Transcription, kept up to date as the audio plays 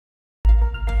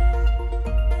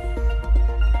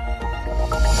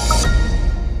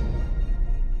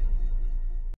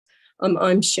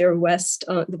I'm Shira West,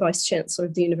 the Vice Chancellor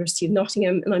of the University of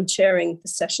Nottingham, and I'm chairing the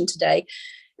session today.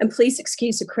 And please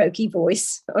excuse a croaky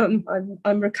voice. I'm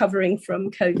recovering from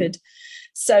COVID.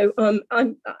 So I'm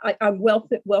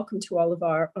welcome to all of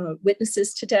our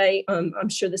witnesses today. I'm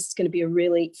sure this is going to be a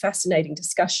really fascinating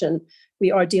discussion.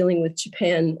 We are dealing with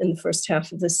Japan in the first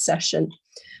half of this session.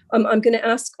 I'm going to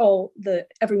ask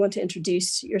everyone to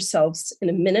introduce yourselves in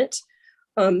a minute.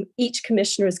 Each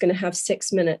commissioner is going to have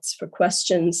 6 minutes for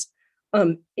questions.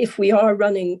 If we are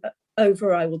running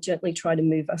over, I will gently try to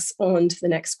move us on to the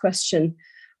next question.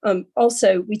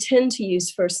 Also, we tend to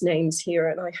use first names here,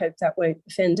 and I hope that won't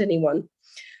offend anyone.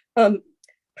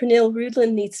 Pernille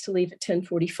Rudlin needs to leave at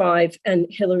 10:45, and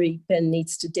Hilary Ben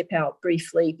needs to dip out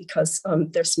briefly because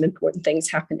there's some important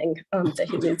things happening that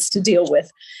he needs to deal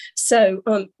with. So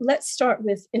let's start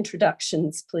with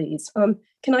introductions, please.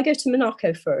 Can I go to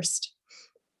Monaco first?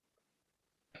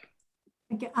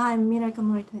 Okay, I'm Miraka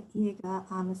Morita Iega.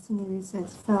 I'm a Senior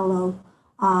Research Fellow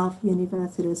of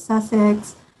University of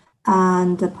Sussex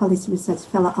and a Policy Research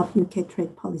Fellow of UK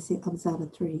Trade Policy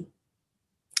Observatory.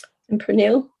 And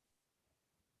Pernille?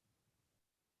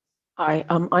 Hi,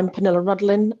 I'm Pernille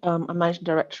Rudlin. I'm Managing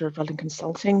Director of Rudlin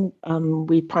Consulting.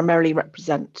 We primarily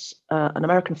represent an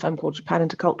American firm called Japan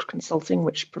Intercultural Consulting,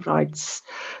 which provides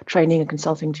training and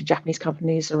consulting to Japanese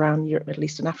companies around Europe, Middle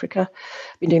East, and Africa.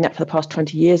 Been doing that for the past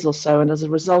 20 years or so. And as a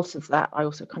result of that, I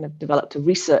also kind of developed a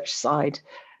research side,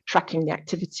 tracking the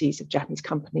activities of Japanese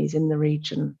companies in the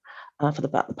region for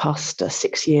about the past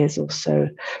 6 years or so.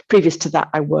 Previous to that,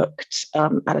 I worked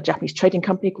at a Japanese trading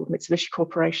company called Mitsubishi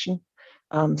Corporation.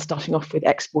 Starting off with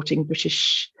exporting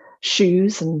British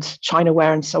shoes and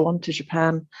Chinaware and so on to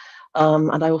Japan.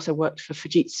 And I also worked for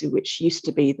Fujitsu, which used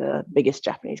to be the biggest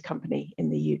Japanese company in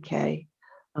the UK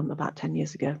about 10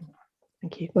 years ago.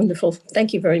 Thank you. Wonderful.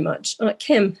 Thank you very much.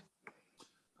 Kim.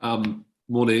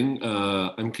 Morning.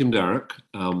 I'm Kim Darroch.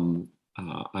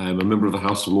 I am a member of the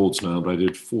House of Lords now, but I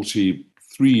did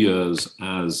 43 years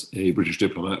as a British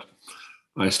diplomat.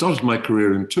 I started my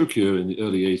career in Tokyo in the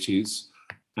early 80s.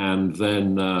 And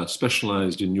then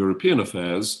specialized in European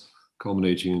affairs,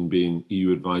 culminating in being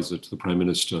EU advisor to the Prime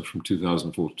Minister from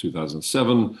 2004 to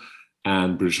 2007,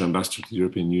 and British ambassador to the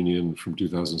European Union from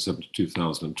 2007 to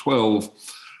 2012.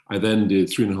 I then did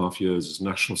 3.5 years as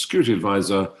national security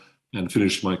advisor and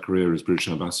finished my career as British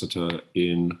ambassador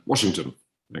in Washington.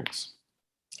 Thanks.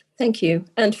 Thank you.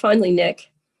 And finally, Nick.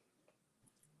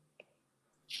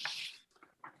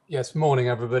 Yes, morning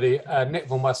everybody. Nick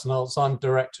von Westenholz. I'm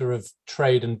Director of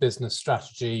Trade and Business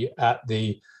Strategy at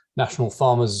the National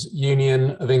Farmers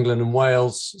Union of England and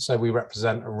Wales. So we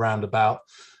represent around about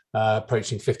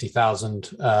approaching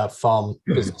 50,000 farm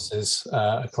businesses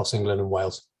across England and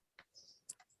Wales.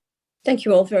 Thank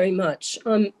you all very much.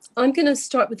 I'm going to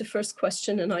start with the first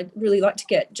question, and I'd really like to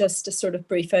get just a sort of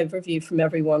brief overview from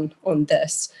everyone on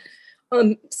this.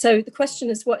 So the question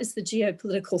is, what is the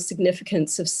geopolitical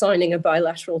significance of signing a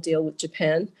bilateral deal with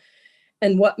Japan?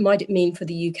 And what might it mean for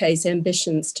the UK's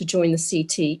ambitions to join the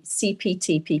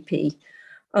CPTPP?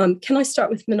 Can I start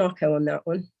with Monaco on that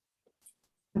one?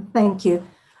 Thank you.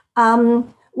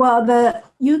 Well, the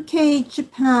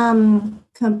UK-Japan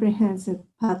Comprehensive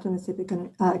Partnership,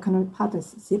 Economic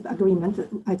Partnership Agreement,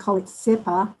 I call it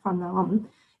SEPA from now on,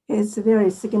 is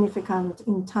very significant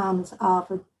in terms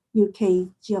of UK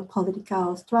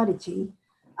geopolitical strategy.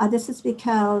 This is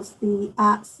because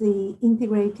as the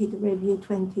Integrated Review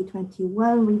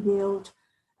 2021 revealed,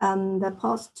 the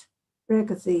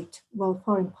post-Brexit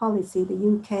foreign policy, the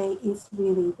UK is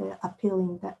really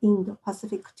appealing the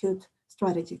Indo-Pacific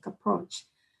strategic approach.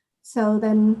 So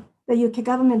then the UK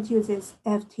government uses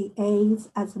FTAs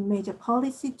as a major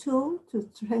policy tool to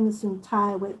strengthen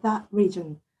ties with that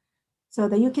region. So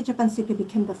the UK-Japan CP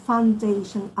became the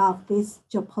foundation of these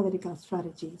geopolitical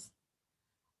strategies.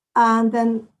 And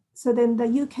then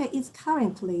the UK is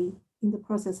currently in the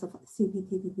process of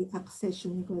CPTPP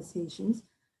accession negotiations.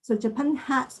 So Japan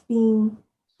has been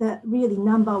the really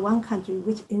 #1 country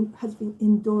which has been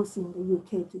endorsing the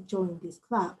UK to join this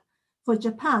club. For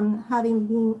Japan, having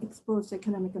been exposed to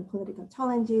economic and political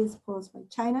challenges posed by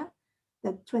China,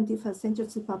 the 21st century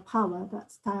superpower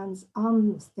that stands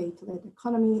on the state-led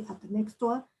economy at the next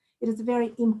door, it is a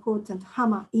very important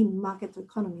hammer in market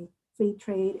economy, free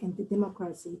trade, and the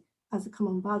democracy as a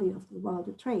common value of the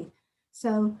world trade.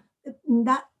 So in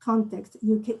that context,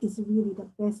 UK is really the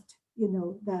best,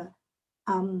 the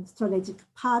strategic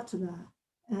partner,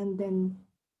 and then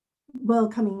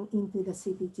welcoming into the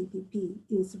CPTPP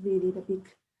is really the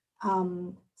big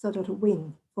sort of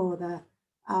win for the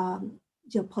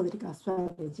geopolitical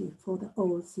strategy for the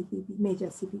all major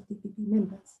CPTPP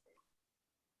members.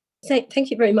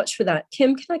 Thank you very much for that.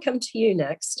 Kim, can I come to you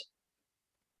next?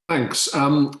 Thanks.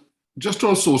 Just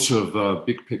on a sort of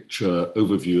big picture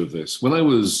overview of this, when I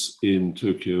was in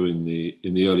Tokyo in the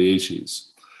early 80s,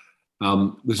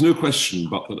 there's no question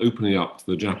but that opening up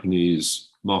the Japanese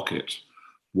market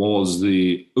was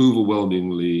the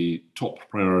overwhelmingly top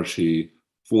priority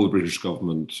for the British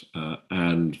government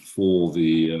and for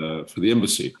the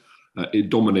embassy. It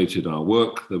dominated our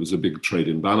work. There was a big trade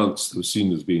imbalance. There was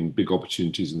seen as being big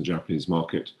opportunities in the Japanese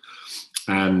market.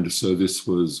 And so this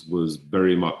was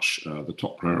very much the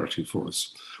top priority for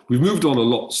us. We've moved on a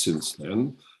lot since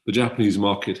then. The Japanese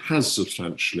market has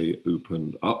substantially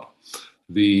opened up.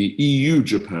 The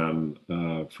EU-Japan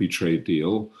free trade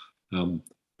deal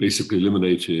basically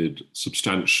eliminated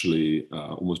substantially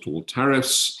almost all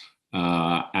tariffs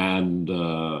and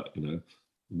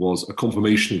was a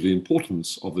confirmation of the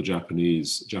importance of the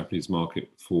Japanese market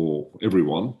for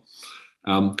everyone.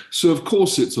 So of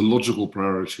course it's a logical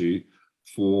priority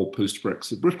for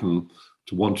post-Brexit Britain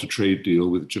to want a trade deal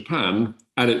with Japan,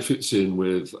 and it fits in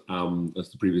with, as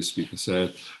the previous speaker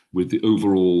said, with the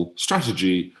overall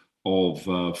strategy of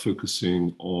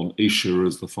focusing on Asia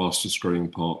as the fastest growing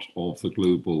part of the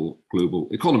global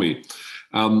economy.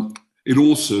 It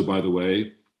also, by the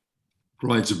way,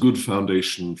 provides a good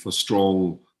foundation for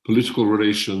strong political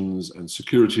relations and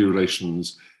security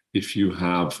relations if you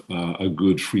have a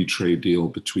good free trade deal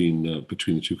between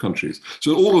the two countries.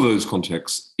 So in all of those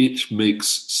contexts, it makes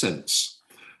sense.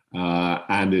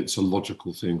 And it's a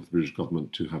logical thing for the British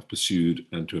government to have pursued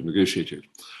and to have negotiated.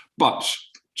 But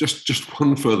just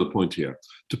one further point here.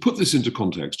 To put this into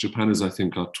context, Japan is, I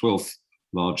think, our 12th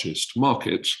largest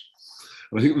market.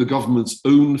 And I think the government's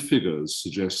own figures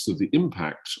suggest that the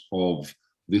impact of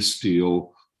this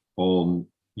deal on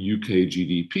UK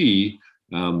GDP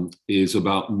is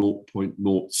about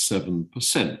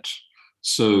 0.07%.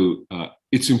 So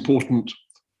it's important,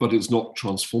 but it's not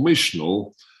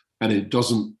transformational, and it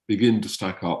doesn't begin to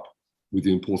stack up with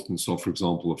the importance of, for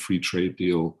example, a free trade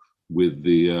deal with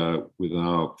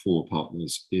our former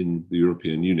partners in the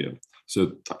European Union.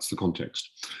 So that's the context.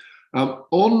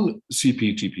 On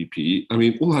CPTPP, I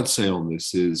mean, all I'd say on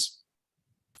this is,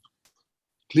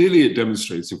 clearly it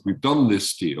demonstrates if we've done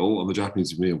this deal and the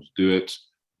Japanese have been able to do it,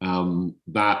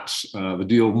 that the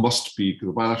deal must be,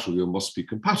 the bilateral deal must be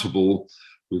compatible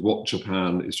with what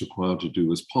Japan is required to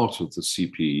do as part of the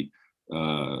CPTPP.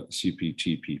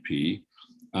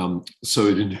 So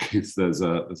it indicates there's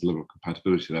a level of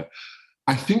compatibility there.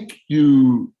 I think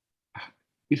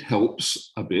it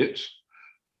helps a bit,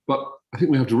 but I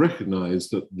think we have to recognize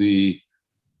that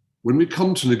when we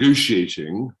come to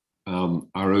negotiating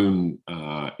our own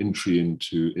entry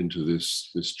into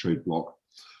this trade bloc,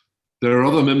 there are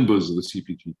other members of the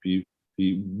CPTPP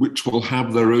which will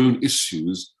have their own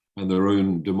issues and their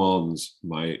own demands,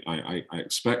 I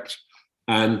expect.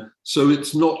 And so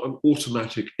it's not an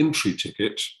automatic entry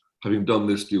ticket, having done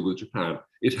this deal with Japan.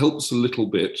 It helps a little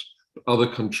bit, but other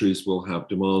countries will have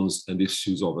demands and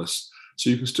issues of us. So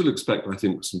you can still expect, I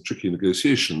think, some tricky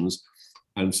negotiations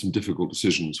and some difficult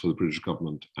decisions for the British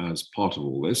government as part of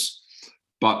all this.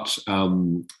 But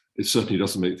it certainly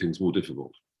doesn't make things more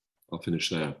difficult. I'll finish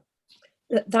there.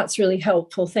 That's really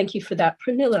helpful. Thank you for that.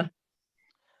 Pranila.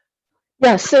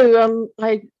 Yeah, so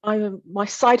my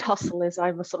side hustle is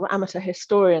I'm a sort of amateur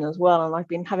historian as well, and I've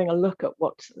been having a look at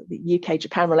what the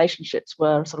UK-Japan relationships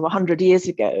were sort of 100 years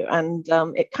ago, and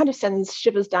it kind of sends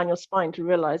shivers down your spine to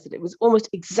realise that it was almost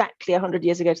exactly 100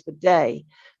 years ago to the day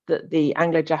that the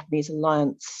Anglo-Japanese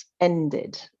alliance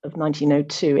ended of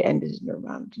 1902. It ended in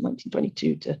around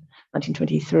 1922 to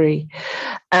 1923.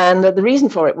 And the reason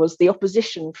for it was the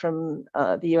opposition from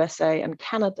the USA and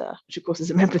Canada, which of course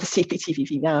is a member of the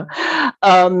CPTPP now,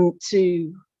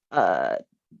 to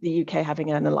the UK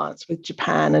having an alliance with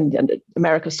Japan, and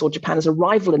America saw Japan as a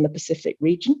rival in the Pacific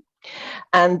region.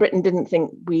 And Britain didn't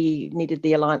think we needed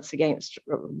the alliance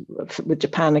with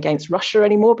Japan against Russia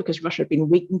anymore, because Russia had been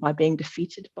weakened by being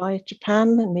defeated by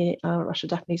Japan in the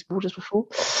Russia-Japanese borders before.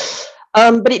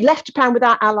 But it left Japan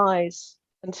without allies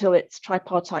until its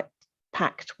tripartite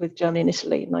pact with Germany and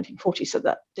Italy in 1940, so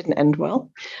that didn't end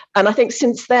well. And I think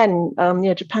since then,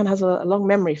 Japan has a long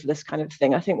memory for this kind of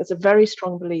thing. I think there's a very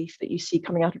strong belief that you see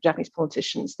coming out of Japanese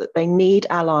politicians that they need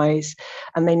allies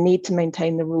and they need to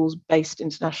maintain the rules-based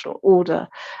international order.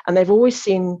 And they've always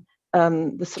seen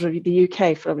the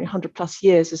UK for 100 plus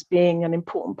years as being an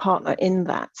important partner in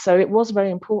that. So it was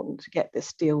very important to get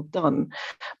this deal done.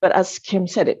 But as Kim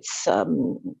said, it's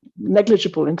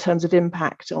negligible in terms of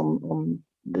impact on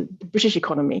the British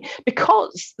economy,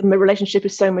 because the relationship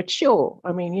is so mature.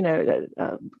 I mean,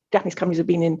 Japanese companies have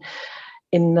been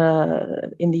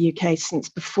the UK since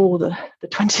before the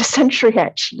 20th century,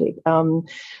 actually.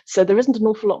 So there isn't an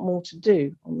awful lot more to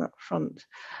do on that front.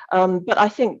 But I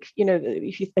think,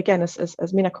 if you, again, as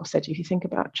Minako said, if you think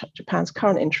about Japan's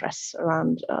current interests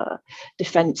around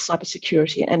defense,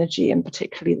 cybersecurity, and energy, and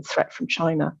particularly the threat from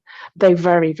China, they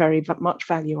very, very much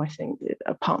value, I think,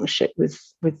 a partnership with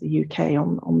the UK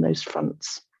on those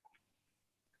fronts.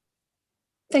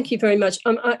 Thank you very much.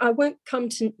 I won't come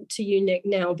to you, Nick,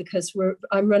 now because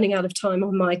I'm running out of time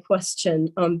on my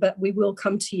question, but we will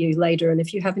come to you later. And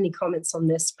if you have any comments on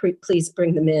this, please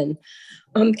bring them in.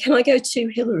 Can I go to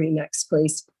Hilary next,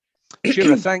 please?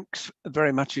 Sheila, thanks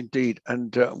very much indeed.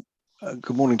 And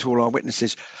good morning to all our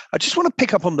witnesses. I just want to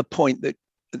pick up on the point that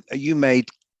you made,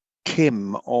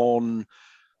 Kim, on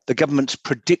the government's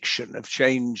prediction of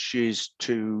changes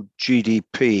to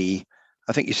GDP.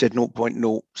 I think you said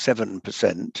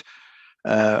 0.07%,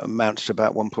 amounts to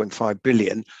about 1.5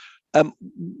 billion.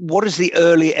 What does the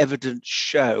early evidence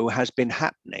show has been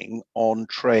happening on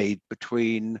trade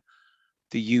between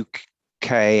the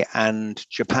UK and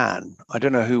Japan? I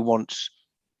don't know,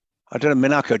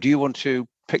 Minako, do you want to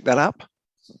pick that up?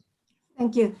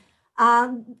 Thank you.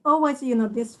 Always,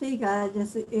 this figure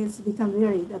just is become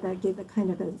very that give a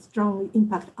kind of a strong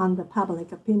impact on the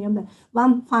public opinion. But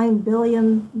 1.5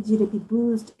 billion GDP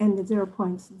boost and the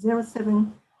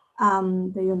 0.07,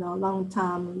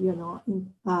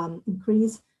 long-term,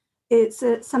 increase. It's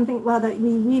something that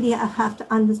we really have to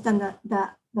understand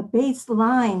that the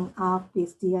baseline of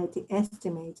this DIT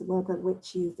estimate,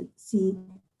 which is the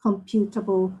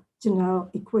computable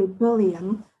general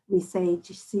equilibrium, we say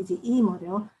CGE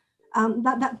model.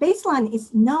 That baseline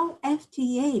is no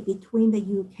FTA between the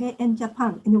UK and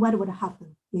Japan. And what would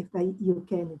happen if the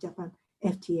UK and Japan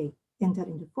FTA entered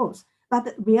into force? But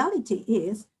the reality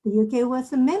is the UK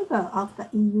was a member of the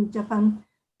EU-Japan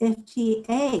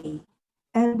FTA.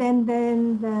 And then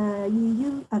the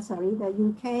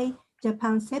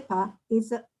UK-Japan SEPA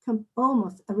is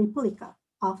almost a replica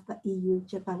of the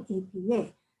EU-Japan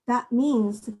EPA. That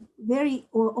means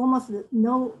almost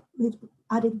no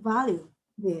added value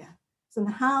there. So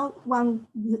how one,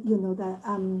 the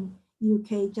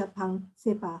UK-Japan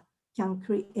SEPA can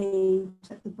create the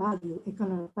value,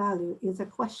 economic value, is a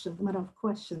matter of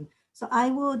question. So I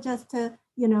will just,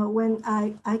 when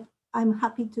I'm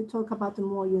happy to talk about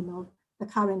more, the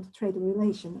current trade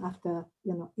relation after,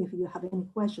 if you have any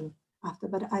question after,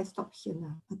 but I stop here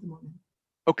now at the moment.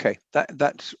 Okay,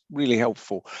 that's really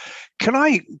helpful. Can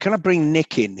I bring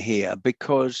Nick in here,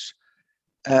 because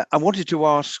I wanted to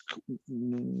ask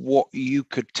what you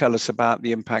could tell us about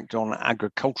the impact on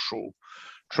agricultural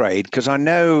trade, because I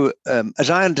know,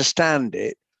 as I understand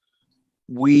it,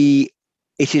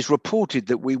 it is reported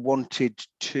that we wanted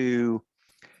to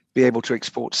be able to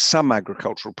export some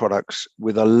agricultural products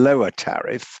with a lower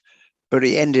tariff, but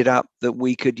it ended up that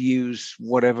we could use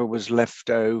whatever was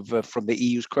left over from the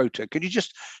EU's quota. Could you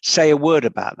just say a word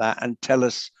about that and tell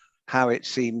us how it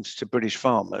seems to British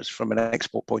farmers from an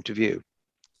export point of view?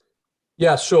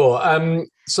 Yeah, sure.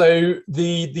 So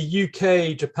the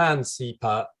UK-Japan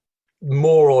SEPA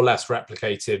more or less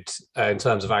replicated in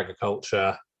terms of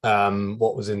agriculture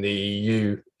what was in the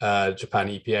EU-Japan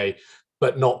EPA,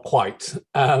 but not quite.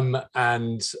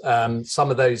 And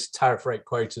some of those tariff rate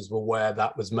quotas were where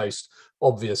that was most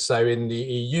obvious. So in the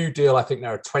EU deal, I think there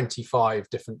are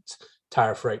 25 different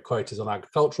tariff rate quotas on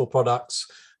agricultural products.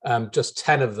 Just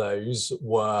 10 of those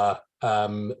were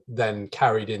then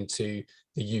carried into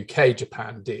the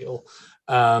UK-Japan deal.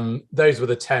 Those were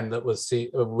the 10 that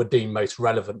were deemed most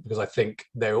relevant because I think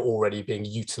they were already being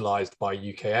utilised by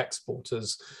UK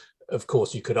exporters. Of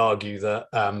course, you could argue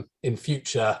that in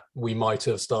future we might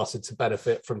have started to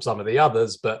benefit from some of the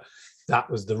others, but that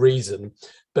was the reason.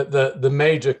 But the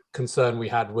major concern we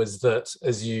had was that,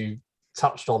 as you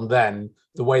touched on then,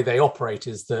 the way they operate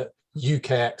is that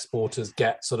UK exporters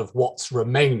get sort of what's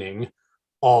remaining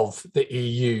of the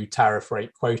EU tariff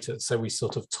rate quotas. So we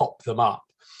sort of top them up.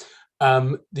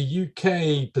 The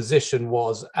UK position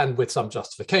was, and with some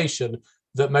justification,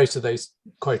 that most of those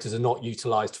quotas are not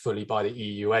utilised fully by the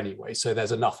EU anyway. So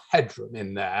there's enough headroom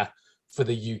in there for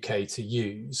the UK to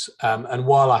use. And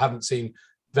while I haven't seen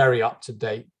very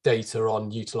up-to-date data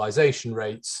on utilisation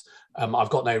rates,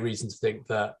 I've got no reason to think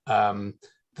that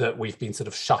that we've been sort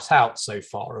of shut out so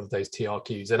far of those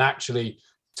TRQs. And actually,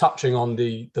 touching on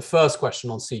the first question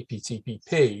on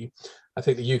CPTPP, I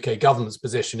think the UK government's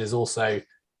position is also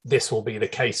this will be the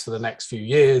case for the next few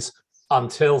years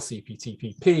until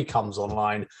CPTPP comes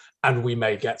online, and we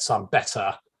may get some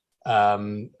better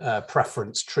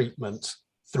preference treatment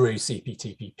through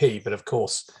CPTPP. But of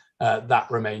course,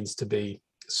 that remains to be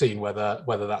seen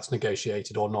whether that's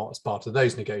negotiated or not as part of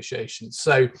those negotiations.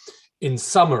 So in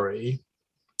summary,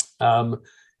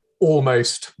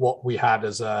 almost what we had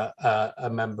as a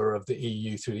member of the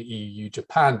EU through the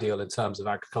EU-Japan deal in terms of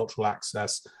agricultural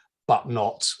access, but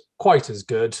not quite as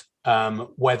good.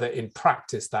 Whether in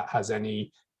practice that has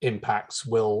any impacts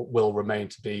will remain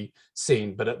to be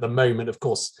seen. But at the moment, of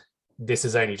course, this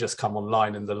has only just come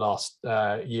online in the last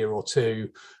year or two,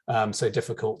 so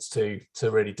difficult to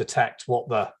really detect what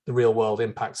the real world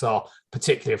impacts are,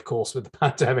 particularly, of course, with the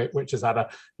pandemic, which has had a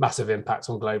massive impact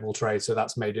on global trade. So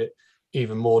that's made it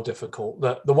even more difficult.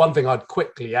 The one thing I'd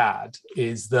quickly add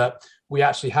is that we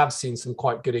actually have seen some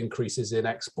quite good increases in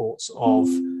exports of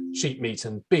sheep meat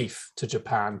and beef to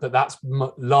Japan, but that's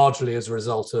largely as a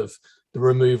result of the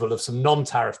removal of some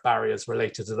non-tariff barriers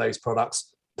related to those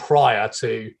products prior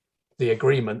to the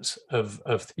agreement of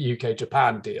the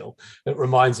UK-Japan deal. It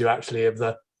reminds you actually of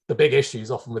the big issues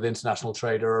often with international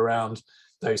trade are around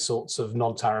those sorts of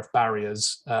non-tariff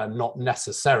barriers, not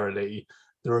necessarily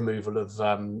the removal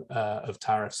of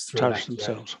tariffs through tariffs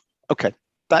themselves. Okay,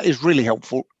 that is really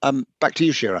helpful. Back to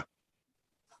you, Shira.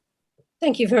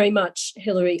 Thank you very much,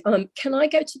 Hilary. Can I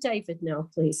go to David now,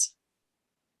 please?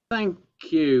 Thank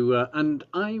you. And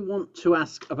I want to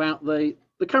ask about the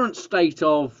current state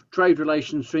of trade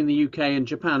relations between the UK and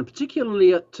Japan,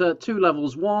 particularly at two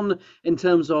levels. One, in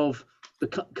terms of the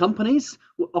companies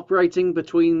operating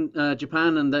between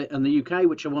Japan and the UK,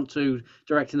 which I want to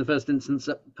direct in the first instance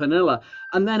at Pernilla,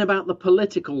 and then about the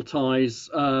political ties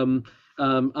and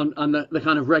the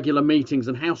kind of regular meetings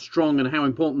and how strong and how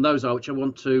important those are, which I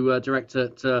want to direct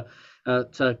to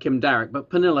Kim Darroch.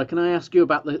 But Pernilla, can I ask you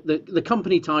about the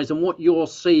company ties and what you're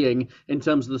seeing in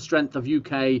terms of the strength of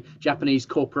UK-Japanese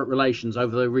corporate relations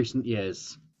over the recent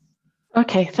years?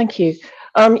 Okay, thank you.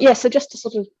 So just to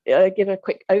sort of give a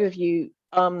quick overview,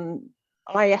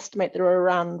 I estimate there are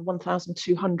around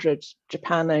 1,200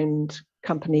 Japan-owned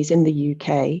companies in the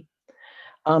UK,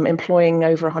 employing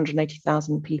over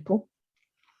 180,000 people.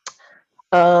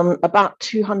 About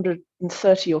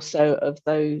 230 or so of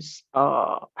those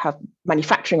have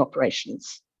manufacturing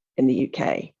operations in the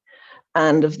UK.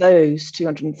 And of those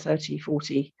 230,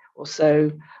 40 or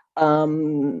so,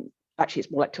 actually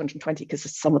it's more like 220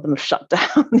 because some of them have shut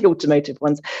down, the automotive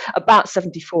ones, about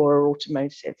 74 are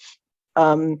automotive.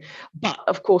 But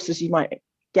of course, as you might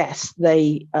guess,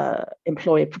 they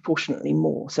employ proportionately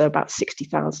more. So about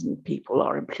 60,000 people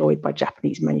are employed by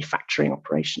Japanese manufacturing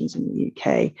operations in the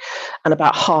UK. And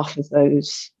about half of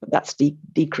those, that's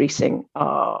decreasing,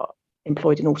 are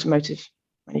employed in automotive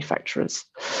manufacturers.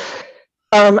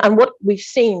 And what we've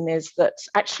seen is that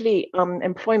actually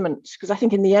employment, because I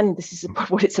think in the end, this is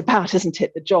what it's about, isn't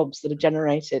it? The jobs that are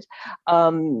generated.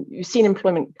 You've seen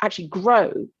employment actually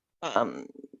grow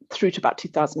through to about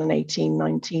 2018,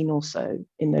 19 or so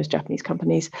in those Japanese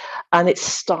companies. And it's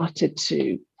started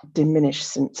to diminish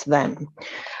since then.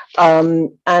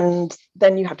 And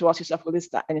then you have to ask yourself, well, is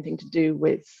that anything to do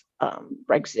with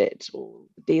Brexit or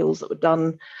the deals that were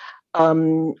done?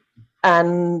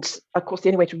 And of course, the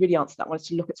only way to really answer that one is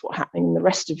to look at what's happening in the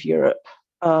rest of Europe,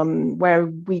 where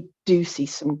we do see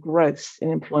some growth in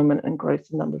employment and growth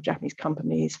in the number of Japanese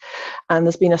companies. And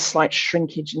there's been a slight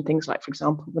shrinkage in things like, for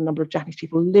example, the number of Japanese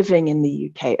people living in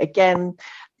the UK. Again,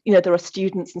 you know, there are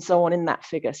students and so on in that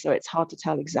figure, so it's hard to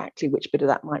tell exactly which bit of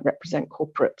that might represent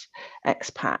corporate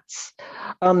expats.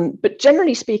 But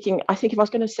generally speaking, I think if I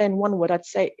was going to say in one word, I'd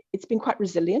say it's been quite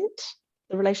resilient,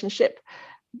 the relationship,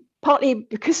 partly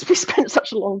because we spent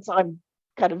such a long time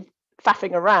kind of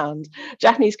faffing around.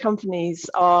 Japanese companies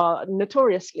are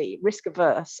notoriously risk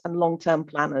averse and long-term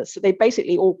planners. So they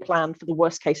basically all planned for the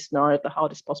worst case scenario, the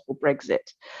hardest possible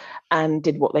Brexit, and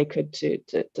did what they could to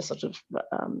sort of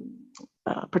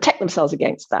protect themselves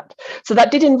against that. So that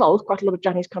did involve quite a lot of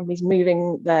Japanese companies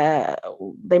moving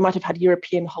they might have had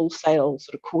European wholesale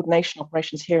sort of coordination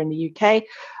operations here in the UK.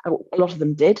 A lot of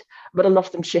them did, but a lot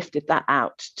of them shifted that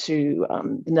out to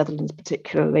the Netherlands,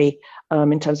 particularly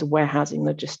in terms of warehousing,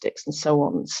 logistics, and so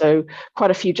on. So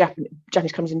quite a few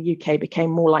Japanese companies in the UK became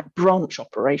more like branch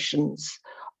operations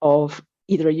of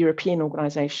either a European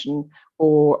organization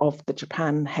or of the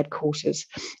Japan headquarters.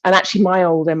 And actually my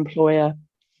old employer,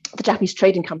 the Japanese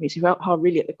trading companies, who are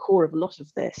really at the core of a lot of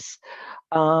this,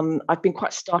 I've been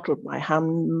quite startled by how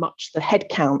much the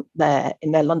headcount there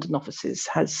in their London offices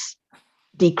has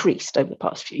decreased over the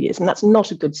past few years, and that's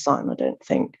not a good sign, I don't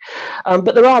think.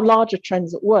 But there are larger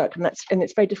trends at work, and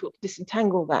it's very difficult to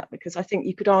disentangle that, because I think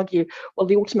you could argue, well,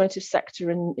 the automotive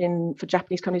sector for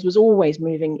Japanese companies was always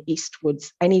moving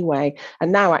eastwards anyway,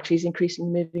 and now actually is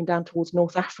increasingly moving down towards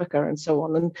North Africa and so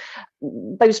on,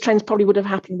 and those trends probably would have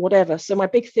happened whatever. So my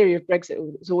big theory of Brexit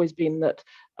has always been that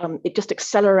it just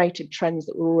accelerated trends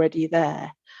that were already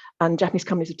there. And Japanese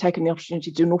companies have taken the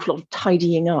opportunity to do an awful lot of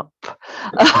tidying up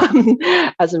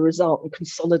as a result, and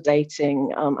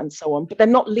consolidating and so on. But they're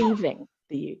not leaving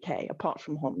the UK, apart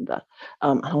from Honda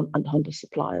and Honda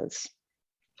suppliers.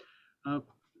 Lord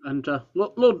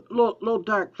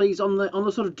Darroch, please, on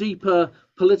the sort of deeper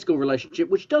political relationship,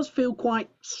 which does feel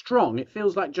quite strong. It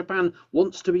feels like Japan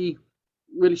wants to be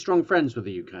really strong friends with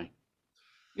the UK.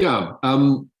 Yeah.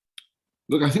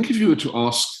 Look, I think if you were to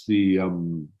ask the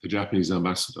Japanese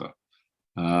ambassador,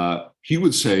 he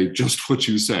would say just what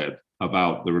you said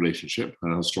about the relationship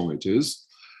and how strong it is,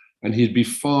 and he'd be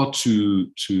far too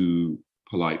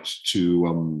polite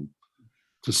to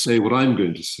say what I'm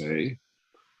going to say,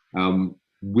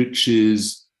 which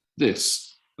is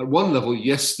this: at one level,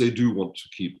 yes, they do want to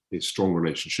keep a strong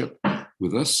relationship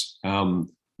with us.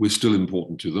 We're still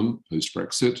important to them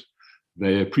post-Brexit.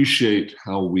 They appreciate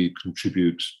how we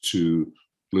contribute to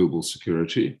global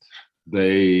security.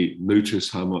 They notice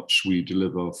how much we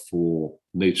deliver for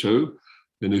NATO.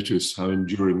 They notice how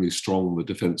enduringly strong the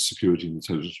defense, security, and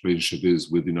intelligence relationship is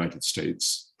with the United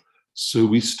States. So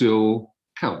we still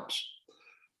count.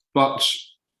 But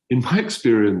in my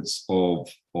experience of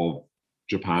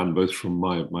Japan, both from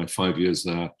my 5 years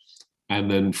there and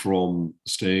then from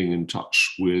staying in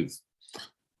touch with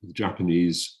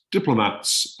Japanese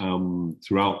diplomats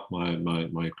throughout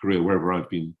my career, wherever I've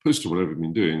been posted, whatever I've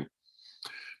been doing,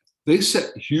 they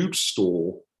set huge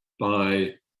store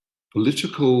by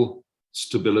political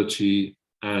stability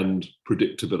and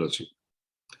predictability.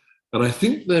 And I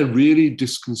think they're really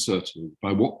disconcerted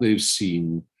by what they've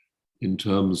seen in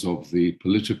terms of the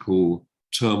political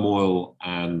turmoil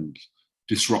and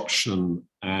disruption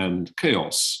and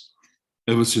chaos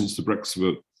ever since the Brexit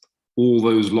vote. All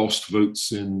those lost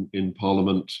votes in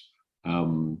Parliament,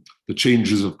 the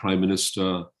changes of Prime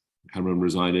Minister Cameron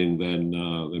resigning, then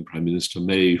Prime Minister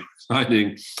May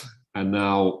resigning, and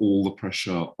now all the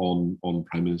pressure on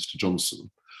Prime Minister Johnson.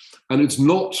 And it's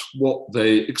not what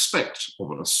they expect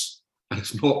of us, and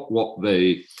it's not what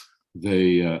they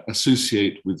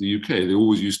associate with the UK. They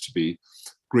always used to be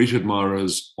great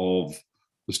admirers of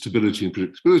the stability and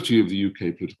predictability of the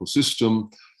UK political system,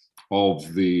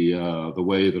 of the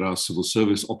way that our civil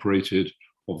service operated,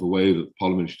 of the way that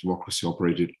parliamentary democracy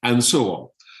operated, and so on.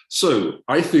 So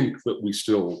I think that we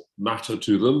still matter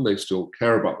to them. They still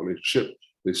care about the relationship.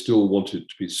 They still want it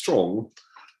to be strong.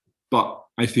 But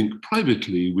I think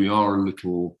privately we are a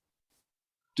little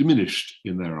diminished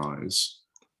in their eyes,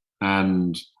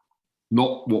 and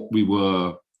not what we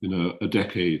were, a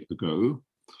decade ago.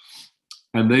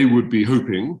 And they would be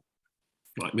hoping,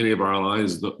 like many of our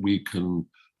allies, that we can,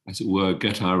 as it were,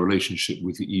 get our relationship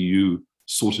with the EU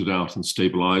sorted out and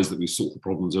stabilized, that we sort the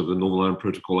problems over the Northern Ireland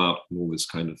Protocol out and all this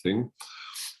kind of thing,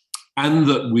 and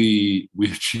that we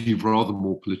achieve rather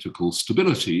more political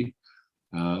stability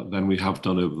than we have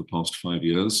done over the past 5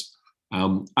 years,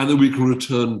 and that we can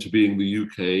return to being the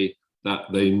UK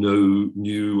that they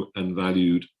knew and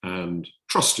valued and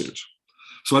trusted.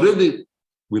 So I don't think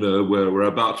we're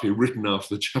about to be written out of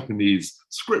the Japanese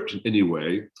script in any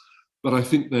way, but I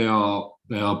think they are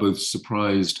both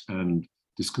surprised and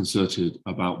disconcerted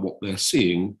about what they're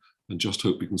seeing, and just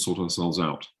hope we can sort ourselves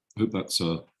out. I hope that's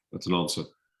an answer.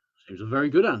 Seems a very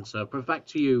good answer. Back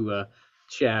to you,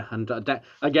 Chair. And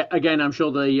again, I'm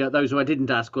sure those who I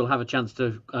didn't ask will have a chance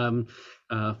to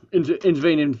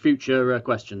intervene in future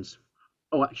questions.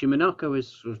 Oh, actually, Minako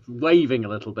is waving a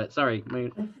little bit. Sorry.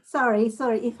 Sorry.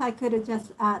 If I could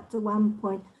just add one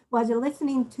point. While you're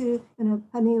listening to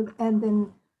Panil, and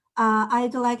then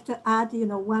I'd like to add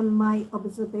my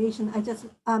observation. I just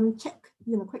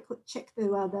quickly check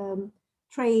the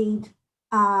trade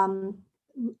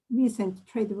recent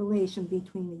trade relation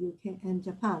between the UK and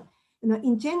Japan.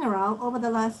 In general, over the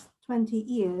last 20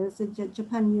 years, the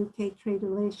Japan-UK trade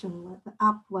relation was the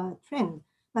upward trend.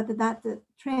 But that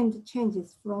trend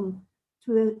changes from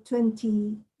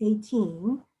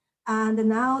 2018, and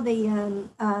now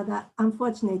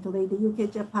unfortunately the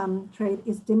UK-Japan trade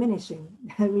is diminishing,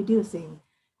 reducing,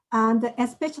 and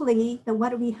especially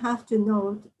what we have to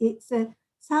note, it's a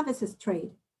services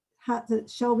trade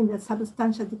showing a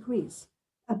substantial decrease,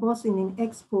 both in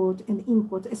export and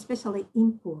import, especially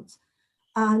imports,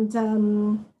 and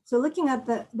So looking at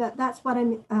that's what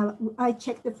I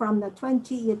checked from the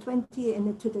 2020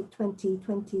 and to the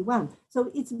 2021. So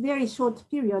it's a very short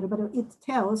period, but it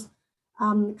tells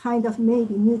kind of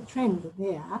maybe new trend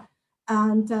there.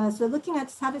 And so looking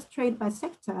at service trade by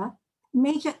sector,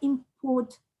 major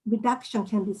import reduction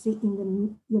can be seen in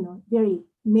the very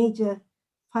major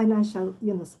financial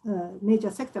major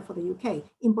sector for the UK.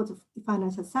 Import of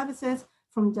financial services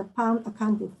from Japan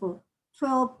accounted for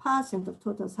 12% of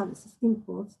total services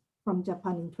imports from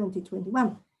Japan in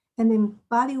 2021, and then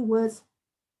value was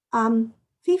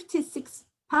 56%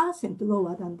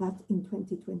 lower than that in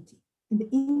 2020. And the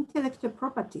intellectual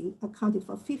property accounted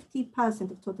for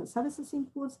 50% of total services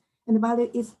imports, and the value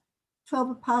is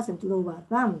 12% lower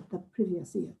than the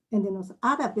previous year. And then also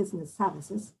other business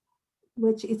services,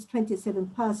 which is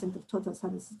 27% of total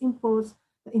services imports,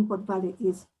 the import value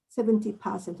is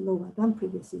 70% lower than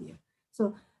previous year.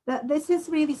 So this is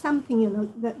really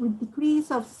something, that with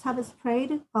decrease of service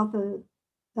trade of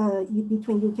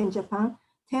between UK and Japan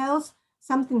tells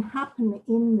something happened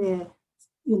in the,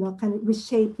 kind of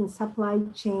reshaping supply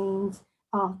chains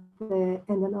of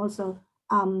and then also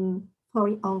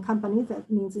foreign-owned companies. That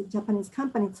means the Japanese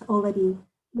companies already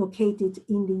located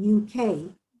in the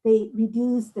UK, they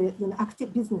reduce the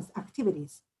active business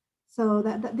activities. So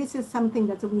that this is something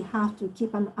that we have to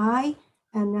keep an eye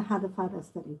and have a further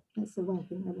study. That's the one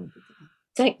thing I wanted to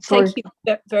add. Thank you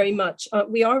very much.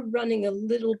 We are running a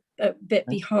little bit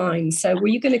behind. So were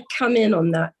you going to come in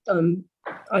on that?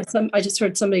 I just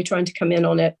heard somebody trying to come in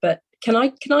on it, but can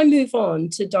I move on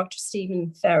to Dr.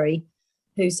 Stephen Ferry,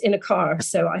 who's in a car?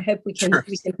 So I hope we can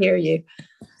hear you.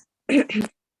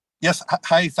 Yes,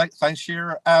 hi, thanks,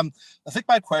 Sheer. I think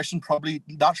my question probably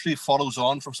naturally follows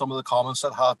on from some of the comments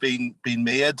that have been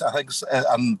made. I think,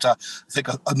 I think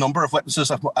a number of witnesses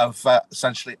have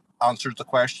essentially answered the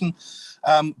question.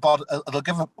 But it'll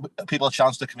give people a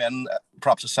chance to come in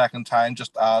perhaps a second time,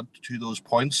 just add to those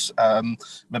points,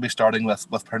 maybe starting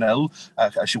with Pernille,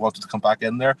 as she wanted to come back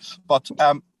in there. But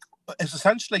it's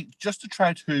essentially just to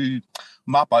try to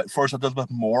map out for us a little bit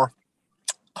more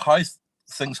how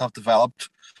things have developed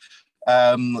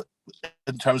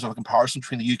in terms of a comparison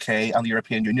between the UK and the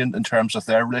European Union in terms of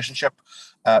their relationship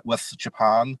with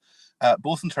Japan,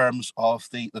 both in terms of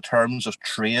the terms of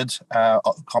trade,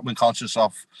 being conscious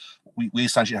of we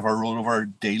essentially have a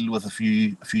rollover deal with a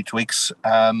few tweaks,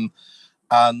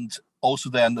 and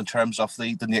also then in terms of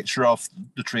the nature of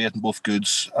the trade in both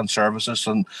goods and services,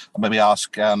 and maybe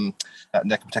ask Nick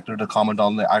in particular to comment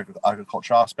on the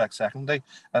agriculture aspect secondly.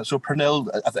 So Pernille,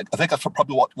 I think that's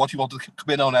probably what you wanted to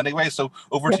come in on anyway, so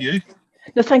over to you.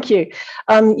 No, thank you.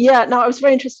 I was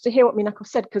very interested to hear what Minako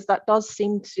said, because that does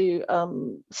seem to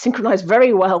synchronize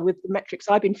very well with the metrics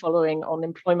I've been following on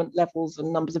employment levels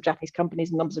and numbers of Japanese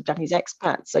companies and numbers of Japanese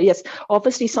expats. So yes,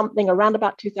 obviously something around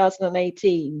about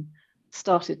 2018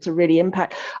 started to really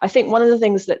impact. I think one of the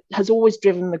things that has always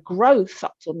driven the growth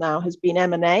up till now has been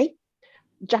M&A.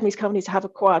 Japanese companies have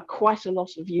acquired quite a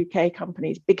lot of UK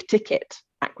companies, big ticket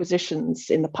acquisitions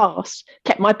in the past,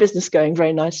 kept my business going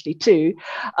very nicely too,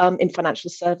 in financial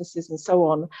services and so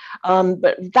on.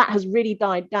 But that has really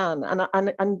died down. And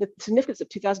the significance of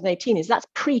 2018 is that's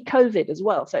pre-COVID as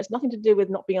well. So it's nothing to do with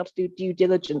not being able to do due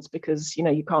diligence because,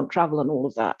 you can't travel and all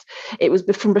of that. It was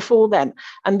from before then.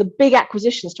 And the big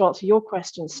acquisitions, to answer your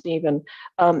question, Stephen,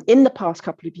 in the past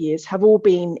couple of years have all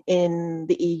been in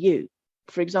the EU.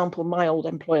 For example, my old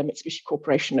employer, Mitsubishi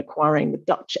Corporation, acquiring the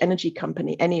Dutch energy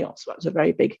company Enios, that was a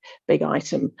very big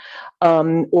item,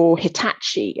 or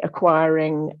Hitachi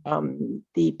acquiring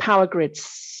the power grid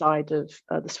side of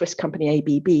the Swiss company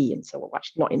ABB, and so on.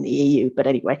 Actually, not in the EU, but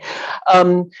anyway.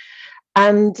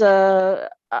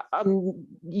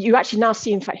 You actually now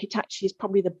see, in fact, Hitachi is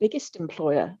probably the biggest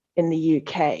employer in the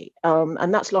UK,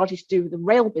 and that's largely to do with the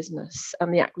rail business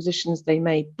and the acquisitions they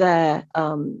made there.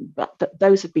 But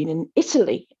those have been in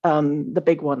Italy, the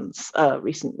big ones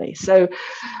recently. So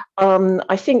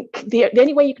I think the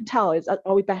only way you can tell is,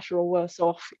 are we better or worse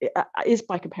off, is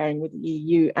by comparing with the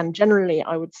EU. And generally,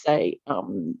 I would say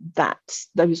that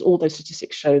all those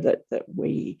statistics show that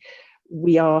we're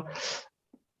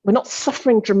not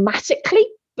suffering dramatically,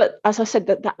 but as I said,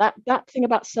 that thing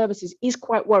about services is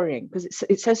quite worrying, because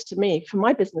it says to me, for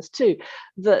my business too,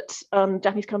 that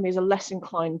Japanese companies are less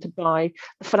inclined to buy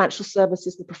the financial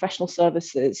services, the professional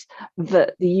services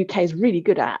that the UK is really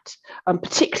good at,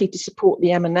 particularly to support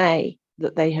the M&A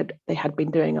that they had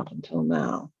been doing up until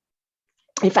now.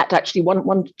 In fact, actually,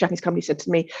 one Japanese company said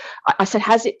to me, I said,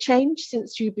 has it changed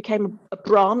since you became a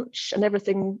branch and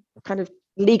everything kind of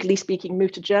legally speaking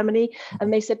moved to Germany?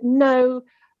 And they said, no,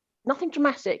 nothing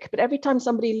dramatic, but every time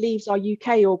somebody leaves our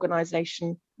UK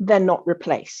organization, they're not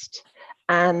replaced.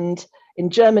 And in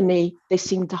Germany, they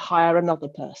seem to hire another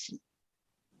person.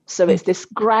 So it's this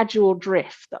gradual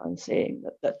drift that I'm seeing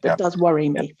that does worry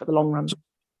me for the long run.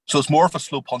 So it's more of a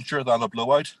slow puncher than a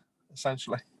blowout,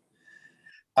 essentially.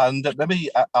 And maybe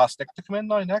ask Nick to come in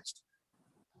now next.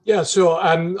 Yeah, sure.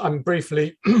 I'm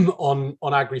briefly on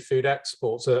agri-food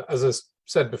exports. As I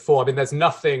said before, I mean, there's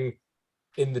nothing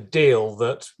in the deal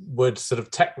that would sort of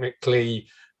technically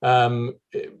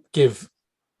give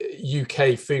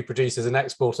UK food producers and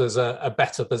exporters a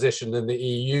better position than the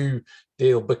EU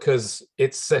deal, because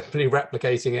it's simply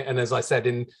replicating it, and as I said,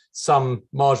 in some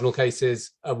marginal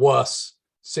cases, a worse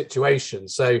situation.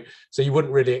 So you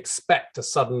wouldn't really expect a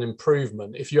sudden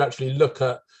improvement. If you actually look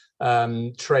at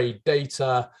trade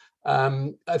data,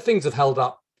 things have held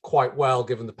up quite well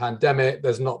given the pandemic.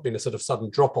 There's not been a sort of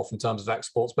sudden drop off in terms of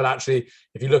exports, but actually,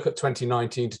 if you look at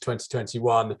 2019 to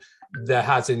 2021, there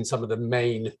has, in some of the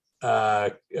main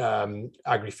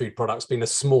agri-food products, been a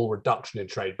small reduction in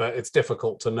trade, but it's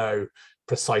difficult to know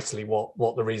precisely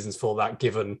what the reasons for that,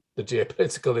 given the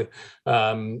geopolitical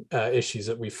issues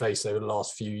that we face over the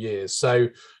last few years. So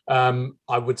I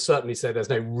would certainly say there's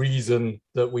no reason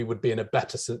that we would be in a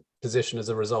better position as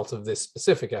a result of this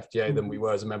specific FTA than we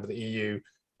were as a member of the EU,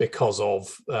 because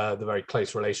of the very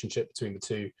close relationship between the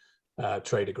two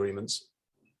trade agreements.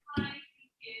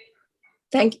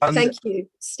 Thank you.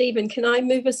 Stephen, can I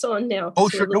move us on now? Oh,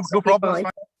 sure, no problem.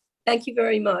 Thank you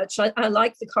very much. I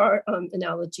like the car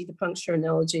analogy, the puncture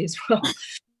analogy as well.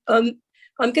 I'm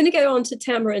going to go on to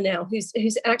Tamara now, who's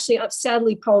actually,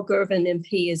 sadly, Paul Gervin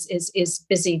MP is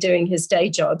busy doing his day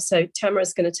job. So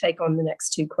Tamara's going to take on the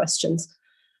next two questions.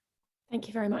 Thank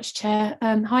you very much, Chair.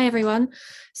 Hi, everyone.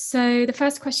 So the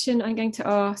first question I'm going to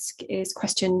ask is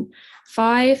question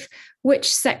 5.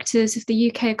 Which sectors of the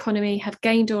UK economy have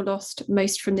gained or lost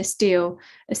most from this deal?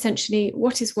 Essentially,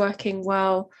 what is working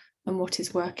well and what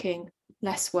is working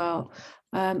less well?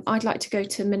 I'd like to go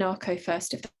to Minako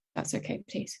first, if that's okay,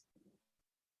 please.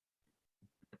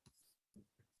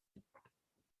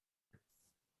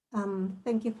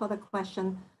 Thank you for the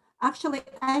question. Actually,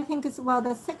 I think it's, well,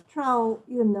 the sectoral,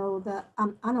 the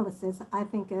analysis, I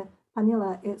think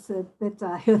Pernilla is a bit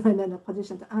in a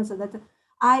position to answer that.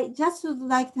 I just would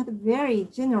like to have a very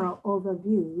general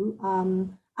overview.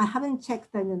 I haven't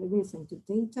checked the recent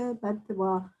data, but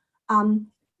the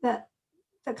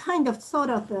kind of sort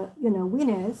of the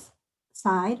winners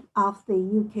side of the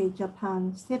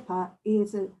UK-Japan SEPA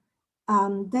is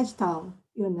digital,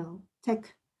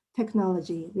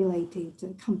 technology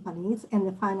related companies and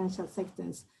the financial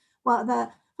sectors. Well, the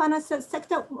financial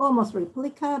sector almost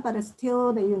replica, but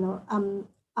still the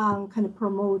kind of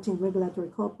promoting regulatory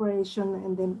cooperation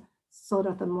and then sort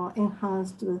of the more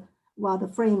enhanced the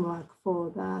framework for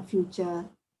the future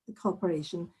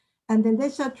cooperation. And then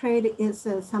digital trade is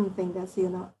something that's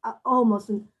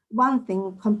almost one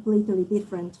thing completely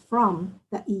different from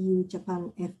the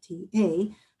EU-Japan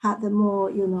FTA, had the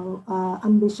more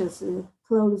ambitious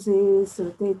clauses,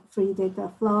 free data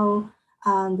flow,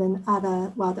 and then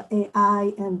other the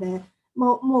AI and the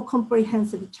more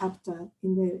comprehensive chapter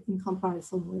in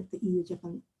comparison with the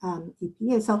EU-Japan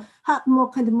EPA. So have more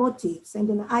kind of motives, and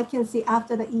then I can see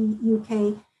after the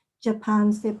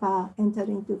UK-Japan SEPA entered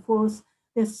into force,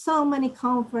 there's so many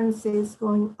conferences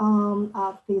going on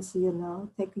of this,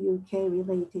 Tech UK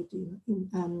related the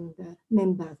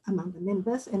members, among the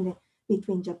members, and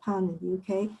between Japan and the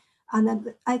UK.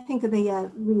 And I think they are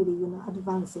really,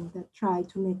 advancing that try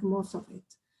to make most of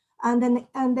it. And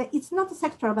it's not a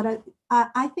sector, but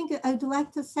I think I would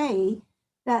like to say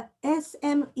that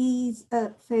SMEs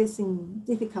are facing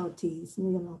difficulties,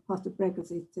 post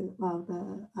Brexit,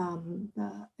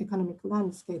 the economic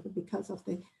landscape, because of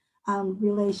the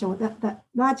relation that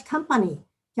large company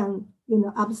can,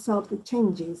 absorb the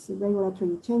changes,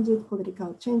 regulatory changes,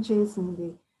 political changes,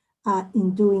 and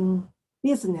in doing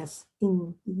business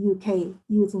in the UK,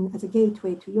 using as a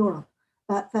gateway to Europe.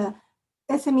 But the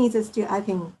SMEs are still, I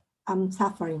think,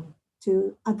 suffering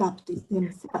to adapt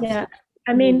themselves. Yeah,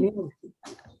 I mean,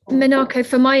 Minako,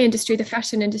 for my industry, the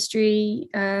fashion industry,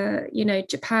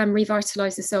 Japan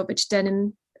revitalized the selvage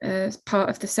denim part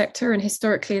of the sector, and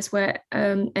historically is where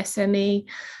SME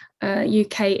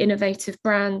UK innovative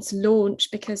brands launch,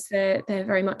 because they're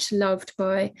very much loved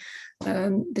by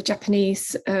the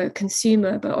Japanese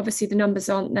consumer, but obviously the numbers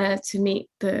aren't there to meet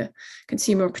the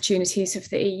consumer opportunities of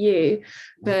the EU.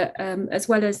 But as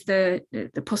well as the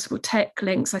possible tech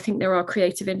links, I think there are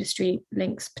creative industry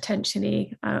links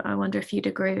potentially. I wonder if you'd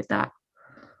agree with that.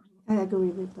 I agree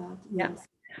with that, yes. Yeah.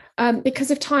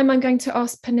 Because of time, I'm going to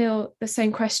ask Pernille the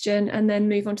same question and then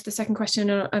move on to the second question,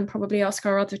 and probably ask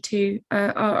our other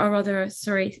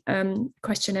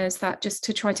questionnaires that, just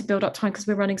to try to build up time because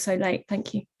we're running so late.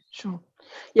 Thank you. Sure.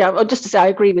 Yeah, well, just to say, I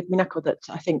agree with Minako that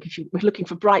I think if we're looking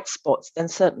for bright spots, then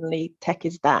certainly tech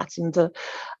is that. And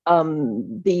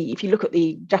if you look at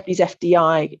the Japanese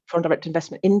FDI, foreign direct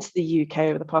investment into the UK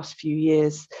over the past few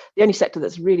years, the only sector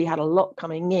that's really had a lot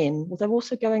coming in, well, they're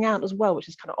also going out as well, which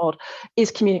is kind of odd, is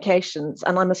communications.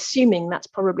 And I'm assuming that's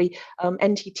probably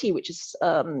NTT, which is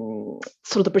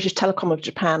sort of the British Telecom of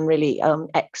Japan, really,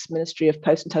 ex-Ministry of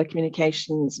Post and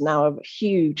Telecommunications, now a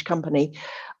huge company.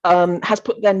 Has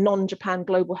put their non-Japan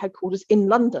global headquarters in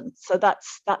London, so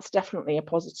that's definitely a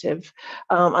positive,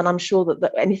 and I'm sure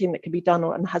that anything that can be done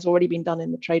and has already been done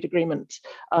in the trade agreement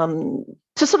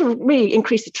to sort of really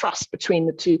increase the trust between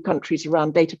the two countries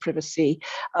around data privacy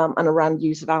and around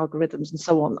use of algorithms and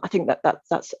so on, I think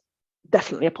that's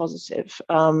definitely a positive.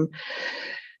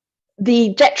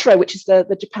 The JETRO, which is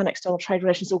the Japan External Trade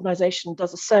Relations Organization,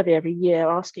 does a survey every year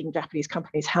asking Japanese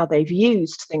companies how they've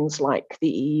used things like the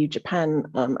EU, Japan,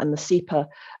 and the CEPA.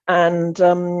 And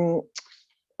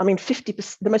I mean,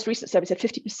 50%, the most recent survey said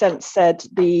 50% said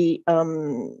the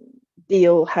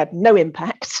deal had no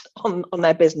impact on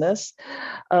their business.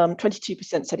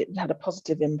 22% said it had a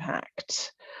positive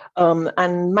impact.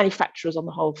 And manufacturers on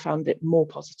the whole found it more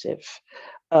positive.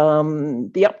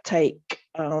 The uptake,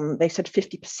 they said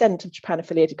 50% of Japan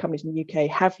affiliated companies in the UK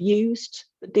have used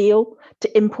the deal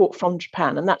to import from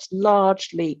Japan, and that's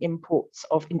largely imports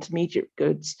of intermediate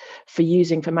goods for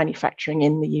using for manufacturing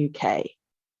in the UK.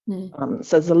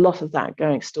 So there's a lot of that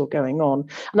still going on,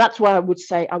 and that's why I would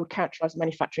say I would characterize the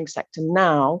manufacturing sector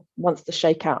now, once the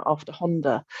shakeout after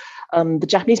Honda. The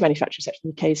Japanese manufacturing sector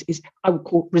in the UK is I would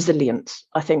call resilient.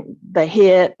 I think they're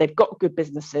here, they've got good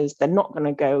businesses, they're not going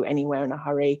to go anywhere in a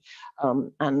hurry,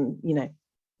 and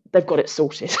they've got it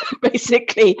sorted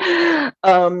basically.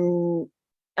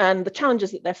 And the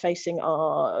challenges that they're facing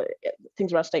are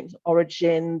things around statements of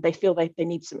origin. They feel they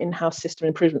need some in-house system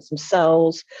improvements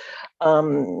themselves,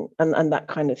 and that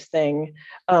kind of thing.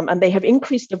 And they have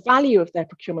increased the value of their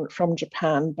procurement from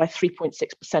Japan by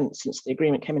 3.6% since the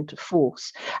agreement came into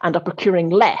force, and are procuring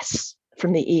less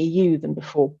from the EU than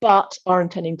before, but are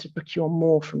intending to procure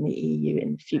more from the EU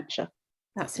in the future.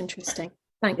 That's interesting.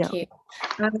 Thank you.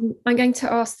 I'm going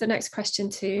to ask the next question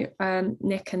to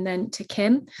Nick and then to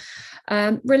Kim.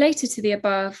 Related to the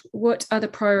above, what are the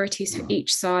priorities for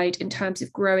each side in terms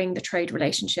of growing the trade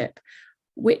relationship?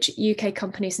 Which UK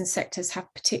companies and sectors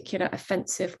have particular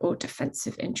offensive or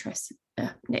defensive interests?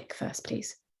 Nick first,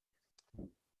 please.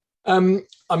 I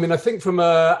mean, I think from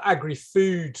a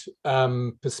agri-food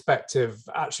perspective,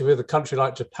 actually with a country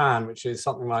like Japan, which is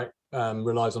something like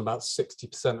relies on about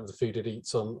 60% of the food it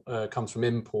eats on comes from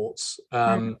imports.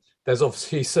 There's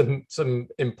obviously some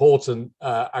important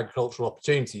agricultural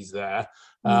opportunities there.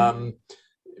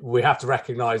 We have to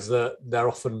recognise that they're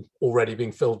often already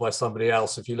being filled by somebody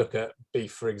else. If you look at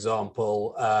beef, for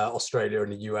example, Australia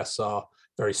and the US are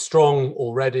very strong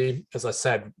already. As I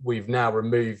said, we've now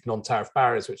removed non-tariff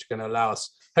barriers, which are going to allow us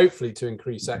hopefully to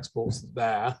increase exports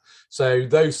there. So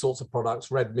those sorts of products,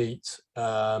 red meat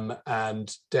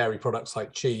and dairy products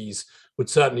like cheese, would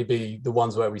certainly be the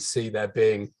ones where we see there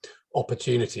being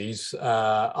opportunities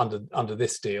under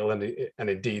this deal, and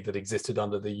indeed that existed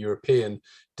under the European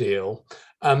deal.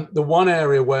 The one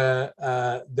area where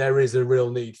there is a real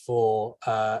need for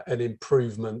an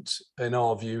improvement, in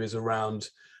our view, is around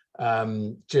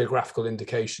geographical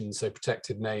indications, so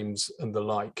protected names and the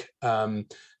like.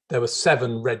 There were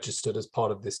 7 registered as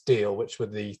part of this deal, which were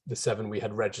the 7 we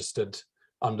had registered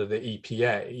under the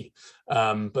EPA,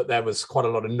 but there was quite a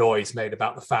lot of noise made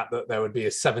about the fact that there would be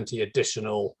 70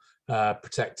 additional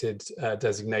protected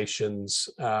designations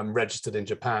registered in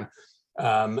Japan.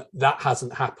 That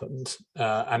hasn't happened,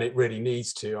 and it really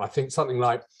needs to. I think something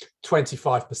like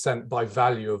 25% by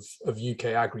value of UK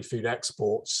agri-food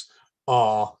exports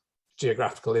are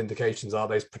geographical indications, are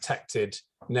those protected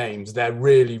names. They're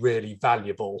really, really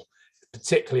valuable,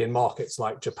 particularly in markets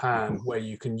like Japan, where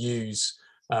you can use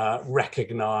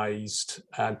recognized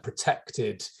and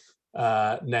protected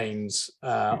names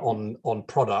on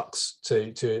products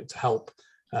to help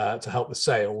the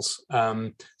sales.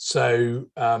 So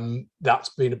that's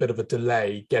been a bit of a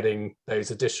delay getting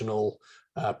those additional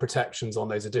protections on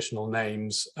those additional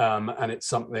names, and it's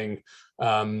something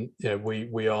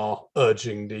we are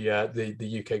urging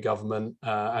the UK government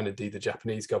and indeed the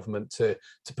Japanese government to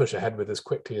push ahead with as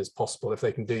quickly as possible. If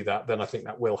they can do that, then I think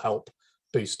that will help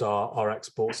boost our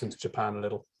exports into Japan a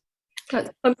little.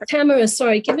 Tamara,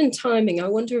 sorry, given timing, I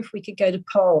wonder if we could go to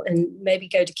Paul and maybe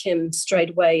go to Kim straight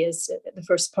away as the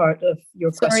first part of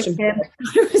your question. Kim.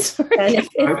 And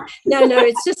no,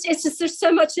 it's just there's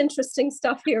so much interesting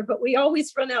stuff here, but we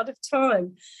always run out of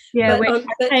time. Yeah, but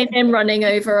I came in running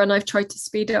over, and I've tried to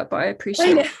speed up, but I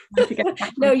appreciate it.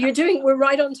 No, we're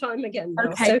right on time again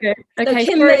now. Okay, so, good. Okay,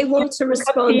 so Kim may want to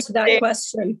respond to that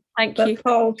question. Thank but you.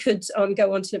 Paul could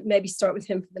go on to maybe start with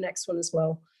him for the next one as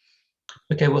well.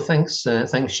 Okay, well, thanks,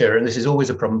 Sharon. This is always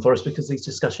a problem for us because these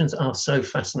discussions are so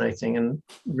fascinating and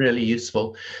really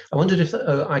useful. I wondered if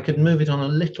I could move it on a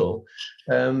little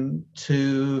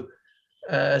to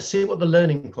see what the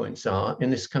learning points are in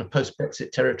this kind of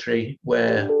post-Brexit territory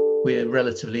where we're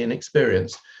relatively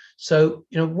inexperienced. So,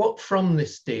 what from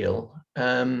this deal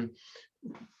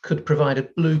could provide a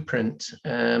blueprint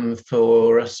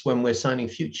for us when we're signing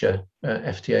future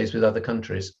FTAs with other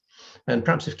countries? And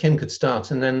perhaps if Kim could start,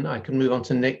 and then I can move on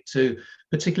to Nick to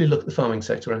particularly look at the farming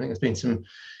sector. I think there's been some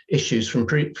issues from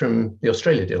the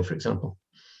Australia deal, for example.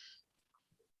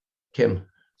 Kim.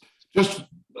 Just,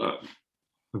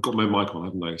 I've got my mic on,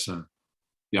 haven't I, Sam?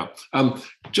 Yeah,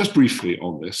 just briefly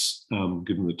on this,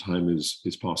 given the time is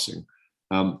passing.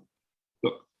 But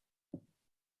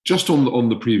just on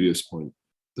the previous point,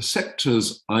 the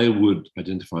sectors I would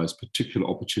identify as particular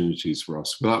opportunities for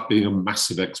us, without being a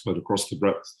massive expert across the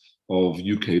breadth of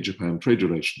UK-Japan trade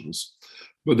relations,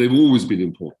 but they've always been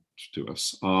important to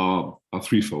us, are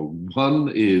threefold.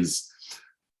 One is,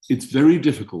 it's very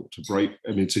difficult to break,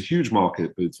 I mean, it's a huge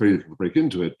market, but it's very difficult to break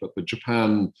into it, but the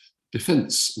Japan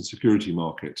defense and security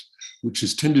market, which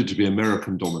has tended to be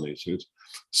American dominated,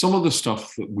 some of the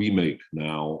stuff that we make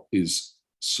now is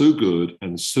so good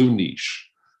and so niche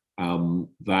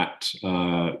that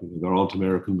there aren't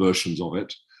American versions of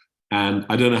it. And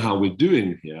I don't know how we're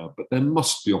doing here, but there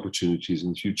must be opportunities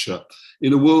in the future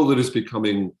in a world that is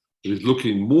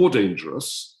looking more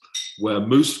dangerous, where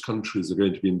most countries are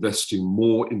going to be investing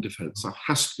more in defense. That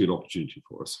has to be an opportunity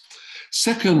for us.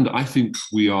 Second, I think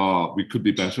we could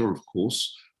be better, of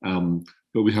course,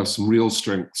 but we have some real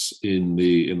strengths in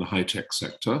the high-tech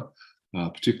sector,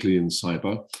 particularly in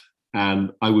cyber.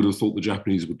 And I would have thought the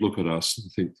Japanese would look at us and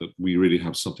think that we really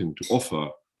have something to offer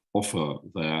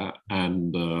there,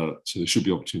 and so there should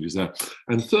be opportunities there.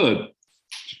 And third,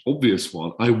 obvious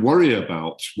one, I worry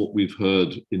about what we've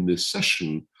heard in this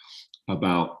session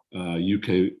about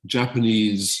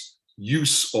Japanese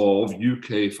use of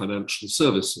UK financial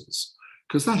services,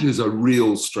 because that is a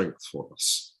real strength for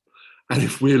us. And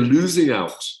if we're losing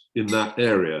out in that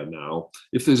area now,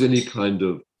 if there's any kind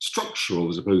of structural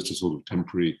as opposed to sort of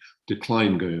temporary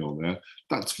decline going on there,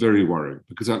 that's very worrying,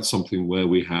 because that's something where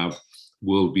we have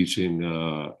world-beating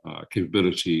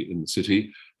capability in the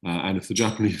city. And if the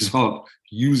Japanese aren't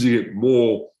using it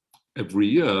more every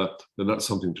year, then that's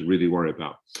something to really worry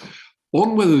about.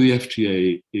 On whether the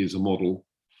FTA is a model,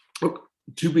 look,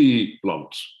 to be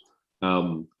blunt,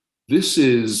 this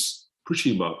is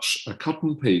pretty much a cut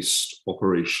and paste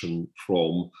operation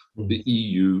from the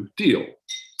EU deal.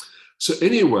 So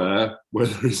anywhere where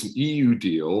there is an EU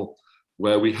deal,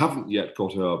 where we haven't yet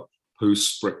got a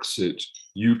post-Brexit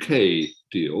UK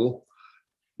deal,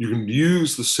 you can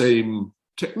use the same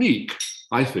technique,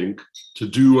 I think, to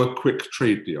do a quick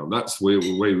trade deal. And that's the way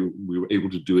we were able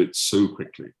to do it so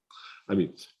quickly. I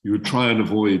mean, you would try and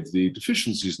avoid the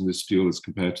deficiencies in this deal as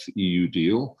compared to the EU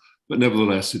deal, but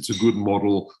nevertheless, it's a good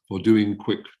model for doing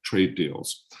quick trade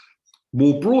deals.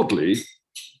 More broadly,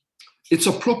 it's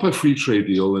a proper free trade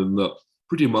deal in that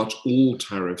pretty much all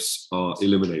tariffs are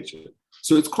eliminated.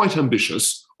 So it's quite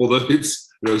ambitious, although it's,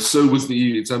 so was the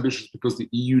EU. It's ambitious because the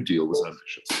EU deal was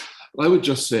ambitious. I would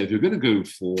just say, if you're going to go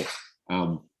for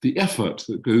the effort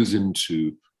that goes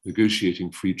into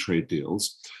negotiating free trade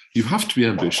deals, you have to be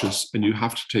ambitious and you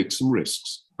have to take some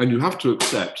risks. And you have to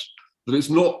accept that it's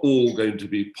not all going to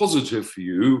be positive for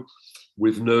you,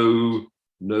 with no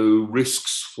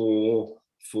risks for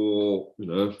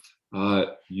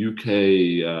UK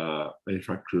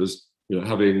manufacturers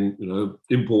having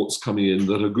imports coming in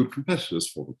that are good competitors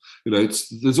for them.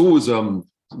 There's always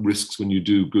risks when you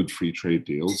do good free trade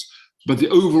deals, but the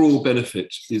overall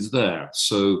benefit is there.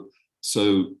 So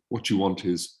what you want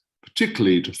is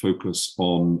particularly to focus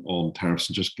on tariffs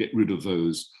and just get rid of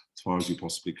those as far as you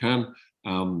possibly can,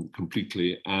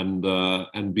 completely,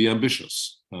 and be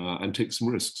ambitious and take some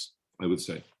risks, I would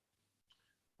say.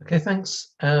 Okay,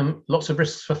 thanks. Lots of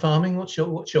risks for farming. What's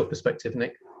your perspective,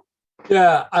 Nick?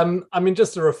 Yeah, I mean,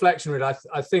 just a reflection, really.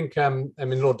 I think, I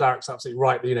mean, Lord Darroch's absolutely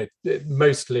right. You know,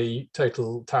 mostly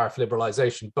total tariff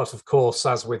liberalisation, but of course,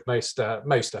 as with most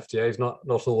FTAs,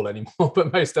 not all anymore,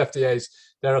 but most FTAs,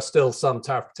 there are still some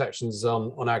tariff protections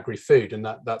on agri-food, and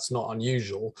that's not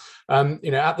unusual.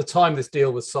 You know, at the time this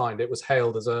deal was signed, it was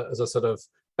hailed as a sort of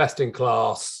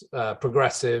best-in-class,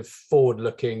 progressive,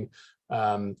 forward-looking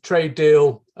trade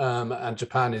deal, and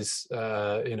Japan is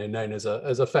you know, known as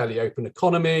a fairly open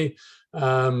economy,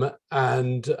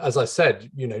 and as I said,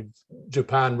 you know,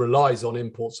 Japan relies on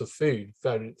imports of food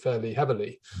fairly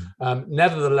heavily.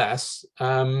 Nevertheless,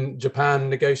 Japan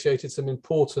negotiated some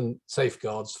important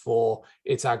safeguards for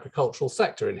its agricultural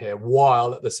sector in here,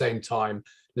 while at the same time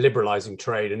liberalizing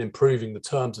trade and improving the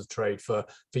terms of trade for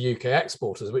UK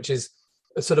exporters, which is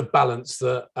a sort of balance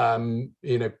that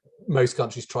you know, most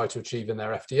countries try to achieve in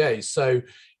their FTAs. So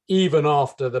even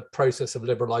after the process of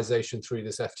liberalization through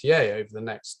this FTA over the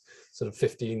next sort of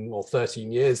 15 or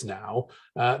 13 years now,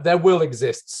 there will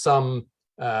exist some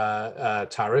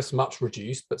tariffs, much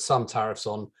reduced, but some tariffs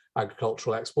on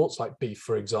agricultural exports, like beef,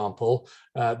 for example.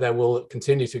 There will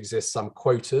continue to exist some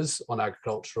quotas on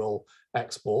agricultural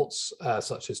exports,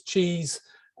 such as cheese,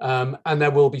 and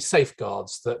there will be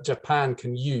safeguards that Japan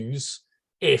can use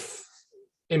if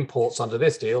imports under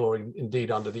this deal, or indeed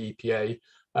under the EPA,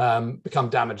 become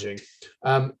damaging.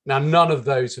 Now, none of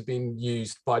those have been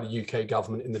used by the UK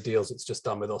government in the deals it's just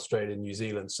done with Australia and New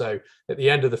Zealand. So at the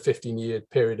end of the 15-year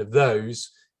period of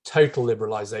those, total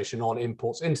liberalisation on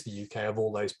imports into the UK of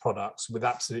all those products, with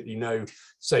absolutely no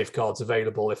safeguards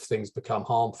available if things become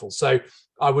harmful. So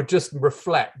I would just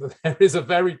reflect that there is a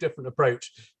very different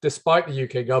approach, despite the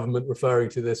UK government referring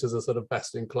to this as a sort of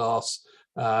best-in-class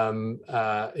you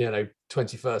know,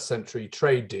 21st century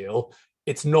trade deal.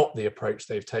 It's not the approach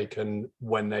they've taken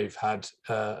when they've had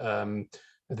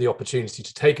the opportunity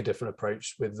to take a different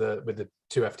approach with the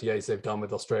two FTAs they've done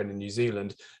with Australia and New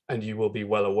Zealand, and you will be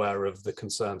well aware of the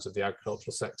concerns of the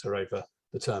agricultural sector over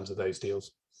the terms of those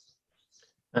deals.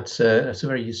 That's a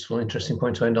very useful, interesting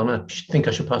point to end on. I think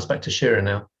I should pass back to Shira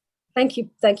now. Thank you,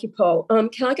 Paul.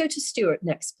 Can I go to Stuart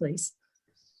next, please?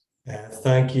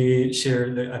 Thank you,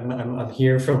 Shira. I'm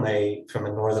here from a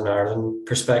Northern Ireland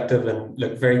perspective, and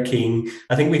look, very keen.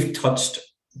 I think we've touched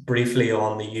briefly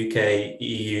on the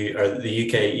UK-EU or the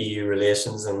UK-EU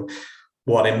relations and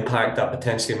what impact that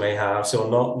potentially may have. So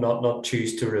I'll not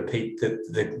choose to repeat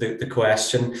the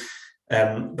question,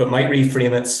 but might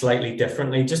reframe it slightly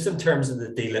differently, just in terms of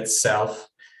the deal itself.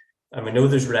 And we know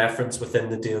there's reference within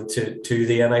the deal to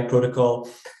the NI protocol.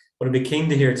 But I'd be keen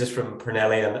to hear just from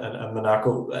Pernille and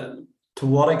Monaco, to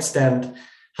what extent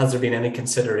has there been any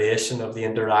consideration of the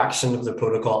interaction of the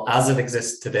protocol as it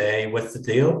exists today with the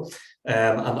deal,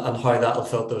 and how that will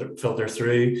filter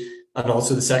through? And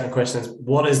also the second question is,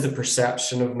 what is the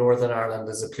perception of Northern Ireland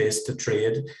as a place to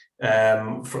trade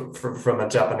from a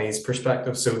Japanese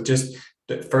perspective? So just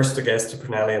first, I guess, to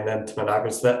Pernille and then to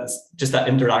Monaco, so that's just that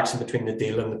interaction between the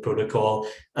deal and the protocol,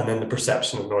 and then the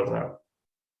perception of Northern Ireland.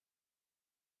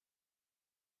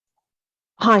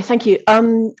 Hi, thank you.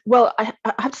 Well, I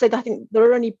have to say that I think there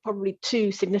are only probably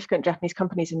two significant Japanese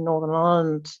companies in Northern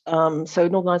Ireland. So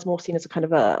Northern Ireland is more seen as a kind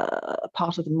of a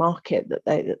part of the market that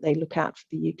they look at for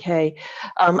the UK.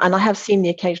 And I have seen the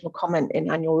occasional comment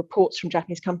in annual reports from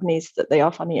Japanese companies that they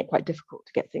are finding it quite difficult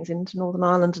to get things into Northern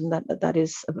Ireland, and that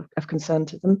is of concern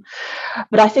to them.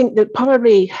 But I think that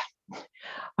probably,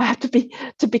 I have to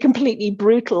be completely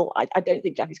brutal. I don't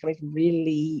think Japanese companies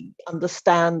really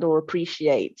understand or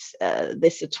appreciate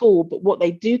this at all. But what they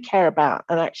do care about,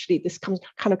 and actually this comes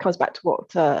back to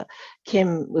what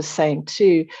Kim was saying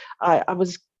too. I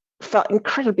felt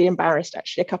incredibly embarrassed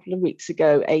actually a couple of weeks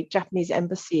ago. A Japanese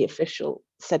embassy official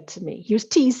said to me, he was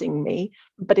teasing me,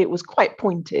 but it was quite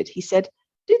pointed. He said,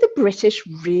 "Do the British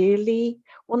really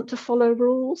want to follow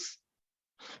rules?"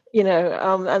 You know,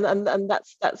 and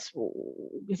that's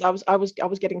because I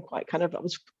was getting quite kind of, I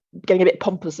was getting a bit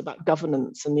pompous about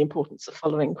governance and the importance of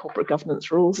following corporate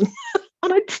governance rules, and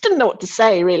I just didn't know what to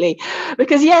say really,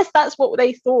 because yes, that's what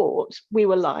they thought we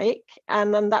were like,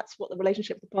 and then that's what the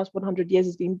relationship for the past 100 years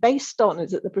has been based on,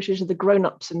 is that the British are the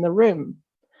grown-ups in the room,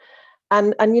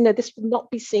 and you know, this will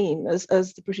not be seen as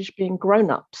the British being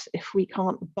grown-ups if we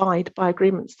can't abide by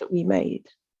agreements that we made,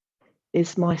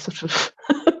 is my sort of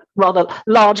rather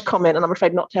large comment, and I'm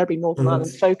afraid not terribly Northern Ireland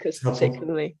focused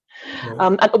particularly.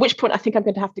 Yeah. At which point I think I'm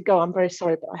going to have to go. I'm very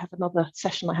sorry, but I have another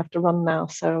session I have to run now,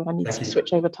 so I need to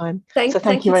switch over time.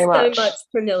 Thank you very much. So much,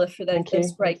 Pernille, for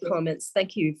those great comments.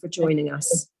 Thank you for joining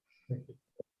us.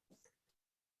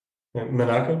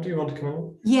 Monaco, do you want to come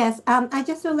in? Yes, I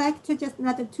just would like to just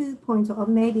another 2 points, or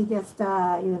maybe just you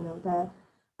know,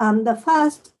 the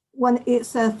first, one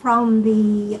is from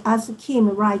the, as Kim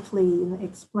rightly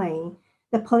explained,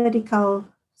 the political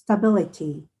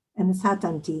stability and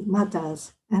certainty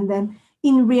matters. And then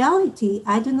in reality,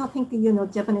 I do not think,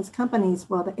 Japanese companies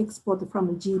will export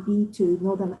from GB to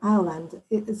Northern Ireland.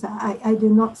 I do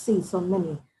not see so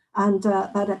many. And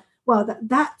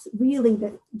that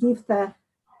really gives the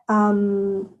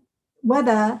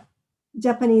whether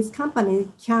Japanese companies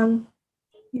can,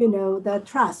 the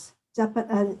trust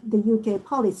the UK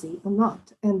policy or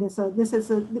not. And so this is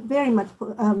very much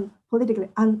politically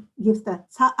gives the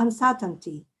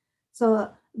uncertainty.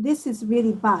 So this is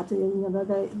really bad.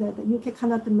 The UK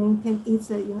cannot maintain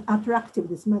its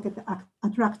attractiveness, market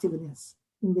attractiveness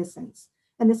in this sense.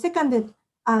 And the second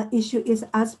issue is,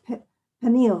 as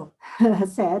Peniel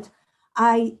said,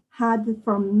 I had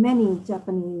from many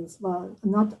Japanese, well,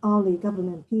 not only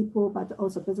government people, but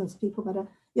also business people, but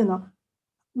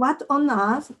what on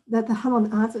us, that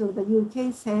on us, the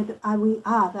UK said, we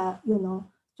are the,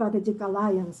 strategic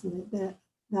alliance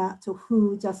that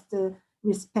who just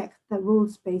respect the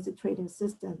rules-based trading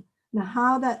system. Now,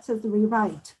 how that is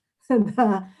rewrite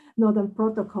the Northern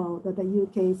Protocol that the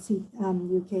UK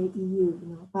EU,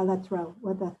 bilateral,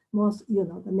 were the most,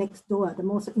 the next door, the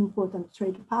most important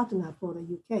trade partner for the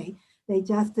UK. They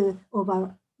just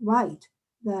overwrite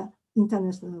the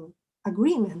international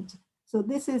agreement. So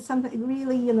this is something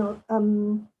really,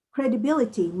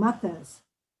 credibility matters.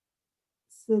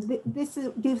 So this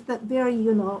gives that very,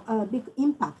 big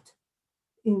impact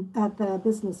at the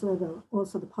business level,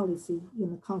 also the policy,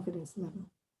 confidence level.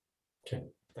 Okay,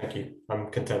 thank you.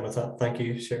 I'm content with that. Thank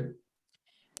you, Sharon.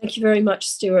 Thank you very much,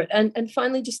 Stuart. And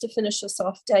finally, just to finish us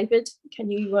off, David, can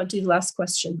you do the last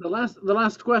question? The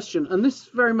last question, and this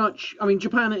very much, I mean,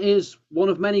 Japan is one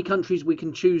of many countries we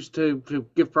can choose to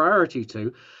give priority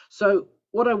to. So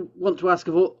what I want to ask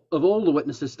of all the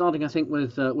witnesses, starting I think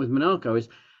with Minako, is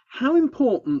how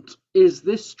important is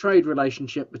this trade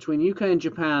relationship between UK and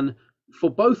Japan for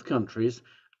both countries,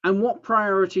 and what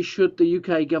priority should the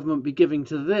UK government be giving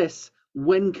to this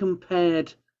when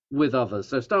compared with others?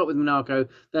 So start with Minako,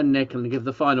 then Nick, and give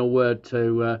the final word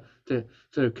to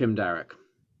Kim Darroch.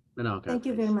 Minako, thank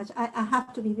you please. very much. I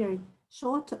have to be very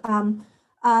short.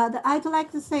 I'd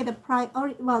like to say the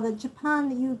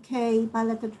Japan-UK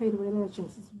bilateral trade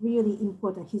relations is really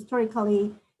important.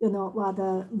 Historically,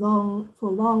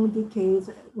 for long decades,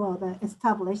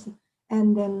 established,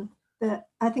 and then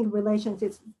I think relations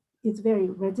is very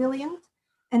resilient.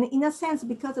 And in a sense,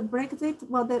 because of Brexit,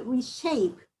 that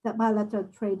reshape the bilateral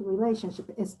trade relationship,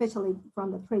 especially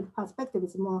from the trade perspective,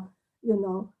 is more,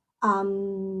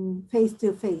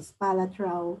 face-to-face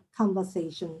bilateral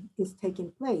conversation is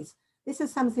taking place. This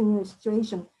is something new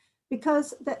situation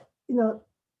because the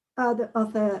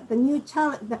new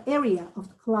challenge, the area of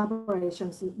the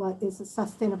collaborations is a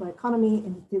sustainable economy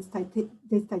and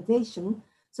digitization.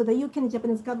 So the UK and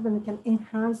Japanese government can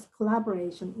enhance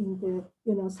collaboration in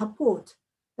the support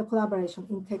the collaboration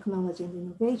in technology and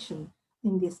innovation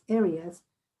in these areas,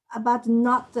 but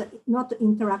not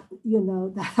interact,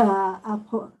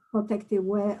 the protective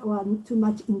way or too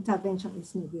much intervention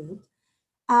is no good.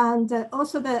 And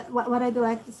also what I'd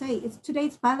like to say is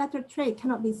today's bilateral trade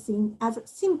cannot be seen as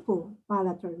simple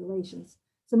bilateral relations.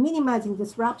 So minimizing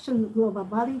disruption, global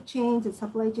value chains and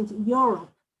supply chains in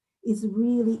Europe is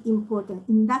really important.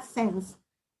 In that sense,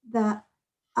 the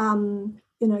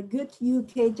good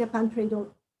UK-Japan trade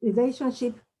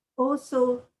relationship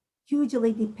also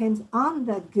hugely depends on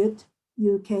the good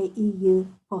UK-EU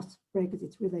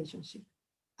post-Brexit relationship.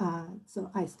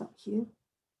 So I stop here.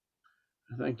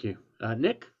 Thank you.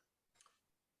 Nick?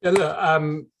 Yeah,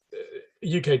 look,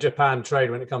 UK-Japan trade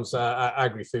when it comes to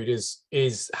agri-food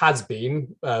has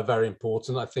been very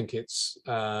important. I think it's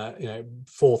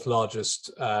fourth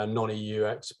largest non-EU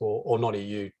export or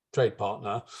non-EU trade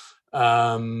partner,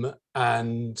 and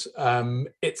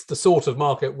it's the sort of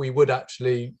market we would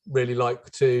actually really like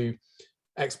to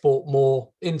export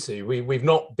more into. We've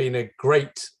not been a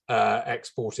great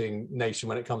exporting nation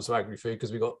when it comes to agri-food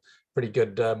because we've got pretty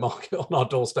good market on our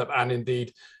doorstep and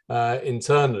indeed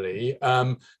internally.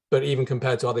 But even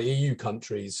compared to other EU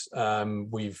countries,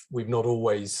 we've not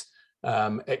always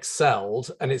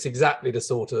excelled, and it's exactly the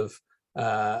sort of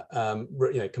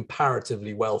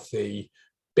comparatively wealthy,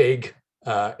 big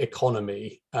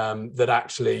economy that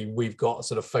actually we've got a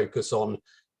sort of focus on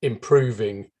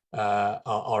improving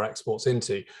our exports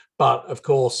into. But of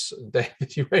course,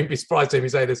 you won't be surprised to hear me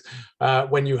say this,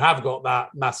 when you have got that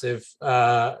massive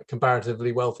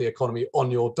comparatively wealthy economy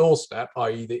on your doorstep,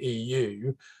 i.e. the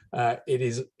EU,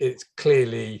 it's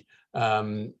clearly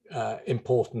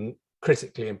important,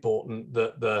 critically important,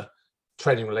 that the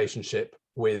trading relationship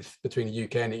between the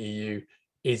UK and the EU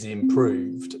is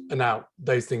improved. And now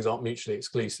those things aren't mutually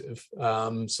exclusive.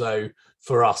 So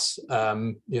for us,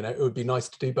 it would be nice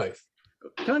to do both.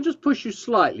 Can I just push you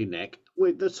slightly, Nick?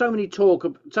 There's so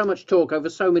much talk over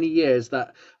so many years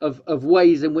that of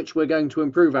ways in which we're going to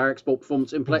improve our export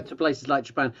performance to places like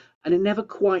Japan, and it never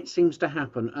quite seems to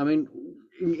happen. I mean,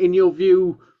 in your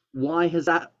view, why has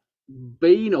that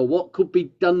been, or what could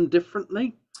be done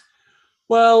differently?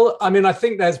 Well, I mean, I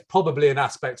think there's probably an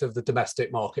aspect of the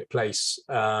domestic marketplace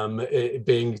it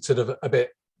being sort of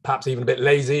perhaps even a bit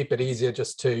lazy, but easier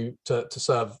just to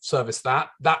service that.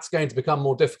 That's going to become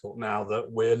more difficult now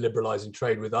that we're liberalising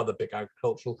trade with other big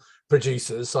agricultural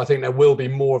producers. So I think there will be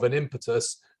more of an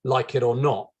impetus, like it or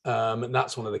not, and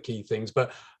that's one of the key things.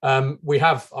 But we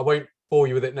have, I won't bore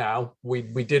you with it now, we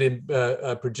did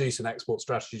produce an export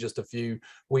strategy just a few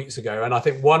weeks ago, and I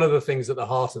think one of the things at the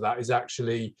heart of that is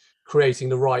actually creating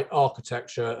the right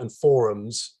architecture and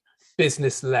forums,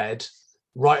 business-led,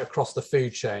 right across the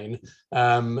food chain,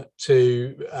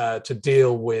 to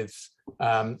deal with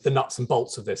the nuts and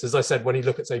bolts of this. As I said, when you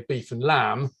look at, say, beef and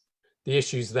lamb, the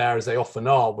issues there, as they often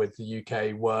are with the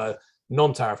UK, were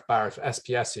non-tariff barrier for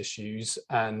SPS issues,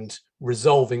 and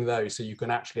resolving those so you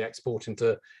can actually export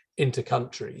into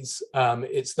countries.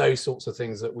 It's those sorts of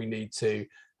things that we need to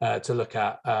look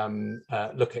at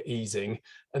easing.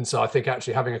 And so I think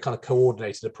actually having a kind of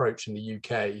coordinated approach in the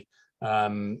UK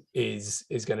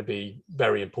is going to be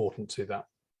very important to that.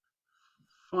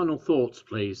 Final thoughts,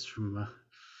 please, from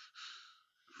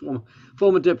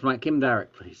former diplomat Kim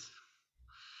Darroch, please.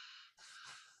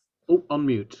 Oh, on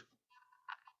mute.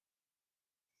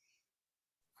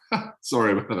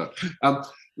 Sorry about that.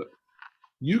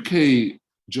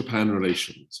 UK-Japan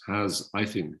relations has, I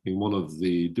think, been one of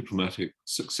the diplomatic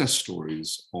success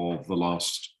stories of the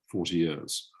last 40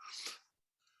 years.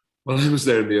 When I was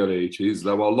there in the early 80s,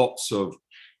 there were lots of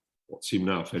what seem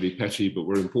now fairly petty, but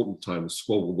were important times,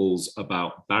 squabbles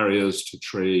about barriers to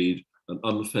trade and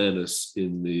unfairness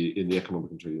in the economic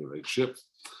and trading relationship.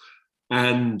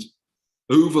 And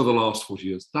over the last 40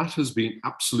 years, that has been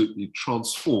absolutely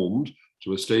transformed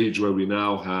to a stage where we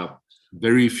now have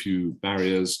very few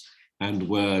barriers, and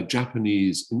where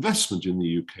Japanese investment in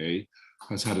the UK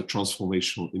has had a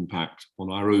transformational impact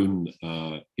on our own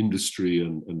industry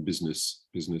and business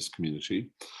community.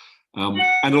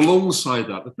 And alongside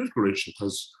that, the political relationship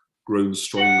has grown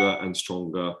stronger and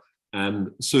stronger.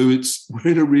 And so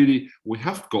we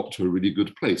have got to a really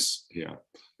good place here.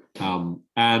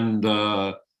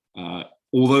 Although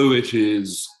it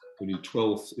is only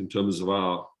 12th in terms of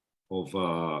our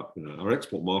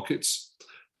export markets,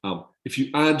 if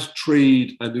you add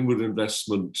trade and inward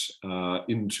investment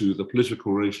into the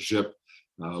political relationship,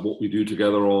 what we do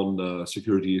together on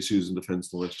security issues and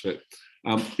defense and all the rest of it,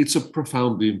 it's a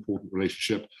profoundly important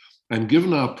relationship. And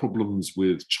given our problems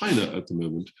with China at the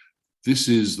moment, this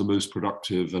is the most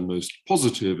productive and most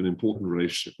positive and important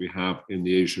relationship we have in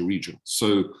the Asia region.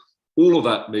 So all of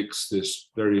that makes this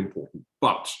very important.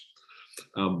 But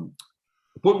the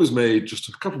point was made just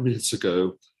a couple of minutes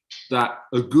ago that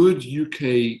a good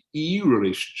UK-EU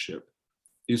relationship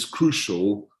is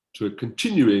crucial to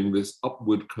continuing this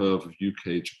upward curve of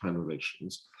UK-Japan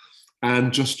relations.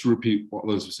 And just to repeat what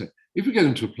others have said, if we get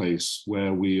into a place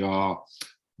where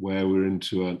we're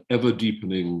into an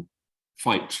ever-deepening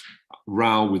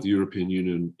row with the European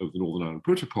Union over the Northern Ireland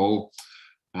Protocol,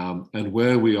 and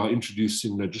where we are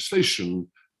introducing legislation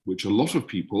which a lot of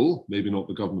people, maybe not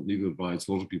the government legal advice,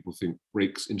 a lot of people think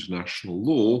breaks international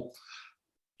law,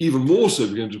 even more so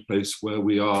we get into a place where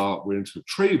we're into a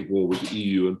trade war with the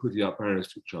EU and putting up barriers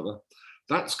to each other.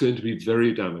 That's going to be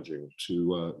very damaging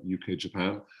to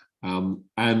UK-Japan,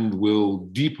 and will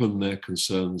deepen their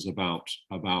concerns about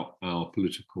our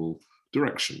political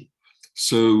direction.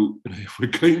 So if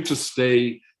we're going to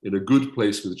stay in a good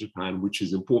place with Japan, which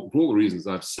is important for all the reasons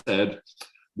I've said,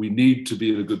 we need to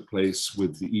be in a good place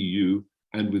with the EU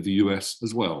and with the US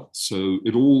as well. So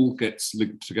it all gets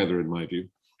linked together in my view.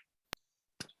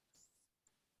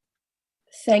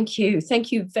 Thank you.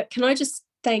 Thank you. Can I just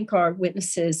thank our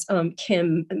witnesses,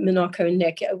 Kim, Minako, and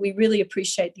Nick. We really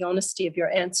appreciate the honesty of your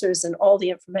answers and all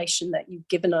the information that you've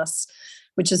given us,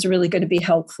 which is really going to be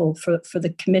helpful for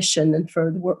the Commission and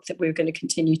for the work that we're going to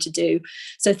continue to do.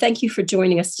 So thank you for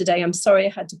joining us today. I'm sorry I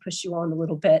had to push you on a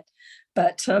little bit,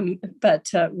 but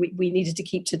we needed to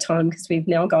keep to time because we've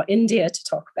now got India to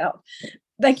talk about.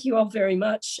 Thank you all very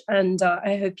much, and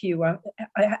I hope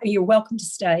you're welcome to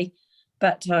stay,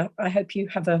 but I hope you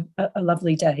have a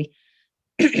lovely day.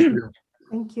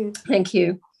 Thank you. Thank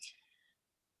you.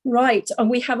 Right,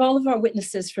 we have all of our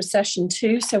witnesses for session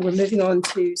 2, so we're moving on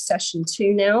to session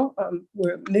 2 now.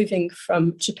 We're moving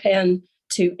from Japan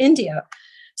to India.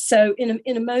 So in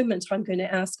a moment, I'm going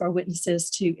to ask our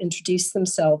witnesses to introduce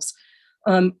themselves.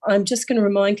 I'm just going to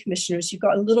remind commissioners, you've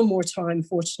got a little more time,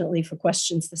 fortunately, for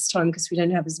questions this time because we don't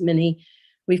have as many.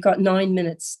 We've got 9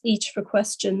 minutes each for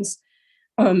questions.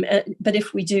 But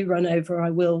if we do run over, I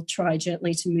will try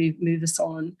gently to move us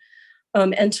on.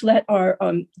 And to let our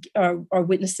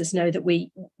witnesses know that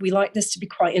we like this to be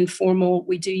quite informal.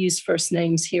 We do use first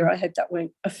names here. I hope that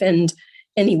won't offend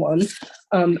anyone.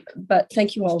 But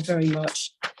thank you all very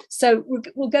much. So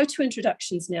we'll go to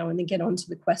introductions now and then get on to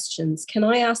the questions. Can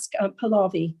I ask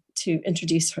Pallavi to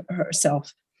introduce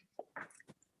herself?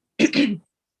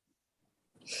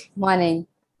 Morning.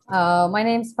 My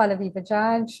name is Pallavi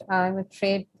Bajaj. I'm a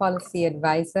trade policy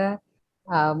advisor.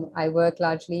 I work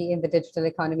largely in the digital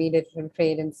economy, digital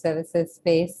trade and services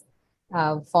space,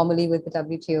 formerly with the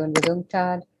WTO and with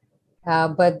UNCTAD.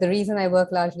 But the reason I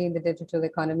work largely in the digital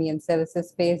economy and services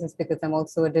space is because I'm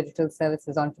also a digital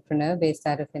services entrepreneur based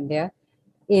out of India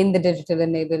in the digital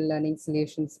enabled learning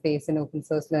solution space and open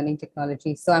source learning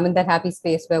technology. So I'm in that happy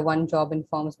space where one job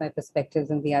informs my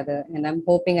perspectives in the other. And I'm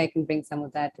hoping I can bring some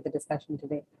of that to the discussion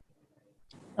today.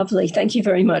 Lovely. Thank you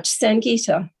very much.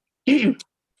 Sangeeta.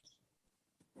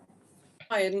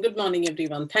 Hi, and good morning,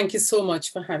 everyone. Thank you so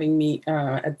much for having me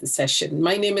at the session.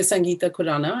 My name is Sangeeta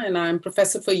Khurana, and I'm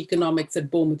professor for economics at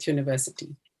Bournemouth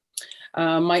University.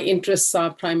 My interests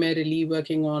are primarily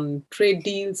working on trade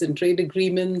deals and trade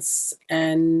agreements,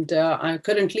 and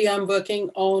currently I'm working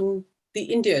on the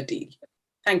India deal.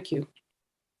 Thank you.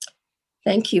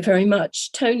 Thank you very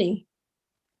much. Tony.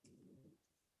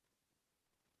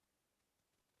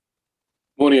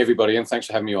 Morning, everybody, and thanks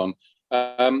for having me on.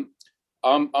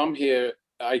 I'm here,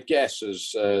 I guess,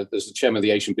 as the chairman of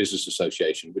the Asian Business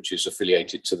Association, which is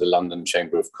affiliated to the London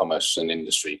Chamber of Commerce and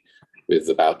Industry, with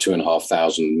about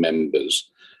 2,500 members.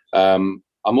 I'm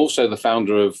also the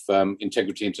founder of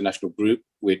Integrity International Group,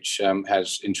 which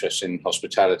has interests in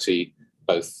hospitality,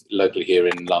 both locally here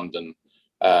in London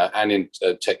and in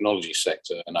the technology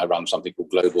sector. And I run something called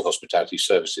Global Hospitality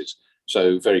Services.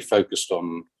 So very focused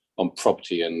on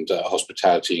property and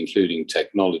hospitality, including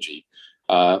technology.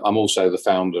 I'm also the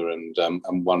founder and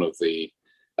one of the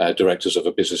directors of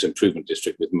a business improvement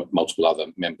district with multiple other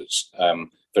members.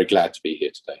 Very glad to be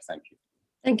here today. Thank you.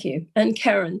 Thank you. And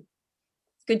Karen,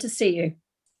 good to see you.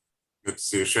 Good to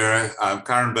see you, Shira. I'm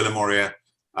Karen Villamoria.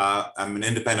 I'm an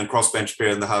independent crossbench peer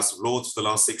in the House of Lords for the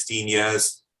last 16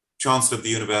 years, Chancellor of the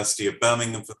University of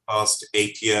Birmingham for the past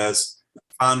 8 years,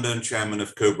 founder and chairman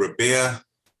of Cobra Beer,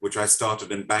 which I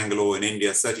started in Bangalore in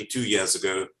India 32 years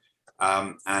ago,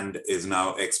 and is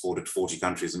now exported to 40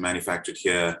 countries and manufactured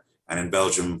here and in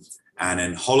Belgium and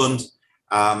in Holland.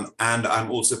 And I'm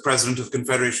also president of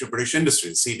Confederation of British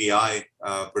Industry, CBI,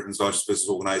 Britain's largest business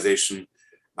organization.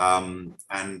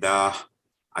 I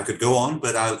could go on,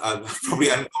 but I'm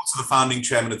also the founding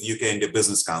chairman of the UK India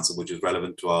Business Council, which is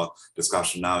relevant to our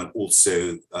discussion now, and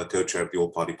also co-chair of the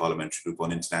All-Party Parliamentary Group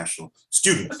on International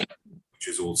Students, which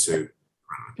is also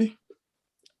relevant.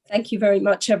 Thank you very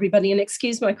much, everybody. And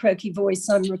excuse my croaky voice,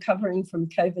 I'm recovering from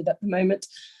COVID at the moment.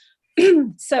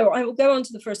 So I will go on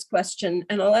to the first question,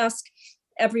 and I'll ask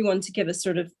everyone to give a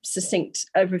sort of succinct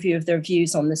overview of their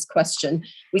views on this question.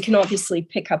 We can obviously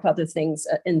pick up other things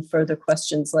in further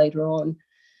questions later on.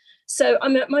 So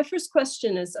my first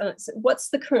question is, what's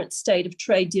the current state of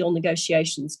trade deal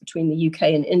negotiations between the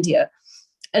UK and India?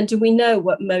 And do we know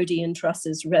what Modi and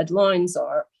Truss's red lines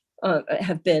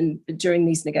have been during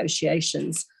these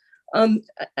negotiations? And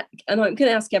I'm going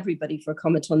to ask everybody for a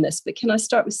comment on this, but can I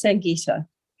start with Sangeeta?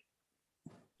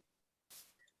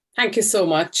 Thank you so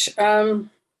much. Well,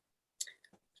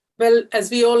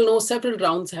 as we all know, several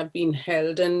rounds have been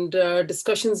held, and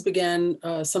discussions began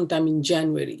sometime in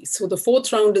January. So the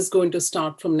fourth round is going to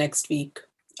start from next week,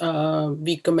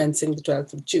 week commencing the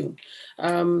 12th of June.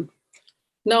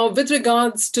 Now, with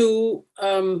regards to,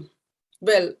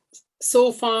 well,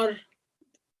 so far,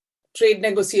 trade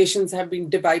negotiations have been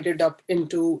divided up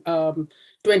into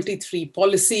 23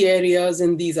 policy areas,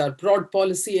 and these are broad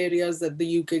policy areas that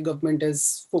the UK government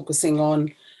is focusing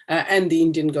on, and the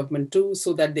Indian government too,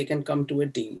 so that they can come to a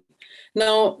deal.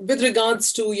 Now, with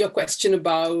regards to your question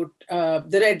about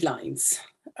the red lines,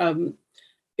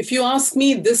 if you ask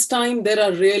me this time, there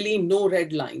are really no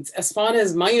red lines. As far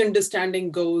as my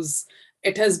understanding goes,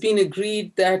 it has been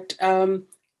agreed that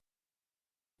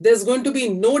there's going to be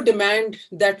no demand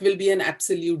that will be an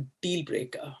absolute deal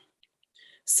breaker.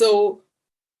 So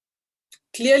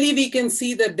clearly we can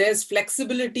see that there's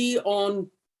flexibility on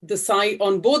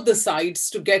both the sides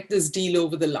to get this deal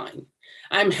over the line.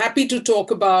 I'm happy to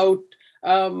talk about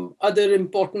other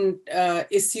important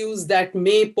issues that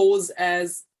may pose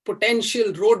as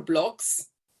potential roadblocks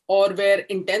or where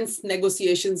intense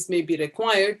negotiations may be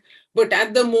required. But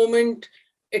at the moment,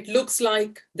 it looks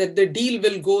like that the deal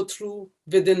will go through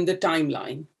within the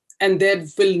timeline, and there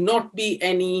will not be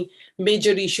any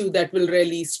major issue that will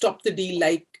really stop the deal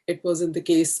like it was in the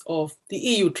case of the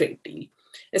EU trade deal.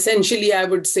 Essentially, I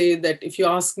would say that if you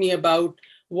ask me about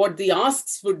what the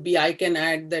asks would be, I can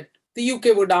add that the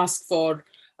UK would ask for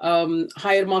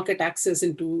higher market access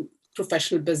into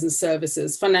professional business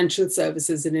services, financial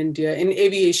services in India, in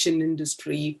aviation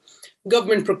industry,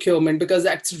 government procurement, because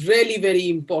that's really very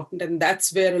important. And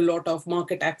that's where a lot of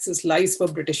market access lies for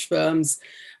British firms.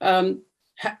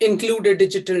 Include a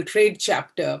digital trade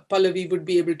chapter. Pallavi would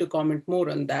be able to comment more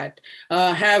on that.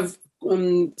 Have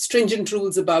stringent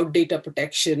rules about data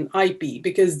protection, IP,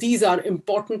 because these are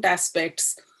important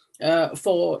aspects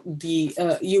for the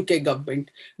UK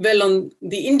government. Well, on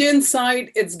the Indian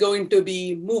side, it's going to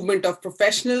be movement of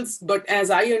professionals, but as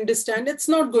I understand, it's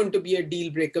not going to be a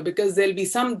deal breaker because there'll be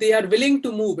some, they are willing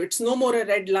to move. It's no more a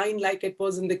red line like it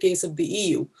was in the case of the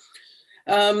EU.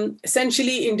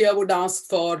 Essentially, India would ask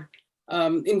for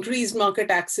increased market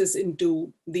access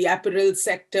into the apparel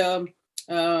sector,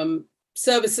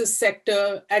 services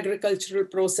sector, agricultural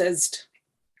processed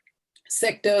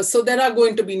sector. So there are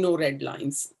going to be no red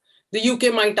lines. The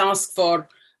UK might ask for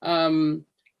a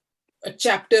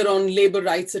chapter on labor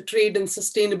rights, a trade and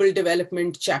sustainable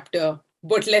development chapter,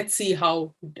 but let's see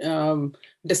how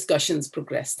discussions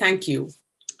progress. Thank you.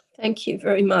 Thank you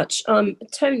very much.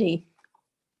 Tony.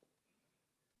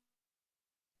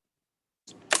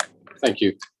 Thank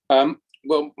you.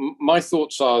 Well, my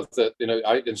thoughts are that,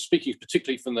 and speaking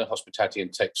particularly from the hospitality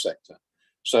and tech sector,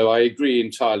 so I agree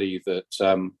entirely that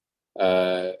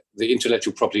the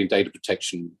intellectual property and data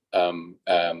protection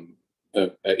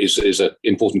is an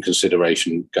important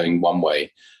consideration going one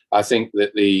way. I think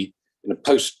that the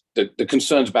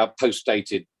concerns about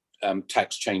post-dated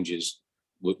tax changes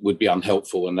would be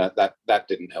unhelpful, and that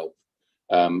didn't help.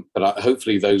 But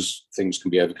hopefully those things can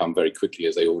be overcome very quickly,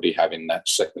 as they already have in that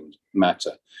second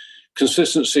matter.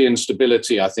 Consistency and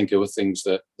stability, I think, are things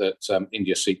that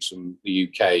India seeks from the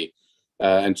UK.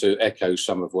 And to echo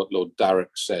some of what Lord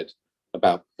Darroch said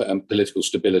about political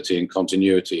stability and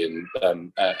continuity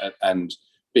and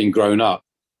being grown up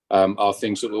are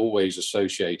things that are always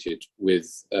associated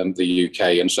with the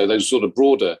UK. And so those sort of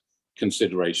broader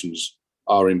considerations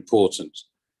are important.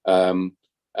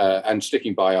 And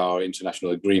sticking by our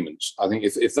international agreements. I think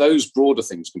if those broader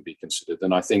things can be considered,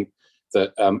 then I think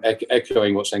that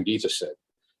echoing what Sangeeta said,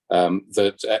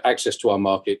 that access to our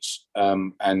markets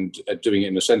and doing it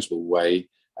in a sensible way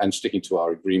and sticking to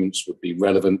our agreements would be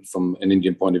relevant from an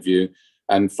Indian point of view,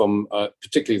 and from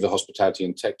particularly the hospitality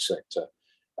and tech sector,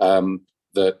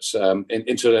 that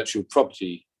intellectual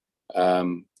property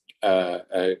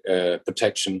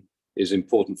protection is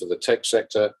important for the tech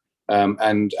sector,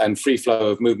 and free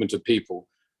flow of movement of people.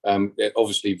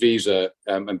 Obviously, visa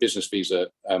and business visa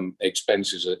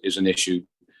expenses is an issue.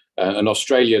 An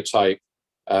Australia-type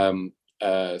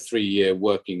 3-year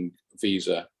working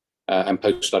visa and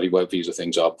post-study work visa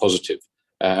things are positive.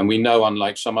 And we know,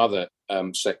 unlike some other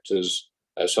sectors,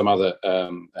 some other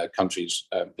countries,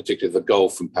 particularly the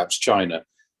Gulf and perhaps China,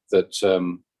 that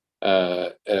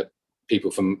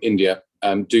people from India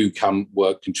do come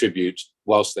work, contribute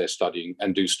whilst they're studying,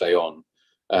 and do stay on.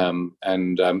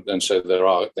 And so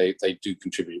they do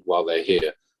contribute while they're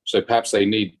here. So perhaps they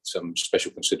need some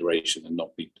special consideration and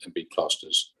not be classed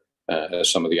as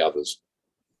some of the others.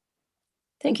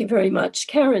 Thank you very much.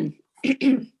 Karen.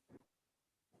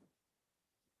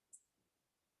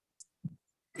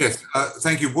 Yes,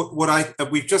 thank you.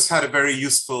 We've just had a very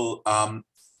useful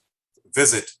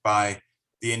visit by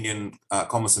the Indian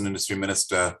Commerce and Industry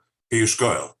Minister, Piyush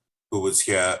Goyal, who was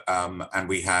here, and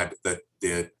we had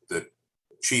the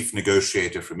chief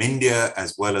negotiator from India,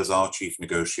 as well as our chief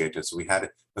negotiator. So we had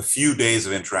a few days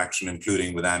of interaction,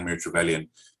 including with Anne-Marie Trevelyan,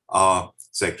 our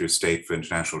Secretary of State for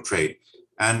International Trade.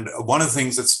 And one of the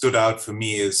things that stood out for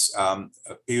me is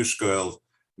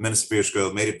Minister Piyush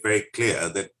Goyal made it very clear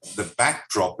that the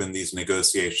backdrop in these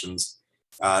negotiations,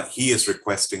 he is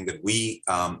requesting that we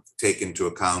take into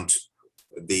account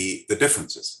the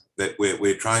differences, that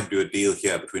we're trying to do a deal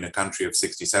here between a country of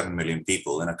 67 million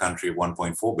people and a country of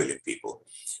 1.4 billion people.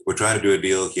 We're trying to do a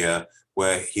deal here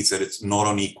where he said it's not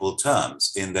on equal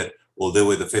terms, in that although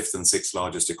we're the 5th and 6th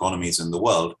largest economies in the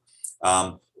world,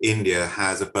 India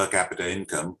has a per capita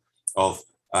income of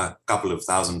a couple of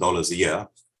 $1,000s a year,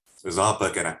 whereas our per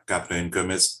capita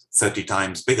income is 30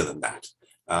 times bigger than that.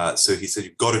 So he said,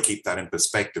 you've got to keep that in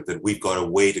perspective, that we've got a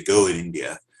way to go in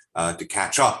India to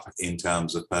catch up in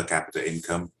terms of per capita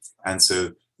income. And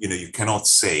so, you cannot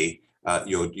say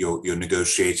you're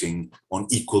negotiating on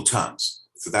equal terms.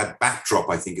 So that backdrop,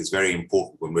 I think, is very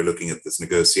important when we're looking at this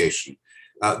negotiation.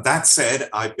 That said,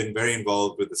 I've been very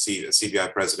involved with the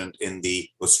CBI president in the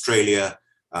Australia,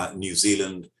 New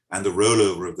Zealand, and the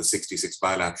rollover of the 66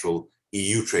 bilateral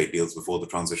EU trade deals before the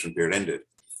transition period ended.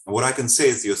 And what I can say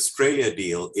is the Australia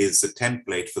deal is the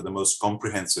template for the most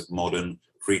comprehensive modern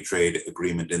free trade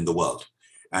agreement in the world.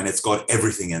 And it's got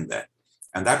everything in there.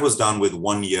 And that was done with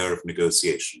 1 year of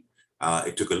negotiation.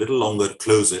 It took a little longer to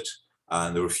close it,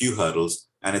 and there were a few hurdles.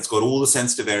 And it's got all the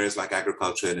sensitive areas like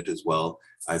agriculture in it as well.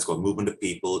 It's got movement of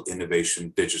people,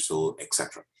 innovation, digital,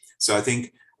 etc. So I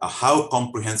think how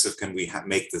comprehensive can we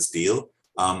make this deal?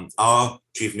 Our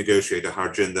chief negotiator,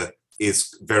 Harjinder,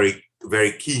 is very,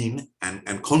 very keen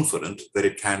and confident that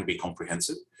it can be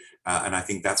comprehensive. And I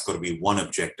think that's got to be one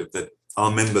objective, that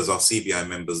our members, our CBI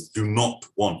members, do not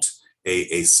want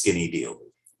a skinny deal.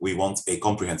 We want a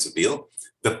comprehensive deal.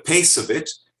 The pace of it,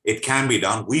 it can be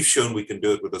done. We've shown we can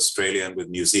do it with Australia and with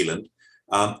New Zealand.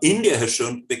 India has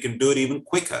shown they can do it even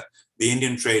quicker. The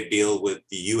Indian trade deal with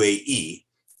the UAE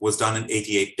was done in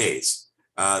 88 days.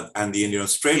 And the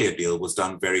Indian-Australia deal was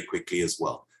done very quickly as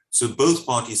well. So both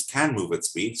parties can move at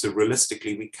speed. So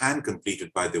realistically, we can complete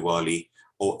it by Diwali,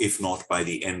 or if not, by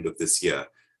the end of this year.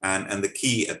 And the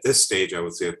key at this stage, I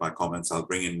would say, of my comments, I'll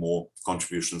bring in more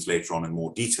contributions later on in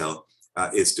more detail,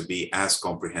 is to be as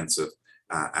comprehensive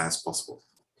as possible.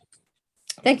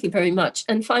 Thank you very much.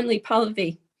 And finally,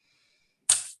 Pallavi.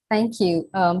 Thank you.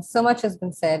 So much has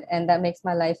been said, and that makes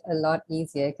my life a lot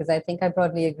easier, because I think I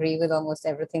broadly agree with almost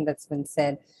everything that's been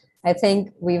said. I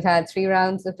think we've had 3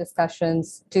 rounds of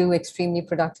discussions, 2 extremely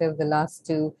productive, the last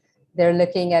 2. They're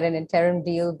looking at an interim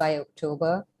deal by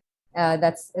October.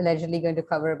 That's allegedly going to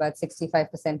cover about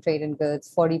 65% trade in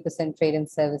goods, 40% trade in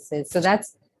services. So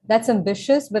that's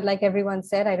ambitious, but like everyone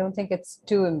said, I don't think it's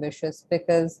too ambitious,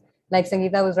 because like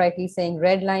Sangeeta was rightly saying,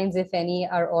 red lines, if any,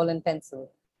 are all in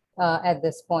pencil at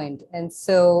this point. And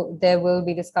so there will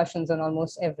be discussions on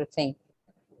almost everything.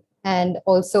 And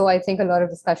also, I think a lot of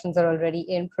discussions are already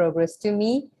in progress. To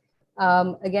me,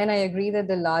 again, I agree that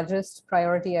the largest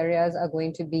priority areas are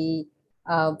going to be,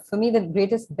 for me, the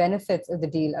greatest benefits of the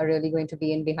deal are really going to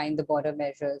be in behind the border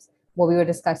measures. What we were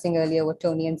discussing earlier, what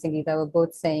Tony and Sangeeta were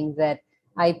both saying, that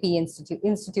IP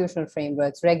institutional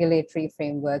frameworks, regulatory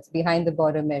frameworks, behind the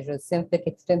border measures,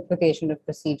 simplification of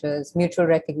procedures, mutual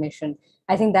recognition.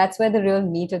 I think that's where the real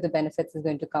meat of the benefits is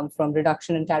going to come from.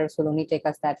 Reduction in tariffs will only take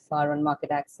us that far on market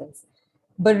access.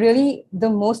 But really, the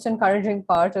most encouraging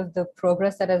part of the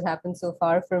progress that has happened so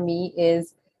far for me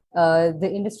is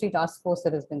the industry task force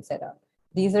that has been set up.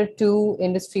 These are 2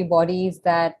 industry bodies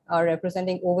that are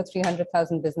representing over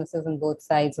 300,000 businesses on both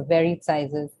sides, of varied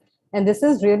sizes. And this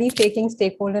is really taking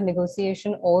stakeholder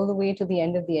negotiation all the way to the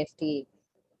end of the FTA.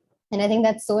 And I think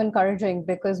that's so encouraging,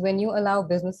 because when you allow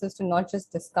businesses to not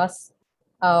just discuss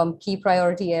key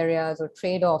priority areas or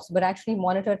trade-offs, but actually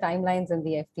monitor timelines in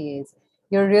the FTAs,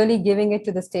 you're really giving it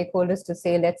to the stakeholders to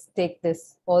say, let's take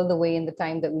this all the way in the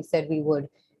time that we said we would.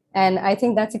 And I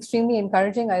think that's extremely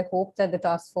encouraging. I hope that the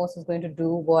task force is going to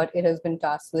do what it has been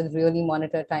tasked with, really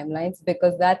monitor timelines,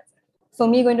 because that's, for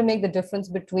me, going to make the difference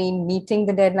between meeting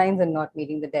the deadlines and not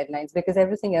meeting the deadlines, because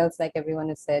everything else, like everyone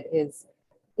has said,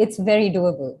 it's very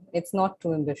doable. It's not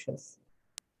too ambitious.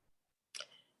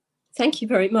 Thank you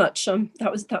very much.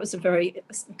 That was a very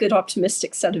good,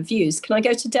 optimistic set of views. Can I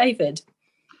go to David?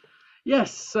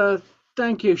 Yes,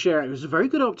 thank you, Sharon. It was a very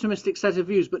good, optimistic set of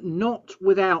views, but not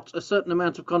without a certain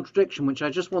amount of contradiction, which I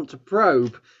just want to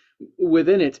probe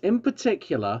within it. In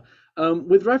particular,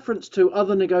 with reference to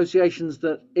other negotiations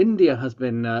that India has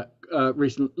been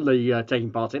recently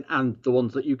taking part in, and the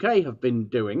ones that UK have been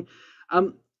doing.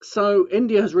 So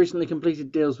India has recently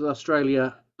completed deals with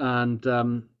Australia and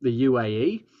the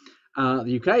UAE.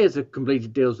 The UK has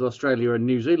completed deals with Australia and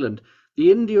New Zealand. The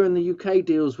India and the UK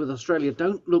deals with Australia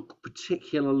don't look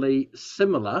particularly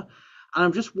similar. And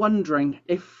I'm just wondering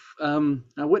if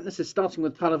our witnesses, starting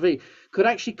with Pallavi, could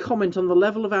actually comment on the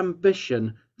level of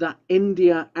ambition that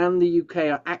India and the UK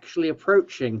are actually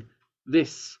approaching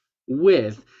this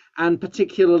with, and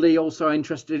particularly also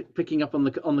interested, picking up on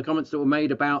the comments that were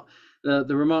made about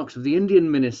the remarks of the Indian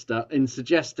minister in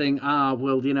suggesting,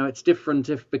 well, you know, it's different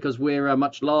because we're a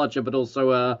much larger but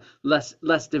also a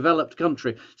less developed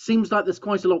country. Seems like there's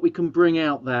quite a lot we can bring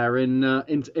out there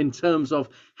in terms of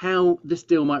how this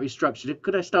deal might be structured.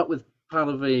 Could I start with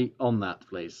Pallavi on that,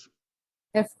 please?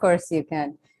 Of course you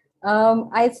can.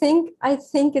 I think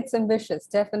it's ambitious,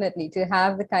 definitely, to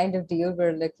have the kind of deal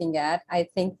we're looking at. I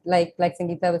think, like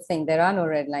Sangeeta was saying, there are no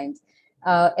red lines.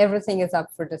 Everything is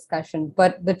up for discussion.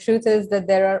 But the truth is that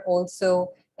there are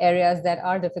also areas that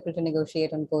are difficult to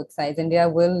negotiate on both sides. India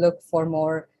will look for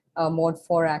more Mode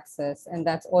 4 access, and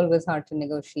that's always hard to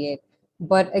negotiate.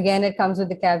 But again, it comes with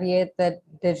the caveat that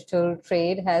digital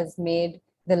trade has made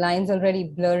the lines already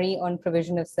blurry on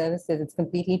provision of services. It's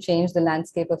completely changed the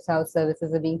landscape of how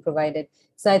services are being provided.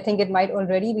 So I think it might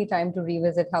already be time to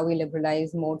revisit how we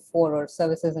liberalize Mode 4 or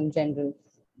services in general.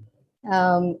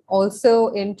 Also,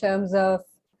 in terms of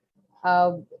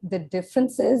the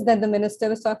differences that the minister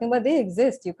was talking about, they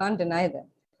exist. You can't deny them.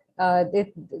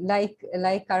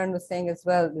 Like Karan was saying as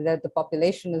well, that the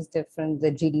population is different,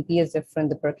 the GDP is different,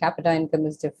 the per capita income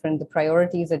is different, the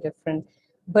priorities are different.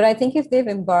 But I think if they've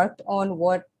embarked on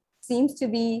what seems to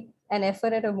be an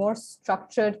effort at a more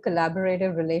structured,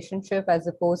 collaborative relationship, as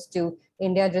opposed to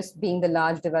India just being the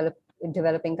large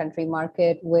developing country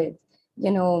market with,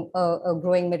 you know, a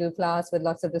growing middle class with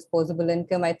lots of disposable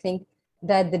income, I think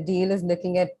that the deal is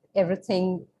looking at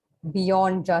everything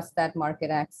beyond just that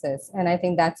market access. And I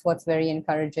think that's what's very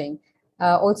encouraging.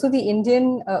 Also, the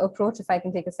Indian approach, if I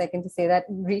can take a second to say that,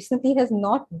 recently has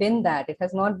not been that. It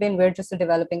has not been, we're just a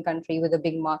developing country with a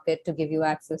big market to give you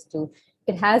access to.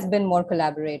 It has been more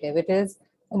collaborative. It is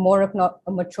a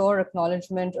mature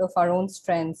acknowledgement of our own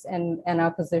strengths and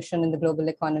our position in the global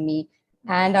economy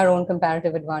and our own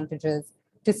comparative advantages.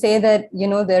 To say that, you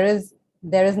know, there is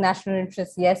national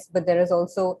interest, yes, but there is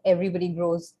also everybody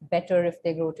grows better if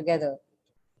they grow together.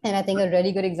 And I think a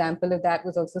really good example of that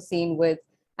was also seen with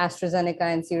AstraZeneca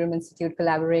and Serum Institute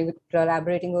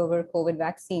collaborating over COVID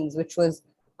vaccines, which was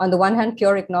on the one hand,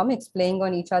 pure economics, playing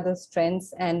on each other's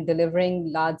strengths and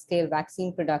delivering large-scale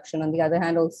vaccine production. On the other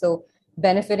hand, also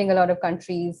benefiting a lot of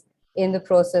countries in the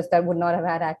process that would not have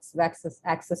had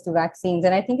access to vaccines.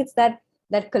 And I think it's that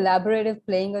collaborative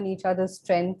playing on each other's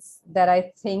strengths that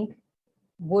I think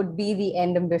would be the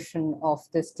end ambition of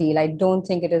this deal. I don't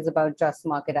think it is about just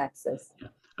market access.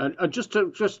 And just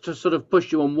to sort of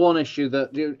push you on one issue,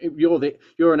 that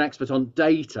you're an expert on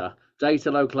data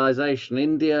localization.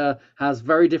 India has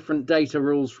very different data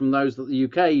rules from those that the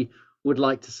UK would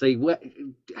like to see.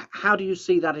 How do you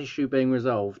see that issue being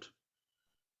resolved?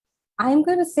 I'm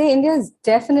going to say India is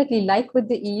definitely, like with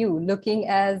the EU, looking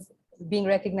as being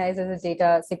recognized as a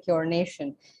data secure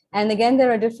nation. And again,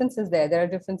 there are differences there. There are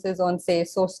differences on, say,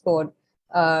 source code,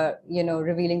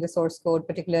 revealing the source code,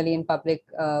 particularly in public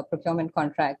procurement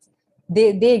contracts.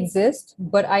 They exist,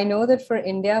 but I know that for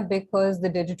India, because the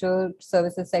digital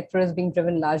services sector is being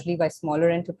driven largely by smaller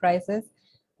enterprises,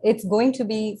 it's going to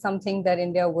be something that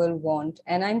India will want.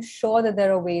 And I'm sure that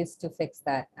there are ways to fix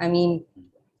that. I mean,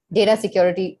 data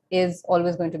security is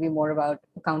always going to be more about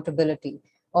accountability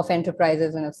of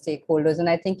enterprises and of stakeholders. And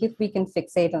I think if we can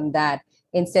fixate on that,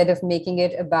 instead of making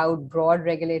it about broad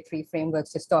regulatory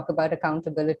frameworks, just talk about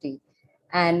accountability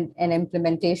and an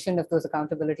implementation of those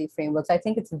accountability frameworks. I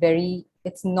think I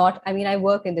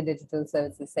work in the digital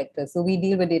services sector, so we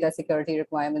deal with data security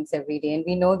requirements every day. And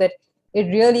we know that it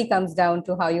really comes down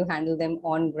to how you handle them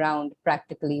on ground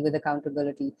practically with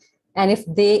accountability. And if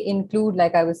they include,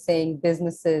 like I was saying,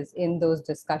 businesses in those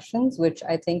discussions, which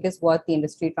I think is what the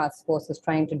industry task force is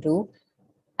trying to do,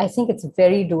 I think it's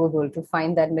very doable to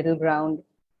find that middle ground,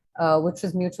 which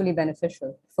is mutually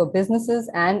beneficial for businesses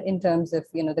and in terms of,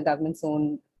 the government's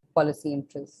own policy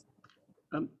interests.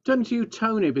 Turning to you,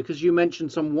 Tony, because you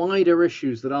mentioned some wider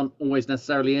issues that aren't always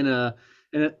necessarily in a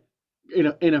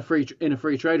free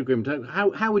trade agreement.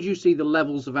 How would you see the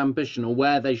levels of ambition, or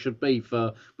where they should be,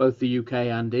 for both the UK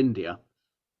and India?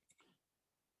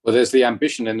 Well, there's the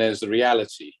ambition and there's the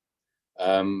reality.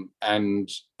 I'm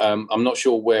not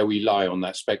sure where we lie on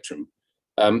that spectrum.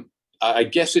 I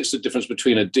guess it's the difference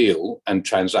between a deal and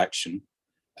transaction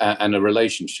and a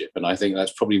relationship. And I think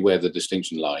that's probably where the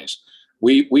distinction lies.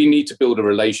 We need to build a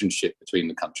relationship between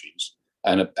the countries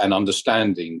and an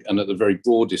understanding, and at the very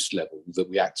broadest level, that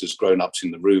we act as grown-ups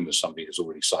in the room, as somebody has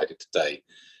already cited today,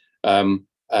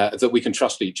 that we can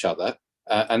trust each other.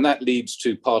 And that leads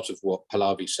to part of what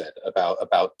Pallavi said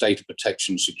about data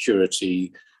protection,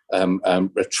 security,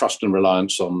 trust and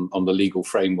reliance on the legal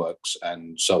frameworks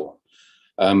and so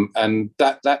on. And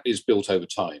that is built over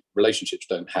time. Relationships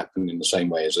don't happen in the same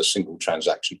way as a single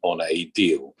transaction on a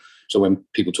deal. So when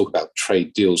people talk about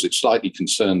trade deals, it slightly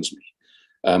concerns me.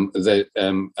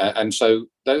 And so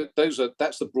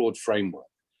that's the broad framework.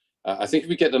 I think if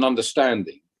we get an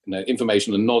understanding,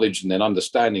 information and knowledge, and then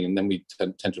understanding, and then we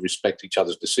tend to respect each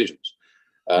other's decisions.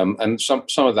 And some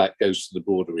of that goes to the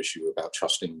broader issue about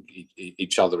trusting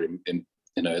each other in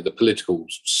the political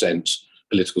sense,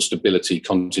 political stability,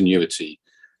 continuity,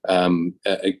 and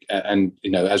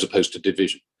as opposed to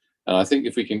division. And I think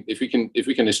if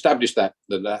we can establish that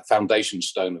foundation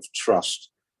stone of trust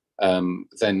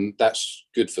then that's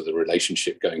good for the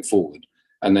relationship going forward.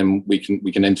 And then we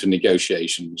can enter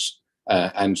negotiations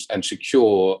and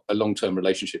secure a long-term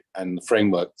relationship and the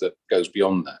framework that goes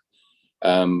beyond that.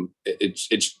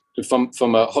 It's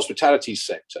from a hospitality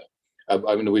sector.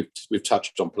 I mean, we've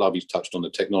touched on, Pallavi's touched on the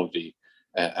technology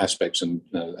aspects and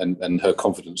her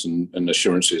confidence and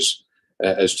assurances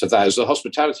as to that. As the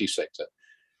hospitality sector,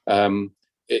 I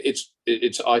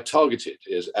target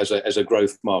it as a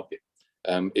growth market.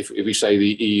 If we say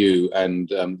the EU and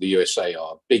the USA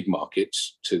are big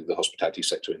markets to the hospitality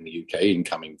sector in the UK,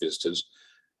 incoming visitors,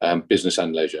 business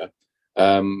and leisure,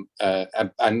 and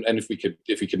if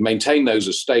we could maintain those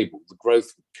as stable, the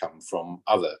growth would come from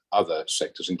other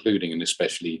sectors, including and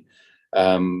especially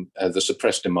the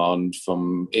suppressed demand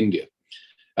from India.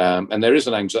 And there is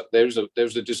a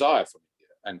desire from India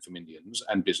and from Indians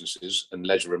and businesses and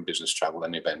leisure and business travel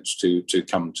and events to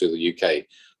come to the UK.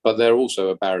 But there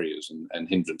also are barriers and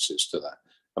hindrances to that,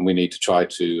 and we need to try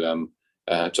to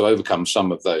overcome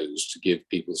some of those to give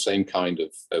people the same kind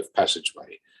of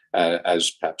passageway as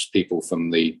perhaps people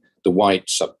from the white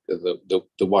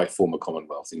former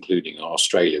Commonwealth, including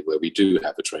Australia, where we do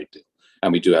have a trade deal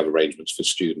and we do have arrangements for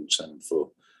students and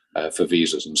for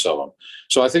visas and so on.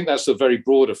 So I think that's a very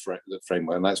broader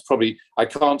framework, and that's probably, I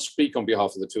can't speak on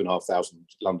behalf of the 2,500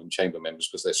 London Chamber members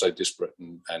because they're so disparate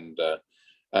and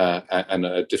at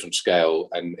a different scale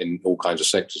and in all kinds of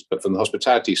sectors. But from the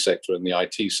hospitality sector and the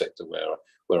IT sector,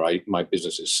 where my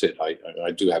businesses sit,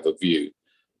 I do have a view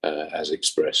as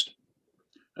expressed.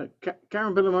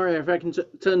 Karen Bilimoria, if I can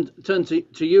turn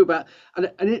to you about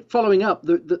and following up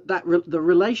the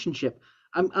relationship.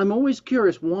 I'm always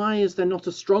curious, why is there not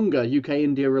a stronger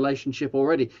UK-India relationship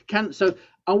already? So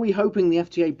are we hoping the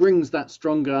FTA brings that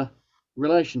stronger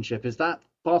relationship? Is that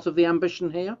part of the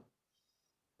ambition here?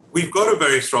 We've got a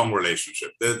very strong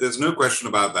relationship. There's no question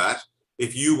about that.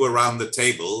 If you were around the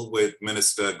table with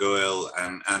Minister Goel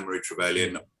and Anne-Marie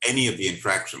Trevelyan, any of the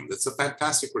interactions, it's a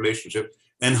fantastic relationship,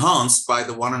 enhanced by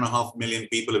the 1.5 million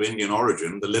people of Indian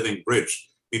origin, the living bridge,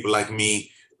 people like me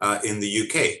in the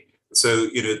UK. So,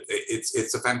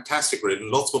 it's a fantastic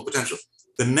relationship, lots more potential.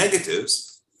 The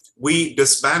negatives, we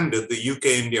disbanded the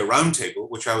UK-India Roundtable,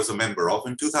 which I was a member of,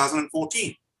 in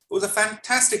 2014. It was a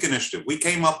fantastic initiative. We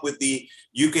came up with the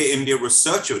UK-India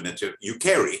Research Initiative,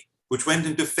 UKERI, which went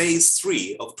into phase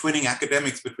 3 of twinning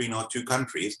academics between our two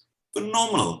countries.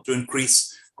 Phenomenal to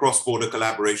increase cross-border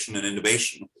collaboration and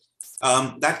innovation.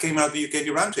 That came out of the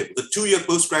UK-India Roundtable. The 2-year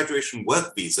post-graduation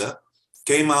work visa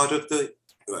came out of the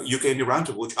UK-India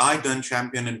Roundtable, which I then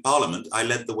championed in Parliament. I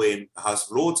led the way in the House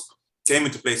of Lords, came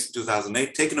into place in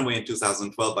 2008, taken away in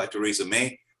 2012 by Theresa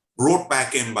May, brought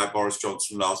back in by Boris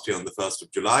Johnson last year on the 1st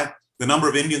of July. The number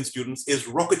of Indian students is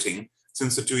rocketing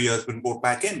since the 2 years have been brought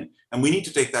back in. And we need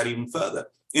to take that even further.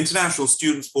 International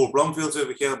students, Paul Bromfield's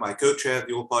over here, my co-chair of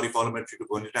the All-Party Parliamentary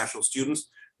Group on International Students.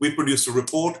 We produced a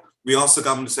report. We asked the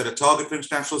government to set a target for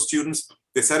international students.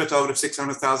 They set a target of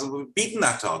 600,000. We've beaten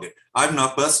that target. I've now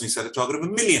personally set a target of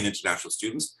 1 million international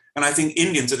students. And I think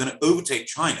Indians are going to overtake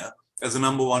China as the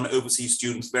 #1 overseas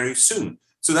students very soon.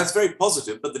 So that's very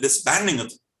positive. But the disbanding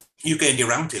of the UK-India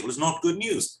Roundtable is not good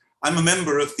news. I'm a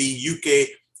member of the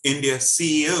UK-India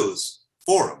CEOs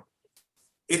Forum.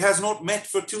 It has not met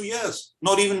for 2 years,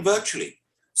 not even virtually.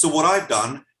 So what I've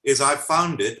done is I've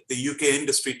founded the UK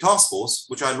Industry Task Force,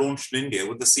 which I launched in India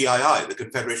with the CII, the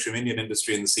Confederation of Indian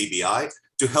Industry, and the CBI,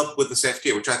 to help with this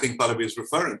FTA, which I think Pallavi is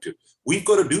referring to. We've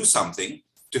got to do something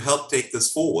to help take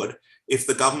this forward if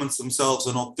the governments themselves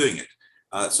are not doing it.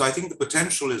 So I think the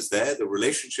potential is there, the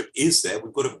relationship is there,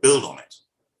 we've got to build on it.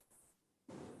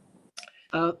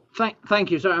 Thank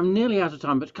you. So I'm nearly out of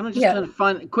time, but can I just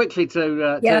find quickly to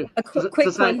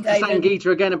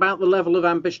Sangeeta again about the level of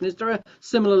ambition? Is there a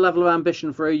similar level of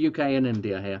ambition for a UK and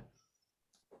India here?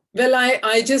 Well,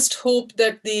 I just hope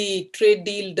that the trade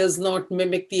deal does not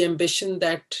mimic the ambition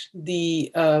that the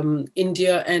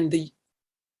India and the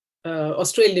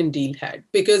Australian deal had.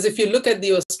 Because if you look at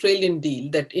the Australian deal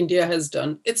that India has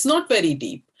done, it's not very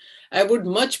deep. I would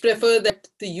much prefer that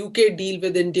the UK deal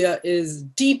with India is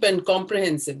deep and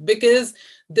comprehensive, because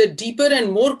the deeper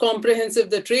and more comprehensive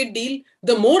the trade deal,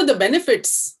 the more the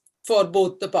benefits for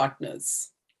both the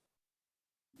partners.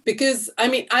 Because, I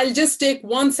mean, I'll just take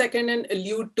 1 second and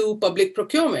allude to public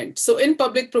procurement. So in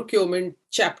public procurement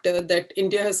chapter that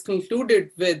India has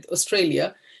concluded with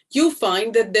Australia, you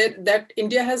find that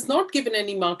India has not given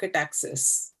any market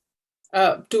access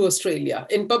to Australia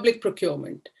in public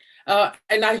procurement.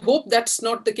 And I hope that's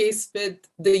not the case with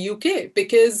the UK,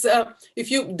 because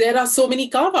there are so many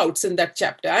carve-outs in that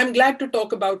chapter. I'm glad to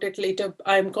talk about it later.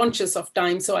 I'm conscious of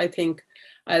time, so I think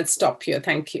I'll stop here.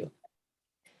 Thank you.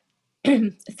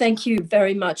 Thank you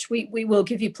very much. We will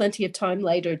give you plenty of time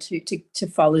later to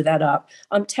follow that up.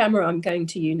 Tamara, I'm going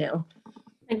to you now.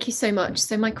 Thank you so much.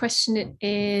 So my question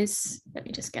is, let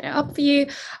me just get it up for you.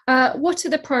 What are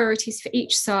the priorities for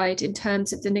each side in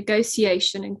terms of the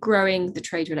negotiation and growing the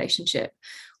trade relationship?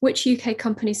 Which UK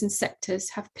companies and sectors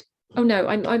have, oh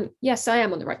no, yes, I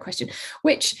am on the right question.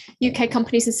 Which UK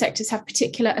companies and sectors have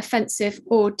particular offensive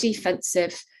or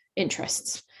defensive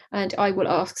interests? And I will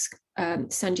ask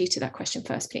Sanjita that question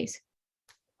first, please.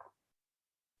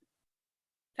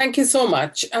 Thank you so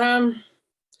much.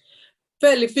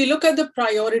 Well, if we look at the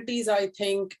priorities, I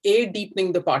think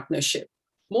deepening the partnership.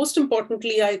 Most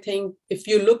importantly, I think if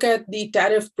you look at the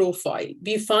tariff profile,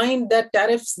 we find that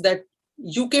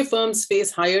UK firms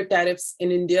face higher tariffs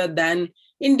in India than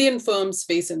Indian firms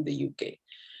face in the UK.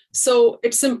 So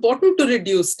it's important to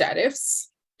reduce tariffs,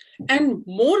 and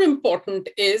more important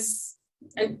is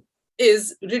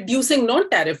reducing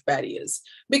non-tariff barriers.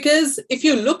 Because if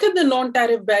you look at the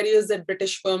non-tariff barriers that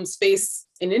British firms face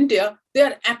in India, they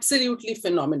are absolutely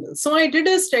phenomenal. So I did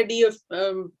a study of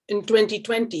in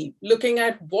 2020, looking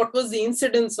at what was the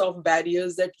incidence of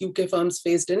barriers that UK firms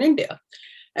faced in India.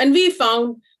 And we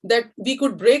found that we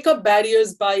could break up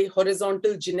barriers by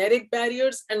horizontal generic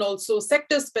barriers and also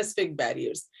sector-specific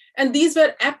barriers. And these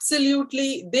were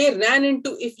absolutely, they ran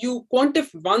into, if you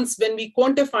once when we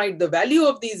quantified the value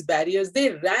of these barriers,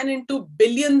 they ran into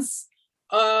billions.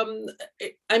 I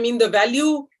mean, the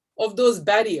value of those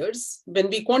barriers, when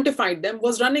we quantified them,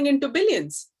 was running into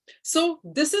billions. So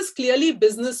this is clearly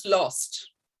business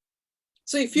lost.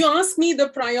 So if you ask me, the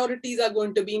priorities are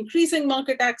going to be increasing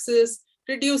market access,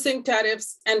 reducing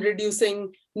tariffs, and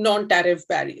reducing non-tariff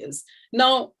barriers.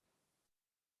 Now,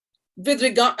 with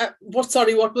regard,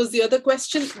 what was the other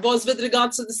question? Was with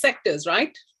regards to the sectors,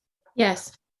 right?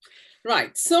 Yes.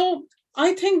 Right. So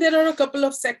I think there are a couple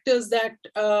of sectors that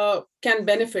can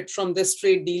benefit from this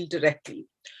trade deal directly.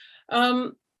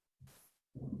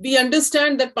 We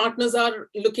understand that partners are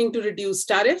looking to reduce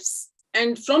tariffs.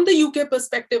 And from the UK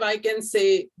perspective, I can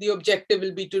say the objective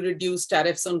will be to reduce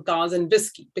tariffs on cars and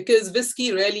whiskey, because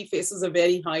whiskey really faces a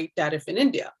very high tariff in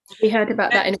India. We heard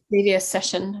about that in a previous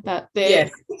session, about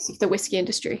the whiskey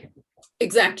industry.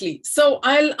 Exactly. So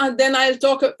I'll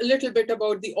talk a little bit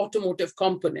about the automotive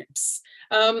components.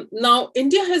 Now,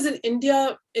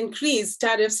 India increased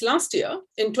tariffs last year.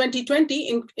 In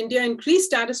 2020, India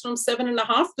increased tariffs from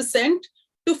 7.5%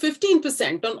 to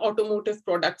 15% on automotive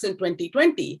products in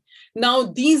 2020. Now,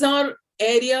 these are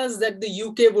areas that the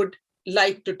UK would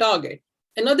like to target.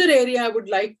 Another area I would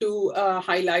like to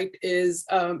highlight is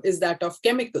that of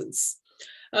chemicals.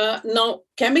 Now,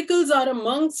 chemicals are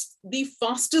amongst the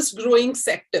fastest growing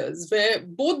sectors where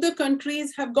both the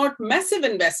countries have got massive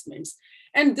investments.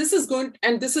 And this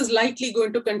is likely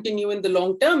going to continue in the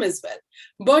long term as well.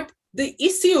 But the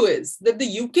issue is that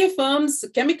the UK firms,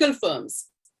 chemical firms,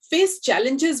 face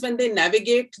challenges when they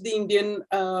navigate the Indian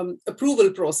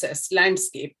approval process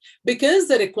landscape, because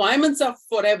the requirements are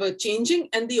forever changing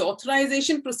and the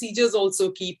authorization procedures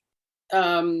also keep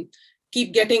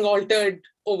getting altered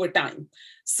over time.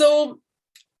 So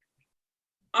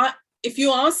if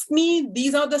you ask me,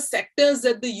 these are the sectors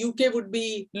that the UK would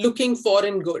be looking for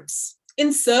in goods.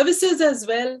 In services as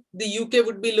well, the UK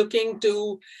would be looking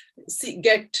to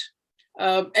get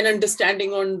an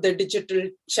understanding on the digital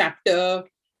chapter,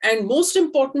 and most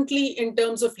importantly, in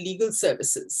terms of legal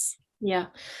services. Yeah.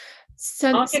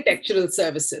 Architectural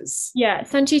services. Yeah,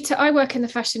 Sanjita, I work in the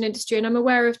fashion industry and I'm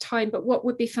aware of time, but what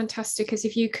would be fantastic is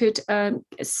if you could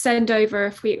send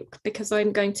over, because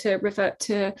I'm going to revert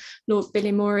to Lord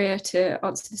Billy Moria to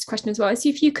answer this question as well, is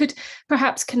if you could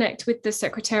perhaps connect with the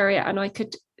Secretariat and I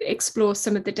could explore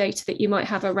some of the data that you might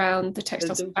have around the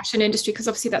textiles and fashion industry, because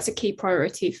obviously that's a key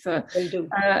priority for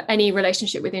any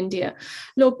relationship with India.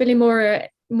 Lord Billy Moria,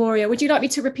 would you like me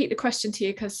to repeat the question to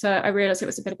you? Because I realised it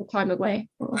was a bit of a time away.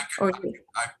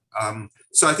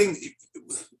 So I think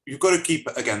you've got to keep,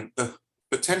 again, the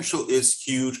potential is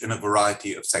huge in a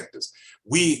variety of sectors.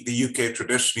 We, the UK,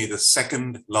 traditionally the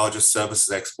second largest services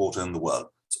exporter in the world.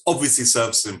 So obviously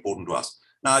services are important to us.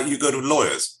 Now you go to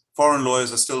lawyers. Foreign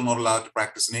lawyers are still not allowed to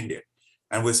practice in India.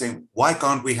 And we're saying, why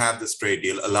can't we have this trade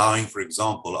deal allowing, for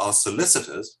example, our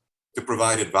solicitors to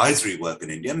provide advisory work in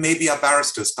India? Maybe our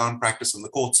barristers can't practice in the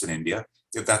courts in India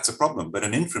if that's a problem. But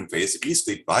an interim phase, at least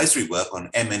the advisory work on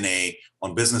M&A,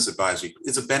 on business advisory,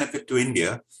 is a benefit to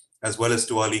India as well as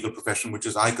to our legal profession, which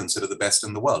is, I consider, the best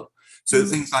in the world. So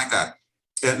things like that.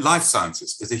 Life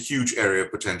sciences is a huge area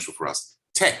of potential for us.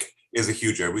 Tech is a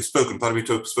huge area. We've spoken, we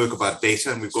spoke about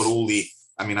data, and we've got all the,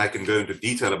 I can go into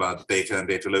detail about data and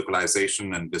data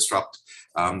localization and disrupt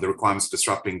the requirements of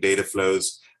disrupting data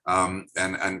flows. And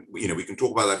you know, we can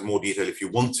talk about that in more detail if you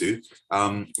want to.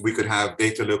 We could have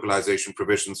data localization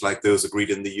provisions like those agreed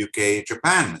in the UK,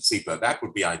 Japan, CEPA. That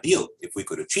would be ideal if we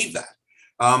could achieve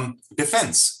that.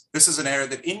 Defense. This is an area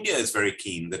that India is very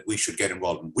keen that we should get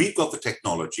involved in. We've got the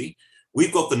technology,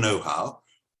 we've got the know-how.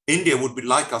 India would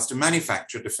like us to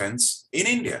manufacture defense in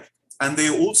India. And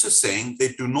they're also saying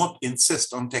they do not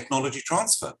insist on technology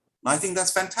transfer. And I think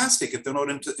that's fantastic if they're not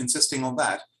insisting on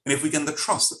that. And if we get the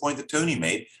trust, the point that Tony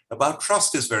made about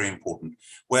trust is very important.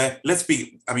 Where,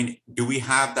 I mean, do we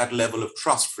have that level of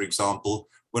trust, for example,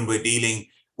 when we're dealing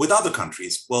with other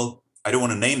countries? Well, I don't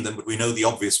want to name them, but we know the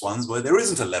obvious ones where there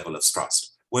isn't a level of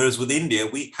trust. Whereas with India,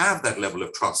 we have that level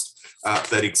of trust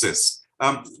that exists.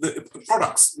 The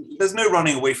products, there's no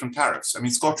running away from tariffs. I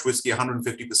mean, Scotch whiskey,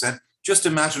 150%. Just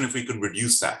imagine if we can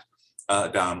reduce that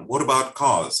down. What about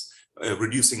cars?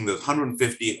 Reducing the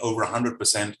 150 over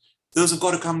 100%, those have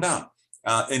got to come down.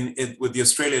 With the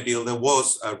Australia deal, there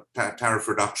was a tariff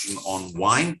reduction on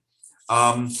wine,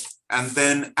 and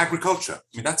then agriculture.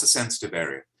 I mean, that's a sensitive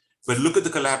area. But look at the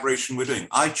collaboration we're doing.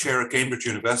 I chair a Cambridge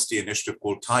University initiative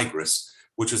called Tigris,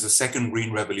 which is the second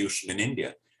green revolution in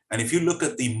India. And if you look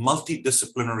at the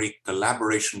multidisciplinary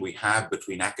collaboration we have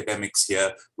between academics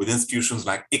here with institutions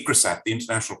like ICRISAT, the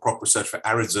International Crop Research for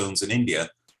Arid Zones in India,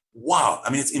 wow,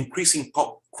 I mean, it's increasing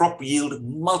crop yield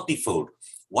multifold.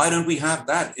 Why don't we have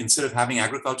that? Instead of having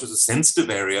agriculture as a sensitive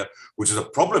area, which is a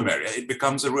problem area, it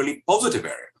becomes a really positive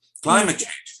area. Climate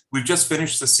change. We've just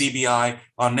finished the CBI,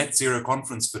 our net zero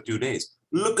conference for 2 days.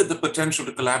 Look at the potential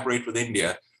to collaborate with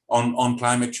India on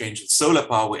climate change and solar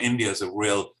power, where India is a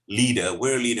real leader.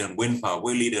 We're a leader in wind power,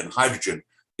 we're a leader in hydrogen.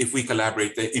 If we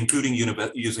collaborate, including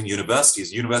using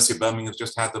universities. University of Birmingham has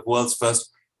just had the world's first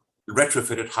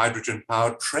retrofitted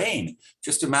hydrogen-powered train.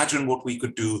 Just imagine what we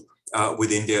could do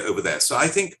with India over there. So I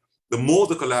think the more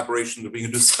the collaboration that we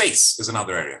can do, space is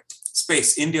another area.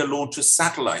 Space, India launches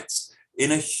satellites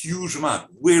in a huge amount.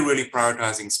 We're really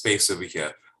prioritizing space over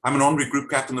here. I'm an honorary group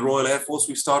captain in the Royal Air Force.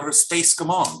 We started a space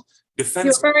command.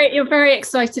 Defense. You're very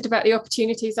excited about the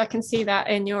opportunities. I can see that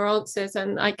in your answers,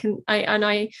 and I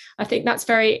think that's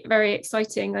very, very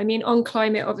exciting. I mean, on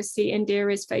climate, obviously, India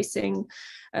is facing.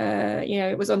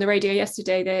 It was on the radio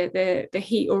yesterday, the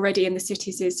heat already in the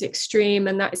cities is extreme,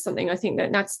 and that is something I think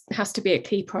that has to be a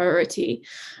key priority.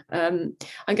 I'm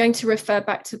going to refer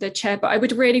back to the chair, but I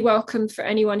would really welcome for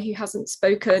anyone who hasn't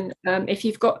spoken, if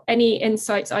you've got any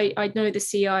insights. I know the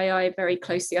CII very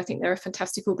closely. I think they're a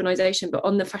fantastic organisation, but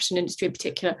on the fashion industry in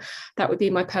particular, that would be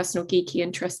my personal geeky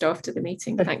interest after the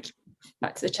meeting. Thank you.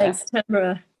 Back to the chair. Thanks,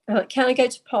 Tamara. Can I go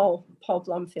to Paul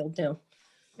Blomfield now?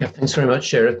 Yeah, thanks very much,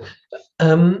 Sharon.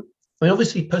 I mean,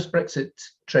 obviously, post-Brexit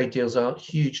trade deals are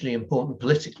hugely important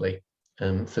politically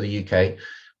for the UK,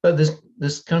 but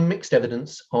there's kind of mixed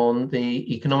evidence on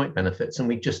the economic benefits. And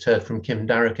we just heard from Kim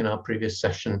Darroch in our previous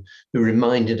session, who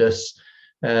reminded us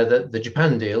that the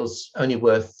Japan deal's only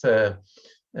worth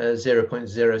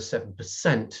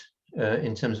 0.07%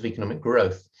 in terms of economic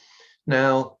growth.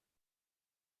 Now,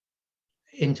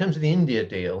 in terms of the India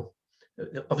deal,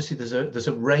 obviously there's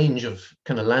a range of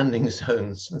kind of landing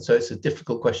zones, and so it's a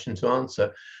difficult question to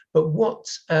answer. But what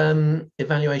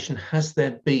evaluation has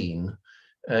there been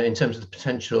in terms of the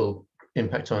potential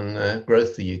impact on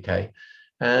growth for the UK,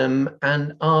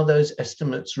 and are those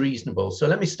estimates reasonable? So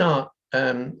let me start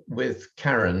with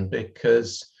Karen,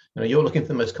 because you're looking for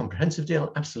the most comprehensive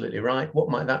deal. Absolutely right. What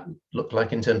might that look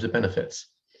like in terms of benefits?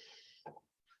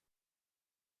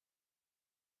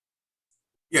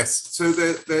 Yes, so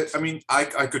I mean, I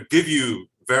could give you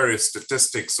various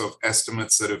statistics of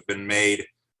estimates that have been made.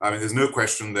 I mean, there's no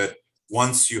question that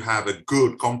once you have a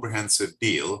good comprehensive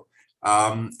deal,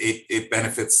 it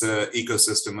benefits the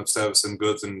ecosystem of service and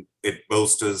goods, and it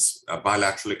bolsters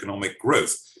bilateral economic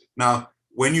growth. Now,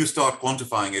 when you start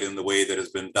quantifying it in the way that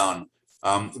has been done,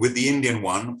 with the Indian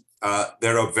one,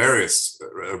 there are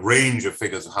a range of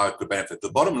figures of how it could benefit. The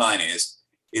bottom line is,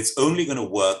 it's only going to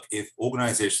work if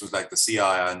organizations like the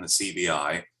CII and the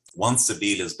CBI, once the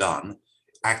deal is done,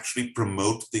 actually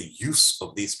promote the use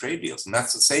of these trade deals. And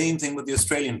that's the same thing with the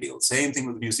Australian deal, same thing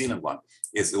with the New Zealand one.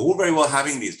 It's all very well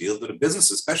having these deals, but the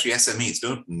businesses, especially SMEs,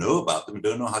 don't know about them,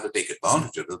 don't know how to take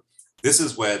advantage of them. This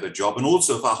is where the job, and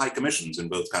also for high commissions in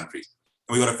both countries.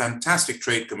 And we've got a fantastic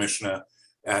trade commissioner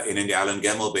in India, Alan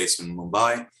Gemmell, based in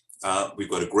Mumbai. We've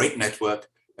got a great network.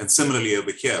 And similarly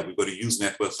over here, we've got to use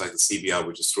networks like the CBI,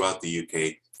 which is throughout the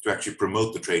UK, to actually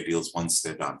promote the trade deals once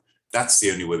they're done. That's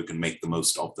the only way we can make the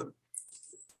most of them.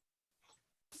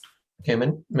 Okay,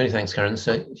 many thanks, Karen.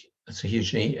 So that's a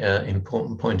hugely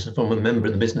important point from a member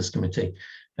of the business committee.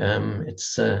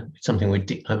 It's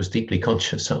something I was deeply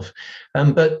conscious of.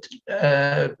 But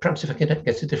perhaps if I could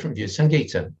get a different view,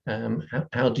 Sangeeta,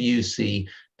 how do you see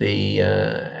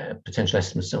the potential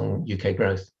estimates on UK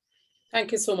growth?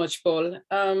 Thank you so much, Paul.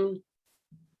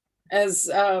 As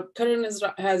Karan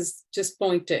has just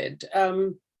pointed,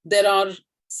 there are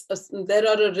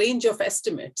a range of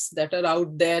estimates that are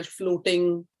out there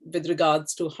floating with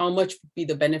regards to how much would be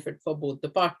the benefit for both the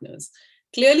partners.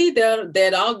 Clearly,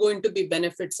 there are going to be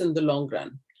benefits in the long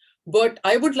run. But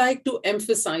I would like to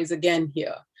emphasize again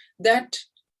here that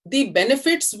the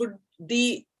benefits would,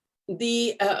 the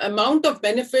amount of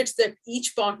benefits that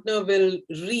each partner will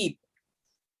reap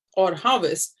or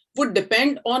harvest would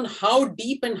depend on how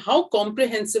deep and how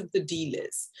comprehensive the deal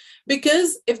is.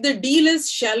 Because if the deal is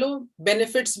shallow,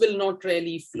 benefits will not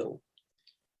really flow.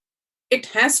 It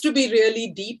has to be really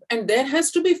deep, and there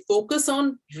has to be focus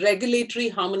on regulatory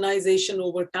harmonization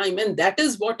over time. And that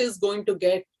is what is going to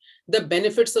get the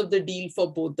benefits of the deal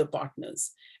for both the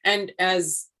partners. And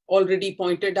as already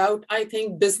pointed out, I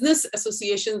think business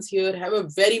associations here have a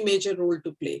very major role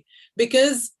to play,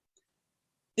 because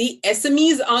the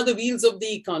SMEs are the wheels of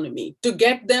the economy. To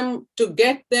get them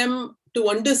to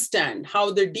understand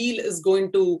how the deal is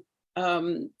going to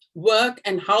work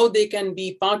and how they can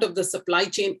be part of the supply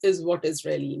chain is what is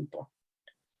really important.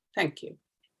 Thank you.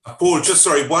 Paul, just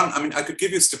sorry, I could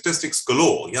give you statistics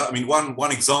galore. Yeah, I mean,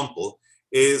 one example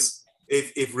is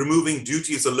if removing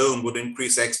duties alone would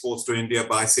increase exports to India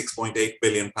by 6.8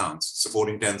 billion pounds,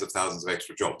 supporting tens of thousands of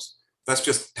extra jobs. That's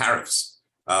just tariffs.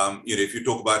 If you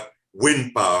talk about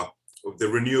wind power, the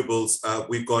renewables,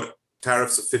 we've got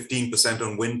tariffs of 15%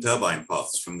 on wind turbine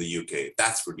parts from the UK.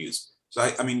 That's reduced. So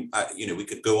we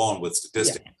could go on with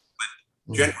statistics,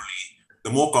 but generally, the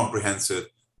more comprehensive,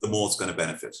 the more it's going to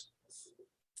benefit.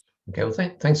 Okay, well,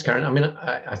 thanks, Karen. I mean,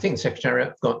 I think the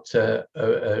Secretariat got a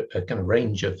kind of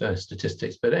range of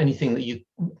statistics, but anything that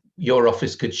your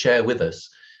office could share with us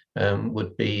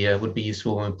would be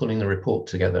useful when pulling the report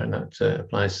together, and that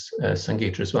applies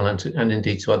Sangeeta as well, and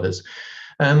indeed to others.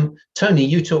 Tony,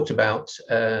 you talked about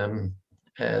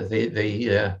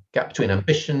the gap between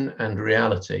ambition and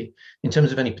reality. In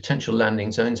terms of any potential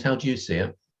landing zones, how do you see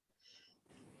it?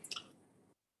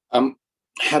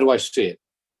 How do I see it?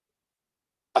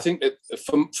 I think that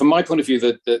from my point of view,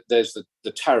 that there's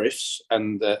the tariffs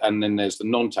and then there's the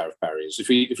non-tariff barriers. If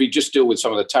we just deal with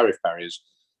some of the tariff barriers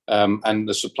and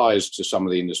the suppliers to some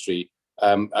of the industry,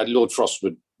 Lord Frost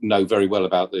would know very well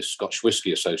about the Scotch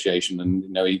Whisky Association,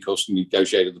 and he of course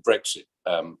negotiated the Brexit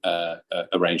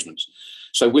arrangements.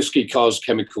 So whisky, cars,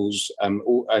 chemicals, and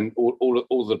all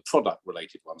the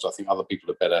product-related ones. I think other people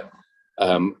are better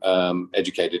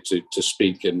educated to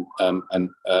speak and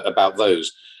about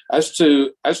those. As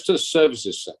to the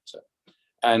services sector,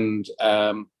 and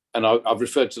I've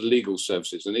referred to the legal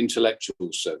services and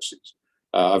intellectual services.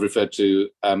 I've referred to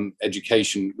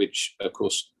education, which of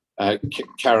course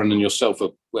Karen and yourself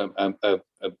are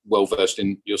well versed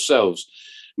in yourselves.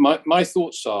 My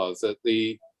thoughts are that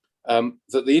the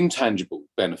intangible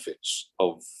benefits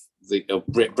of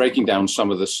breaking down some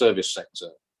of the service sector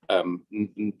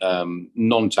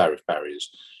non-tariff barriers,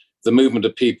 the movement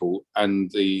of people,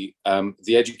 and the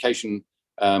education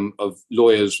of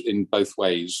lawyers in both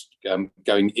ways,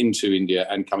 going into India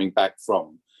and coming back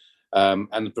from,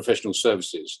 and the professional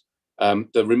services,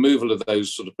 the removal of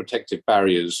those sort of protective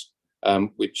barriers,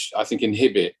 which I think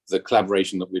inhibit the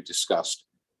collaboration that we've discussed,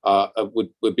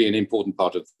 would be an important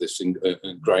part of this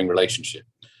growing relationship.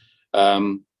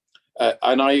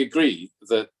 And I agree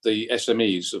that the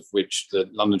SMEs, of which the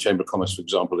London Chamber of Commerce, for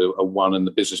example, are one, and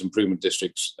the business improvement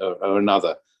districts are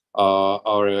another,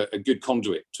 are a good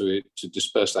conduit to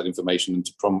disperse that information and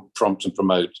to prompt and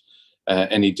promote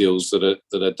any deals that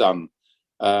are done.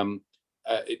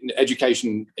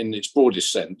 Education in its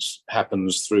broadest sense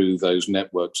happens through those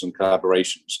networks and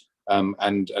collaborations,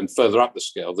 and further up the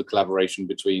scale, the collaboration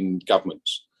between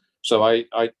governments. So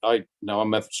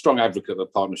I'm a strong advocate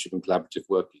of partnership and collaborative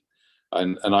working.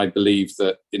 And I believe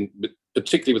that,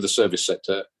 particularly with the service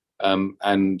sector,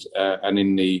 and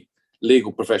in the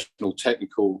legal, professional,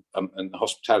 technical, and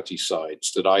hospitality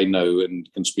sides that I know and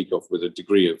can speak of with a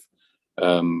degree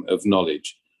of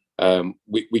knowledge,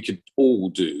 we could all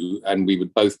do, and we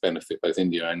would both benefit, both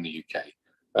India and the UK,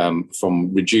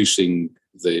 from reducing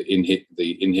the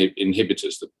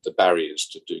inhibitors, the barriers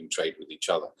to doing trade with each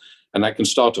other. And that can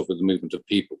start off with the movement of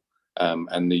people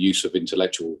and the use of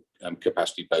intellectual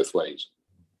capacity both ways.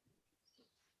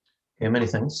 Okay, many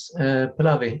thanks.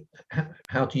 Pallavi,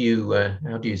 how do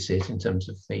you see it in terms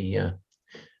of the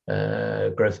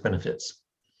growth benefits?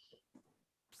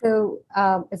 So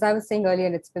as I was saying earlier,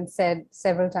 and it's been said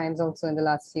several times also in the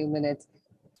last few minutes,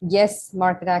 yes,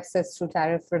 market access through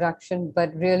tariff reduction,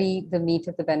 but really the meat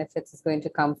of the benefits is going to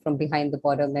come from behind the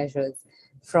border measures,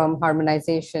 from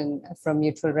harmonization, from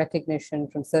mutual recognition,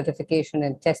 from certification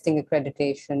and testing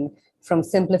accreditation, from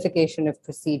simplification of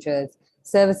procedures,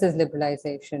 services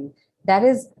liberalization.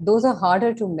 Those are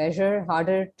harder to measure,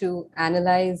 harder to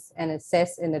analyze and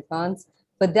assess in advance,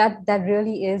 but that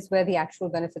really is where the actual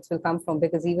benefits will come from,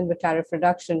 because even with tariff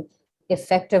reduction,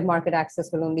 effective market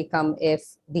access will only come if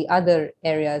the other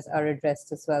areas are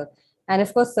addressed as well. And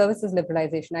of course, services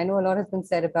liberalization. I know a lot has been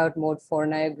said about Mode 4,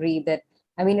 and I agree that,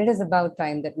 I mean, it is about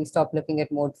time that we stop looking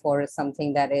at Mode 4 as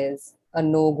something that is a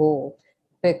no-go,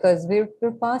 because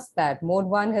we're past that. Mode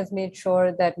 1 has made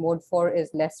sure that Mode 4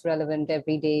 is less relevant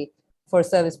every day for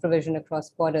service provision across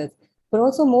borders, but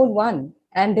also Mode 1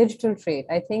 and digital trade.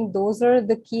 I think those are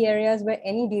the key areas where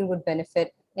any deal would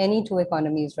benefit any two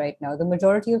economies right now. The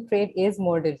majority of trade is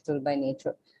more digital by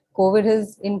nature. COVID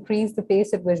has increased the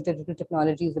pace at which digital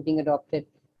technologies are being adopted.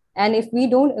 And if we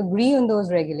don't agree on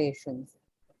those regulations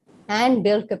and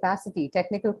build capacity,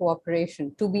 technical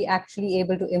cooperation to be actually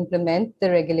able to implement the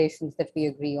regulations that we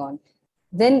agree on,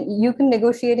 then you can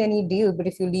negotiate any deal. But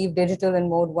if you leave digital and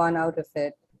Mode 1 out of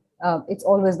it, it's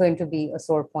always going to be a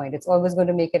sore point. It's always going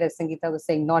to make it, as Sangeeta was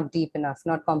saying, not deep enough,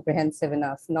 not comprehensive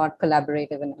enough, not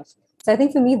collaborative enough. So I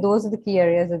think for me, those are the key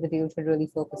areas that the deal should really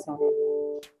focus on.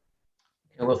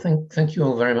 Okay, well, thank you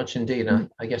all very much indeed.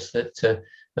 I guess that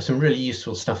there's some really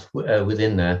useful stuff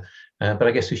within there, but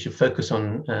I guess we should focus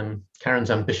on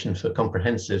Karen's ambition for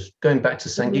comprehensive. Going back to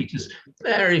Sangeeta's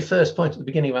very first point at the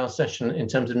beginning of our session in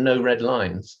terms of no red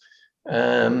lines,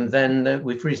 then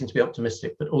we've reason to be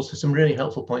optimistic, but also some really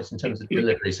helpful points in terms of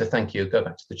delivery. So thank you. Go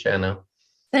back to the chair now.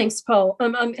 Thanks, Paul.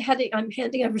 I'm handing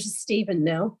over to Stephen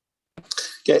now.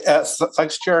 Okay,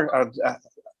 thanks, Chair, and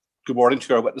good morning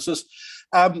to our witnesses.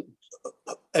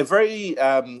 A very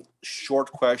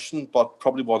short question, but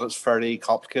probably one that's fairly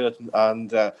complicated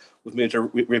and with major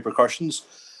repercussions.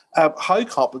 How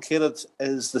complicated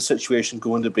is the situation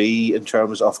going to be in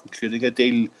terms of concluding a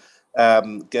deal,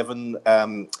 given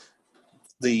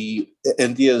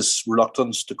India's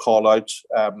reluctance to call out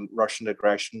Russian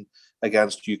aggression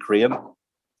against Ukraine?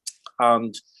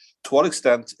 And to what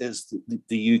extent is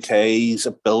the UK's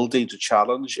ability to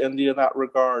challenge India in that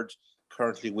regard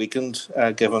currently weakened,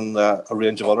 given a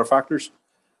range of other factors?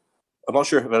 I'm not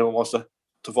sure if anyone wants to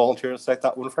volunteer to take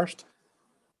that one first.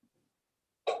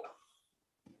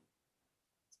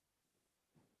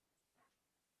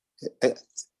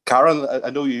 Karen,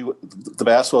 I know you the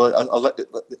best. Well, I'll let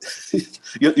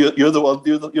you're the one.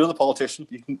 You're the politician.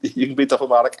 You can be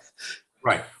diplomatic.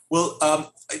 Right. Well,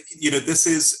 this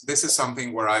is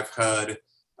something where I've heard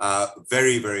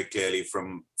very, very clearly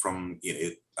from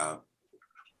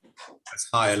as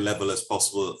high a level as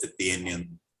possible at the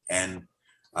Indian end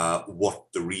what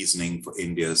the reasoning for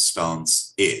India's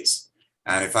stance is.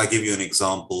 And if I give you an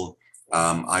example,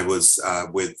 I was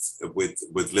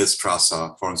with Liz Truss,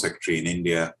 our Foreign Secretary in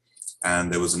India,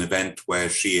 and there was an event where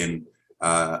she and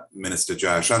Minister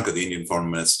Jaishankar, the Indian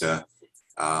Foreign Minister,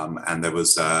 and there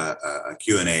was a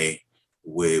Q&A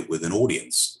with an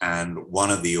audience. And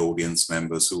one of the audience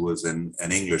members, who was an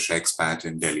English expat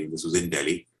in Delhi, this was in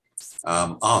Delhi,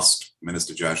 asked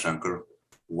Minister Jaishankar,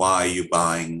 why are you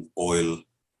buying oil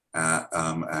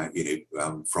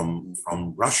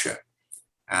from Russia?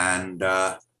 And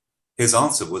his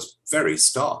answer was very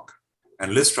stark.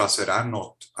 And Liz Truss said, I'm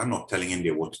not telling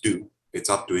India what to do. It's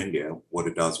up to India what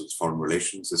it does with foreign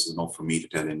relations. This is not for me to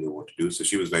tell India what to do. So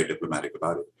she was very diplomatic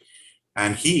about it.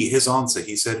 And his answer,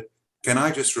 he said, can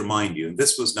I just remind you, and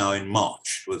this was now in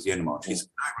March, it was the end of March, he said,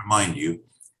 can I remind you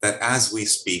that as we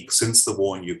speak, since the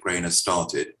war in Ukraine has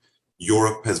started,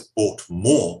 Europe has bought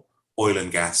more oil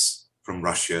and gas from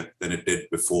Russia than it did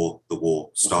before the war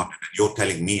started. And you're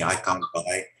telling me I can't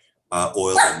buy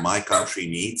oil that my country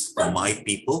needs for my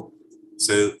people?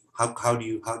 So how do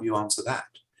you answer that?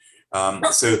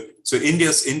 So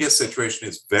India's situation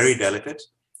is very delicate,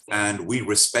 and we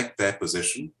respect their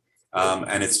position.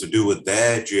 And it's to do with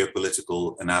their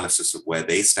geopolitical analysis of where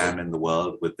they stand in the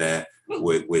world, with their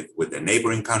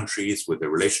neighboring countries, with their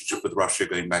relationship with Russia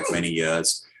going back many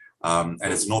years. And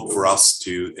it's not for us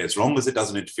to, as long as it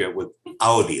doesn't interfere with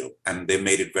our deal. And they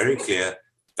made it very clear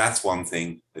that's one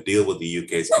thing. The deal with the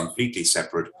UK is completely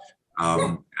separate.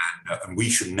 And we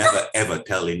should never ever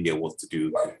tell India what to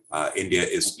do. India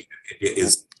is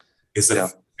the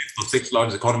fifth or sixth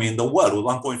largest economy in the world with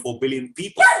 1.4 billion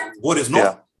people. What is not,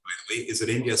 by the way, is that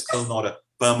India is still not a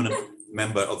permanent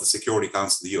member of the Security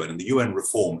Council of the UN, and the UN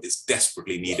reform is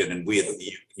desperately needed, and we at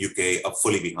the UK are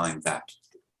fully behind that.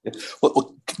 Yeah.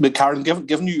 Well, Karen,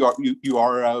 given you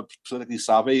are politically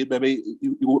savvy, maybe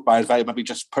you won't mind if I maybe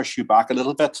just push you back a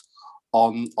little bit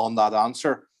on that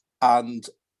answer, and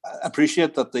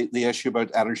appreciate that the issue about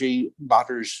energy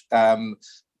matters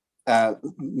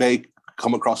may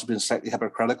come across as being slightly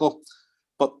hypocritical,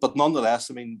 but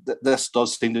nonetheless, I mean, this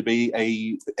does seem to be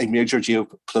a major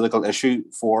geopolitical issue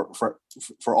for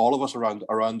all of us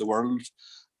around the world.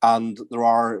 And there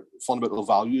are fundamental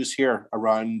values here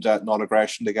around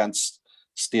non-aggression against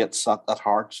states at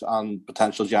heart, and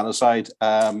potential genocide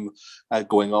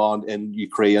going on in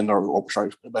Ukraine, or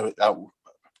sorry,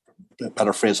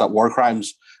 better phrase that, war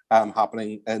crimes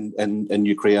happening in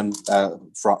Ukraine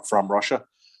from Russia.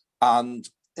 And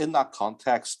in that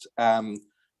context,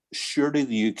 surely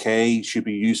the UK should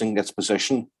be using its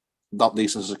position, not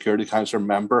least as a Security Council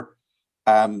member,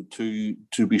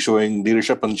 to be showing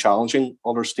leadership and challenging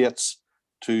other states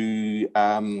to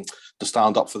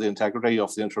stand up for the integrity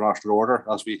of the international order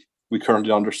as we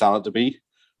currently understand it to be,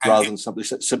 rather than simply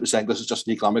saying this is just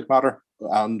an economic matter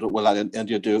and we'll let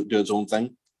India do its own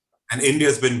thing. And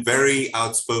India's been very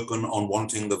outspoken on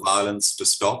wanting the violence to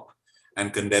stop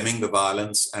and condemning the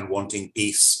violence and wanting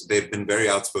peace. They've been very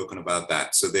outspoken about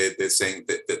that. So they're saying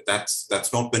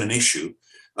that's not been an issue.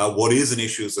 What is an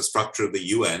issue is the structure of the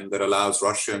UN that allows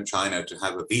Russia and China to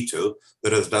have a veto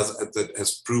that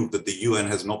has proved that the UN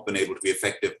has not been able to be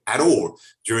effective at all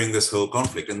during this whole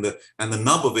conflict. And the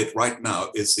nub of it right now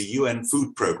is the UN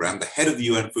Food Programme, the head of the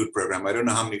UN Food Programme. I don't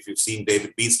know how many of you have seen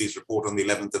David Beasley's report on the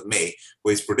 11th of May,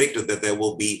 where he's predicted that there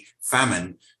will be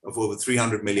famine of over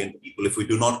 300 million people if we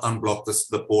do not unblock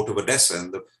the port of Odessa.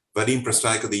 And the Vadim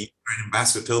Prostaika, the Ukraine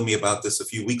ambassador, told me about this a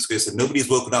few weeks ago. He said, nobody's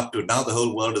woken up to it. Now the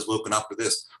whole world has woken up to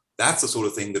this. That's the sort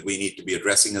of thing that we need to be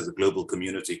addressing as a global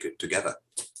community together.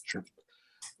 Sure.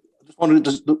 I just wondered,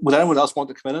 would anyone else want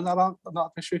to come in on that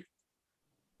issue?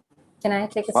 Can I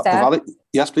take a stab?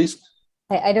 Yes, please.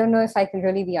 I don't know if I can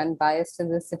really be unbiased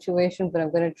in this situation, but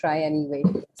I'm going to try anyway.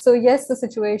 So yes, the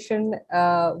situation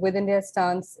with India's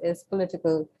stance is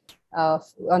political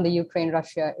on the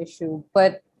Ukraine-Russia issue.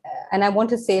 But, and I want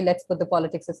to say, let's put the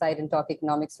politics aside and talk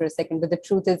economics for a second. But the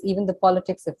truth is, even the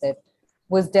politics of it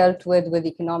was dealt with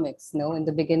economics. No, in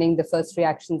the beginning, the first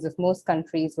reactions of most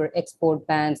countries were export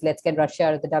bans. Let's get Russia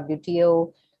out of the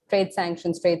WTO, trade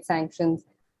sanctions.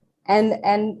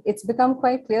 And it's become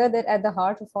quite clear that at the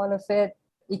heart of all of it,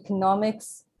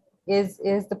 economics is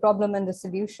the problem and the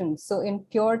solution. So in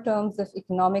pure terms of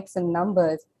economics and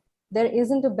numbers, there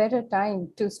isn't a better time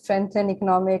to strengthen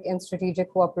economic and strategic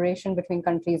cooperation between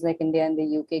countries like India and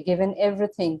the UK, given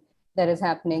everything that is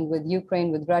happening with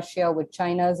Ukraine, with Russia, with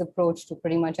China's approach to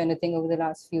pretty much anything over the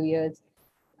last few years.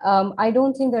 I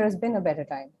don't think there has been a better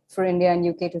time for India and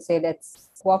UK to say, let's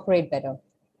cooperate better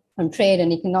on trade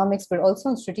and economics, but also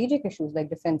on strategic issues like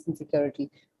defense and security,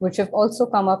 which have also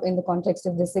come up in the context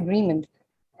of this agreement.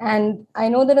 And I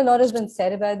know that a lot has been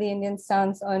said about the Indian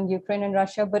stance on Ukraine and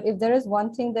Russia, but if there is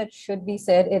one thing that should be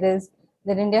said, it is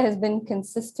that India has been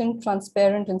consistent,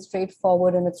 transparent, and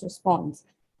straightforward in its response.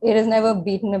 It has never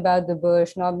beaten about the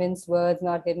bush, not minced words,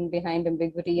 not hidden behind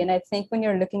ambiguity. And I think when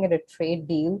you're looking at a trade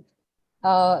deal,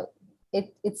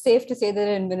 it's safe to say that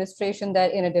an administration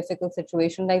that in a difficult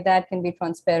situation like that can be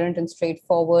transparent and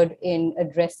straightforward in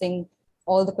addressing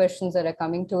all the questions that are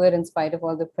coming to it in spite of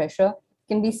all the pressure,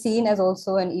 can be seen as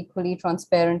also an equally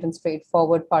transparent and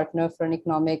straightforward partner for an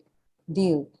economic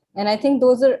deal. And I think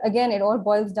those are, again, it all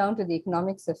boils down to the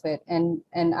economics of it. And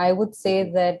I would say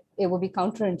that it would be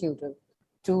counterintuitive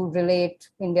to relate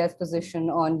India's position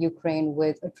on Ukraine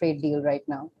with a trade deal right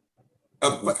now.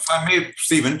 If I may,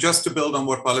 Stephen, just to build on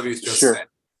what Pallavi's just said,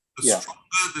 the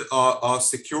stronger our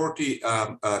security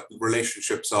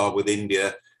relationships are with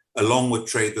India, along with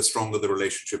trade, the stronger the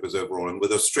relationship is overall. And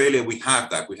with Australia, we have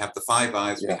that. We have the Five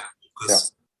Eyes, we have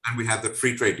AUKUS, and we have the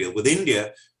free trade deal. With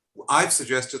India, I've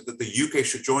suggested that the UK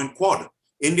should join Quad.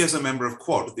 India's a member of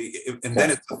Quad, and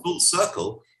then it's a full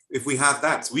circle. If we have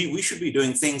that, so we should be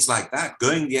doing things like that,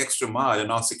 going the extra mile in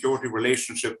our security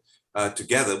relationship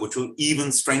together, which will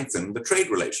even strengthen the trade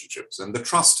relationships, and the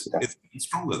trust is even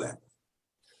stronger then.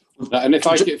 And if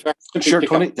I simply pick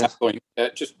up that point,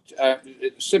 just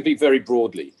simply very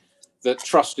broadly, that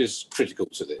trust is critical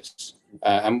to this,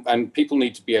 and people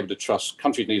need to be able to trust.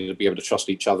 Countries need to be able to trust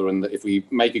each other, and that if we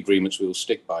make agreements, we will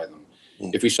stick by them.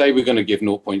 If we say we're going to give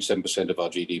 0.7% of our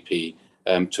GDP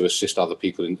to assist other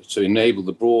people to enable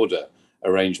the broader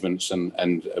arrangements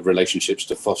and relationships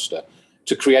to foster,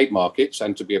 to create markets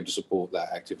and to be able to support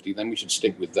that activity, then we should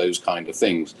stick with those kind of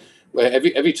things. Where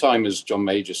every time, as John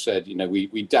Major said,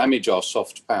 we damage our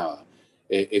soft power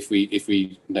if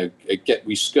we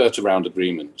skirt around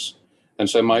agreements. And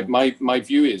so my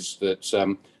view is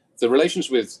that the relations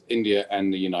with India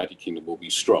and the United Kingdom will be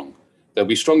strong. They'll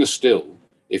be stronger still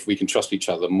if we can trust each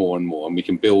other more and more, and we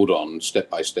can build on step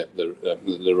by step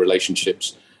the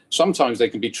relationships. Sometimes they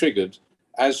can be triggered,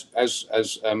 as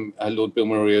Lord Bill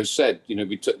Murray has said. You know,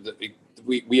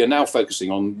 we are now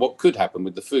focusing on what could happen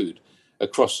with the food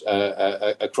across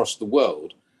the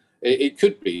world. It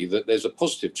could be that there's a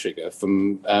positive trigger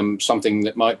from something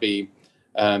that might be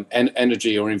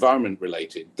energy or environment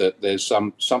related. That there's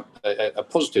a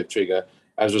positive trigger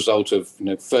as a result of, you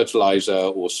know, fertilizer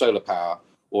or solar power,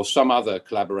 or some other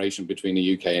collaboration between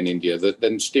the UK and India that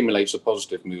then stimulates a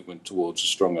positive movement towards a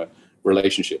stronger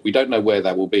relationship. We don't know where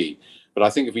that will be, but I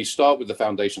think if we start with the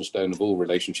foundation stone of all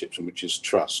relationships, which is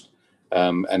trust,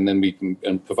 and then we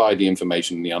can provide the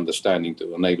information and the understanding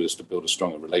to enable us to build a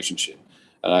stronger relationship.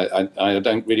 And I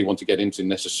don't really want to get into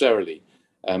necessarily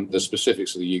the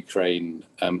specifics of the Ukraine,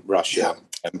 Russia,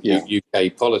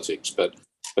 UK politics, but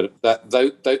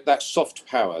that soft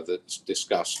power that's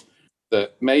discussed,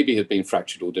 that maybe had been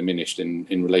fractured or diminished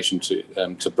in relation to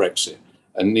Brexit,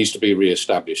 and needs to be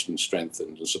re-established and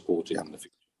strengthened and supported in the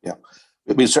future. Yeah,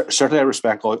 I mean, certainly I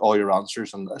respect all your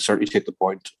answers, and I certainly take the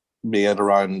point made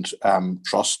around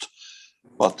trust.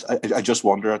 But I just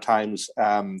wonder at times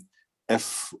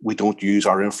if we don't use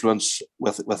our influence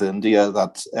with India,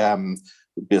 that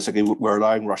basically we're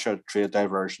allowing Russia trade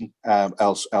diversion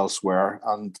elsewhere,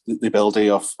 and the ability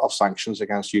of sanctions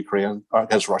against Ukraine or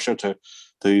against Russia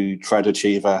to try to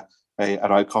achieve an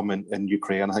outcome in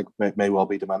Ukraine, I think may well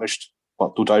be diminished.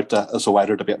 But no doubt it's a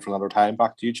wider debate for another time.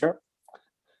 Back to you, Chair.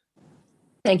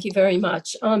 Thank you very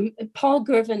much. Paul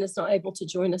Gervin is not able to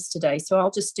join us today, so I'll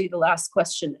just do the last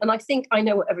question. And I think I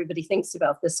know what everybody thinks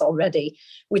about this already,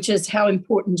 which is how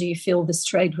important do you feel this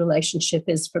trade relationship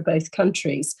is for both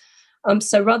countries?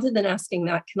 So rather than asking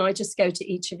that, can I just go to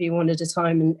each of you one at a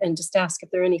time and just ask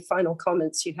if there are any final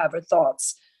comments you have or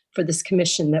thoughts for this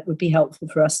commission that would be helpful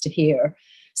for us to hear?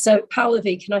 So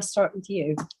Pallavi, can I start with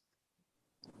you?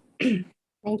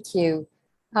 Thank you.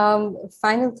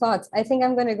 Final thoughts. I think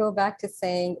I'm going to go back to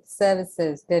saying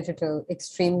services, digital,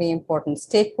 extremely important.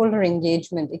 Stakeholder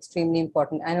engagement, extremely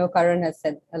important. I know Karan has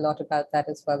said a lot about that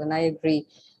as well, and I agree.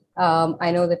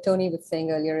 I know that Tony was saying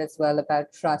earlier as well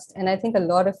about trust. And I think a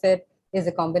lot of it is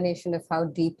a combination of how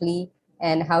deeply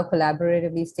and how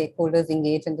collaboratively stakeholders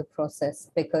engage in the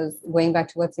process. Because going back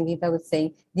to what Sangeeta was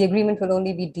saying, the agreement will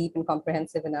only be deep and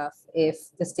comprehensive enough if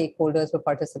the stakeholders were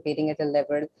participating at a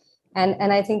level.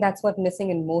 And I think that's what's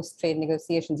missing in most trade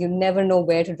negotiations. You never know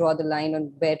where to draw the line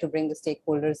on where to bring the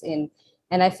stakeholders in.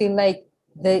 And I feel like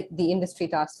the industry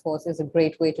task force is a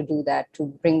great way to do that,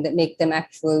 to make them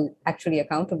actually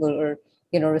accountable or,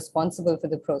 you know, responsible for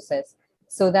the process.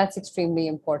 So that's extremely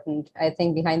important. I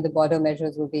think behind the border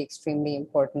measures will be extremely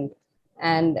important.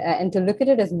 And to look at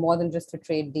it as more than just a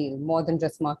trade deal, more than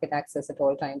just market access at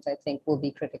all times, I think will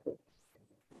be critical.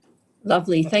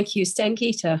 Lovely, thank you.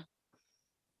 Sangeeta.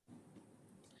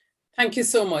 Thank you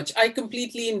so much. I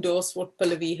completely endorse what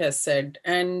Pallavi has said.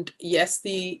 And yes,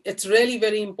 it's really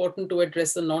very important to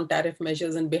address the non-tariff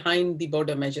measures and behind the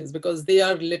border measures, because they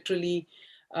are literally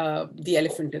the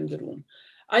elephant in the room.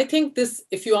 I think this,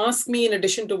 if you ask me, in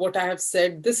addition to what I have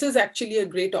said, this is actually a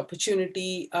great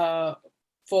opportunity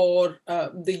for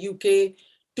the UK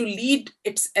to lead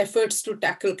its efforts to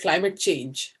tackle climate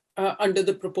change under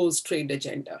the proposed trade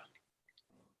agenda.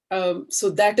 So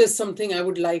that is something I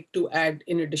would like to add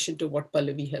in addition to what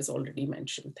Pallavi has already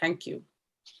mentioned. Thank you.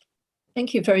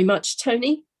 Thank you very much.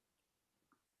 Tony?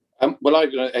 Well,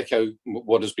 I'm going to echo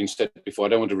what has been said before. I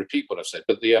don't want to repeat what I've said,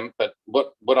 but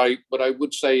what I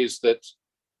would say is that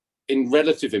in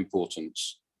relative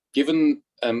importance, given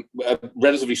a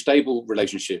relatively stable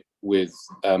relationship with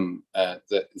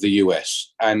the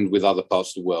US and with other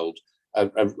parts of the world, a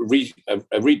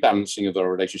rebalancing of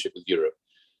our relationship with Europe,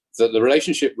 that the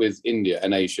relationship with India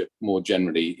and Asia more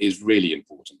generally is really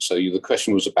important. So the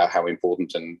question was about how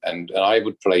important, and I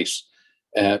would place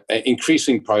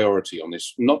increasing priority on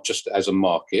this, not just as a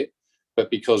market,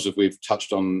 but because of we've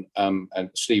touched on and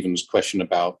Stephen's question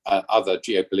about other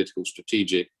geopolitical,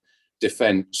 strategic,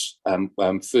 defense,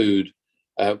 food.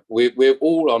 We're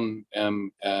all on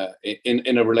in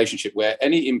a relationship where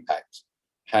any impact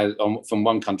from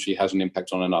one country has an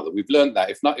impact on another. We've learned that,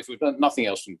 if we've learned nothing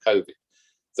else from COVID,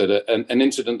 that an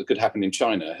incident that could happen in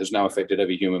China has now affected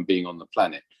every human being on the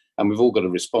planet, and we've all got to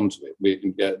respond to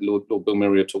it. Lord Bill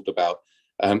Murray talked about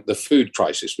the food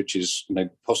crisis, which is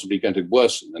possibly going to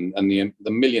worsen, and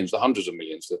the millions, the hundreds of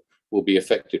millions that will be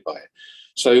affected by it.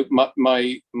 So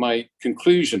my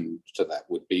conclusion to that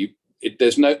would be,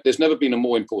 there's never been a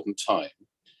more important time,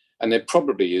 and there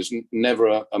probably is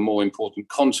never a more important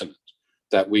continent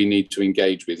that we need to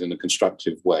engage with in a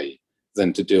constructive way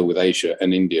than to deal with Asia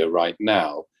and India right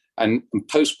now. And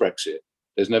post-Brexit,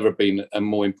 there's never been a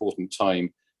more important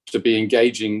time to be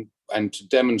engaging and to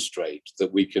demonstrate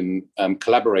that we can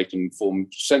collaborate and form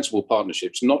sensible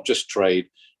partnerships, not just trade,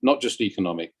 not just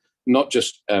economic, not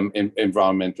just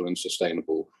environmental and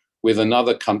sustainable, with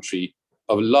another country,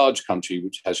 a large country,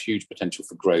 which has huge potential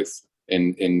for growth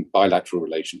in bilateral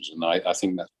relations. And I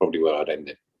think that's probably where I'd end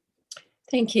it.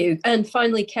 Thank you. And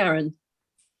finally, Karen.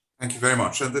 Thank you very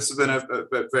much. And this has been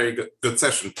a very good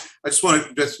session. I just want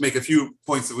to just make a few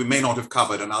points that we may not have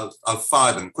covered, and I'll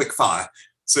fire them, quick fire.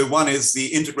 So one is the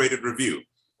integrated review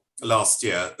last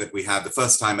year that we had, the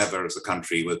first time ever as a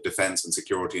country, with defense and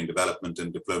security and development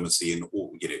and diplomacy and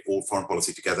all foreign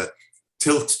policy together,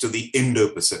 tilt to the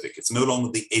Indo-Pacific. It's no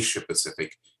longer the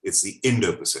Asia-Pacific, it's the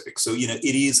Indo-Pacific. So, it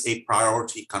is a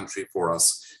priority country for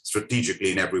us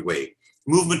strategically in every way.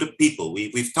 Movement of people,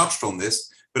 we've touched on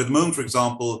this, but at the moment, for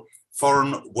example,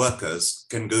 foreign workers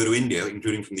can go to India,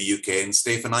 including from the UK, and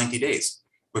stay for 90 days.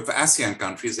 But for ASEAN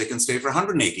countries, they can stay for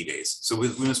 180 days. So we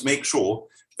must make sure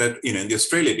that, in the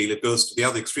Australia deal, it goes to the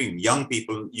other extreme. Young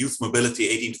people, youth mobility,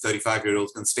 18 to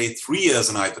 35-year-olds can stay 3 years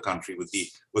in either country with the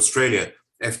Australia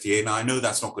FTA. Now, I know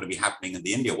that's not going to be happening in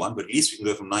the India one, but at least we can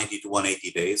go from 90 to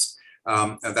 180 days.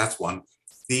 And that's one.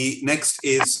 The next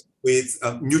is with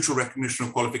mutual recognition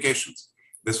of qualifications.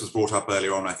 This was brought up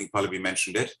earlier on. I think Pallavi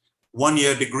mentioned it.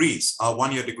 1-year degrees. Our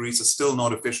 1-year degrees are still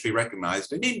not officially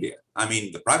recognized in India. I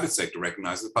mean, the private sector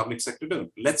recognizes, the public sector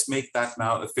don't. Let's make that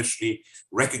now officially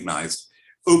recognized.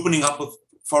 Opening up of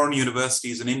foreign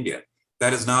universities in India,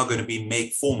 that is now going to be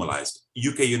made formalized.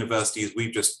 UK universities,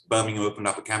 Birmingham opened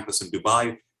up a campus in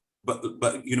Dubai,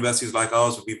 but universities like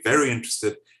ours would be very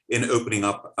interested in opening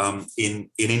up in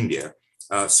India.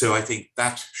 So I think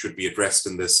that should be addressed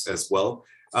in this as well.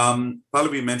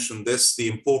 Pallavi mentioned this, the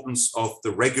importance of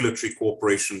the regulatory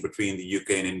cooperation between the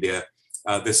UK and India.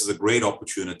 This is a great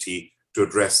opportunity to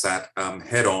address that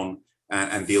head on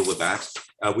and deal with that.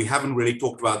 We haven't really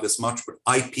talked about this much, but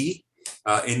IP,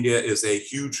 India is a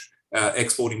huge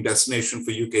exporting destination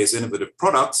for UK's innovative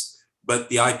products, but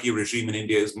the IP regime in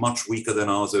India is much weaker than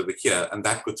ours over here, and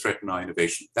that could threaten our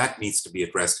innovation. That needs to be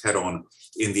addressed head on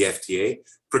in the FTA.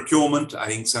 Procurement, I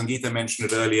think Sangeeta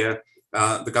mentioned it earlier,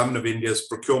 the government of India's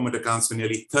procurement accounts for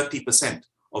nearly 30%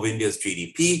 of India's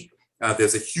GDP.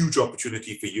 There's a huge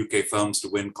opportunity for UK firms to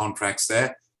win contracts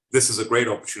there. This is a great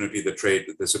opportunity,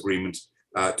 this agreement,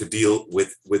 to deal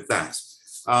with that.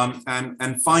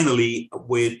 And finally,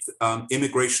 with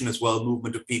immigration as well,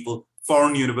 movement of people,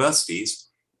 foreign universities,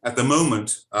 at the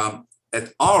moment,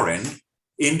 at our end,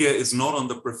 India is not on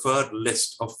the preferred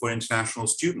list for international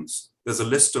students. There's a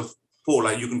list of,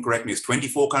 Paul, you can correct me, it's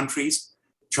 24 countries.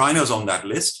 China's on that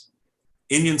list.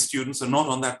 Indian students are not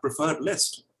on that preferred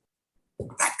list.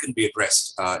 That can be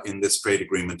addressed in this trade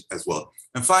agreement as well.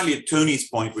 And finally, at Tony's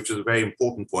point, which is a very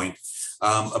important point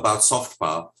about soft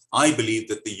power, I believe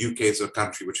that the UK is a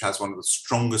country which has one of the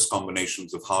strongest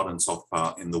combinations of hard and soft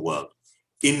power in the world.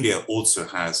 India also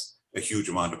has a huge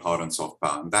amount of hard and soft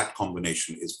power, and that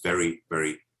combination is very,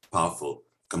 very powerful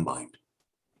combined.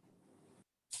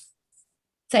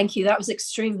 Thank you. That was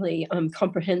extremely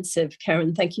comprehensive,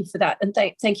 Karen. Thank you for that. And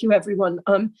thank you, everyone.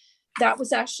 That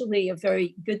was actually a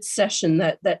very good session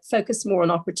that focused more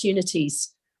on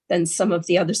opportunities than some of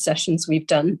the other sessions we've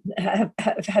done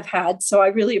have had. So I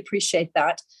really appreciate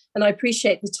that. And I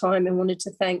appreciate the time. I wanted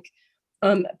to thank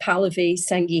Pallavi,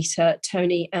 Sangeeta,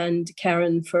 Tony, and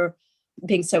Karen for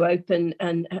being so open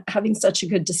and having such a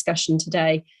good discussion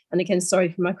today. And again, sorry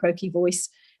for my croaky voice.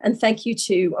 And thank you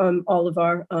to all of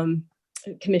our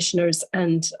commissioners,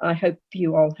 and I hope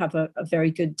you all have a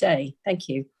very good day. Thank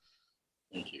you.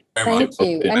 Thank you. Thank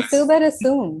you. And feel better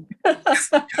soon.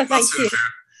 Thank you.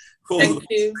 Thank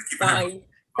you. Bye.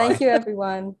 Thank you,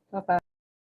 everyone. Bye-bye.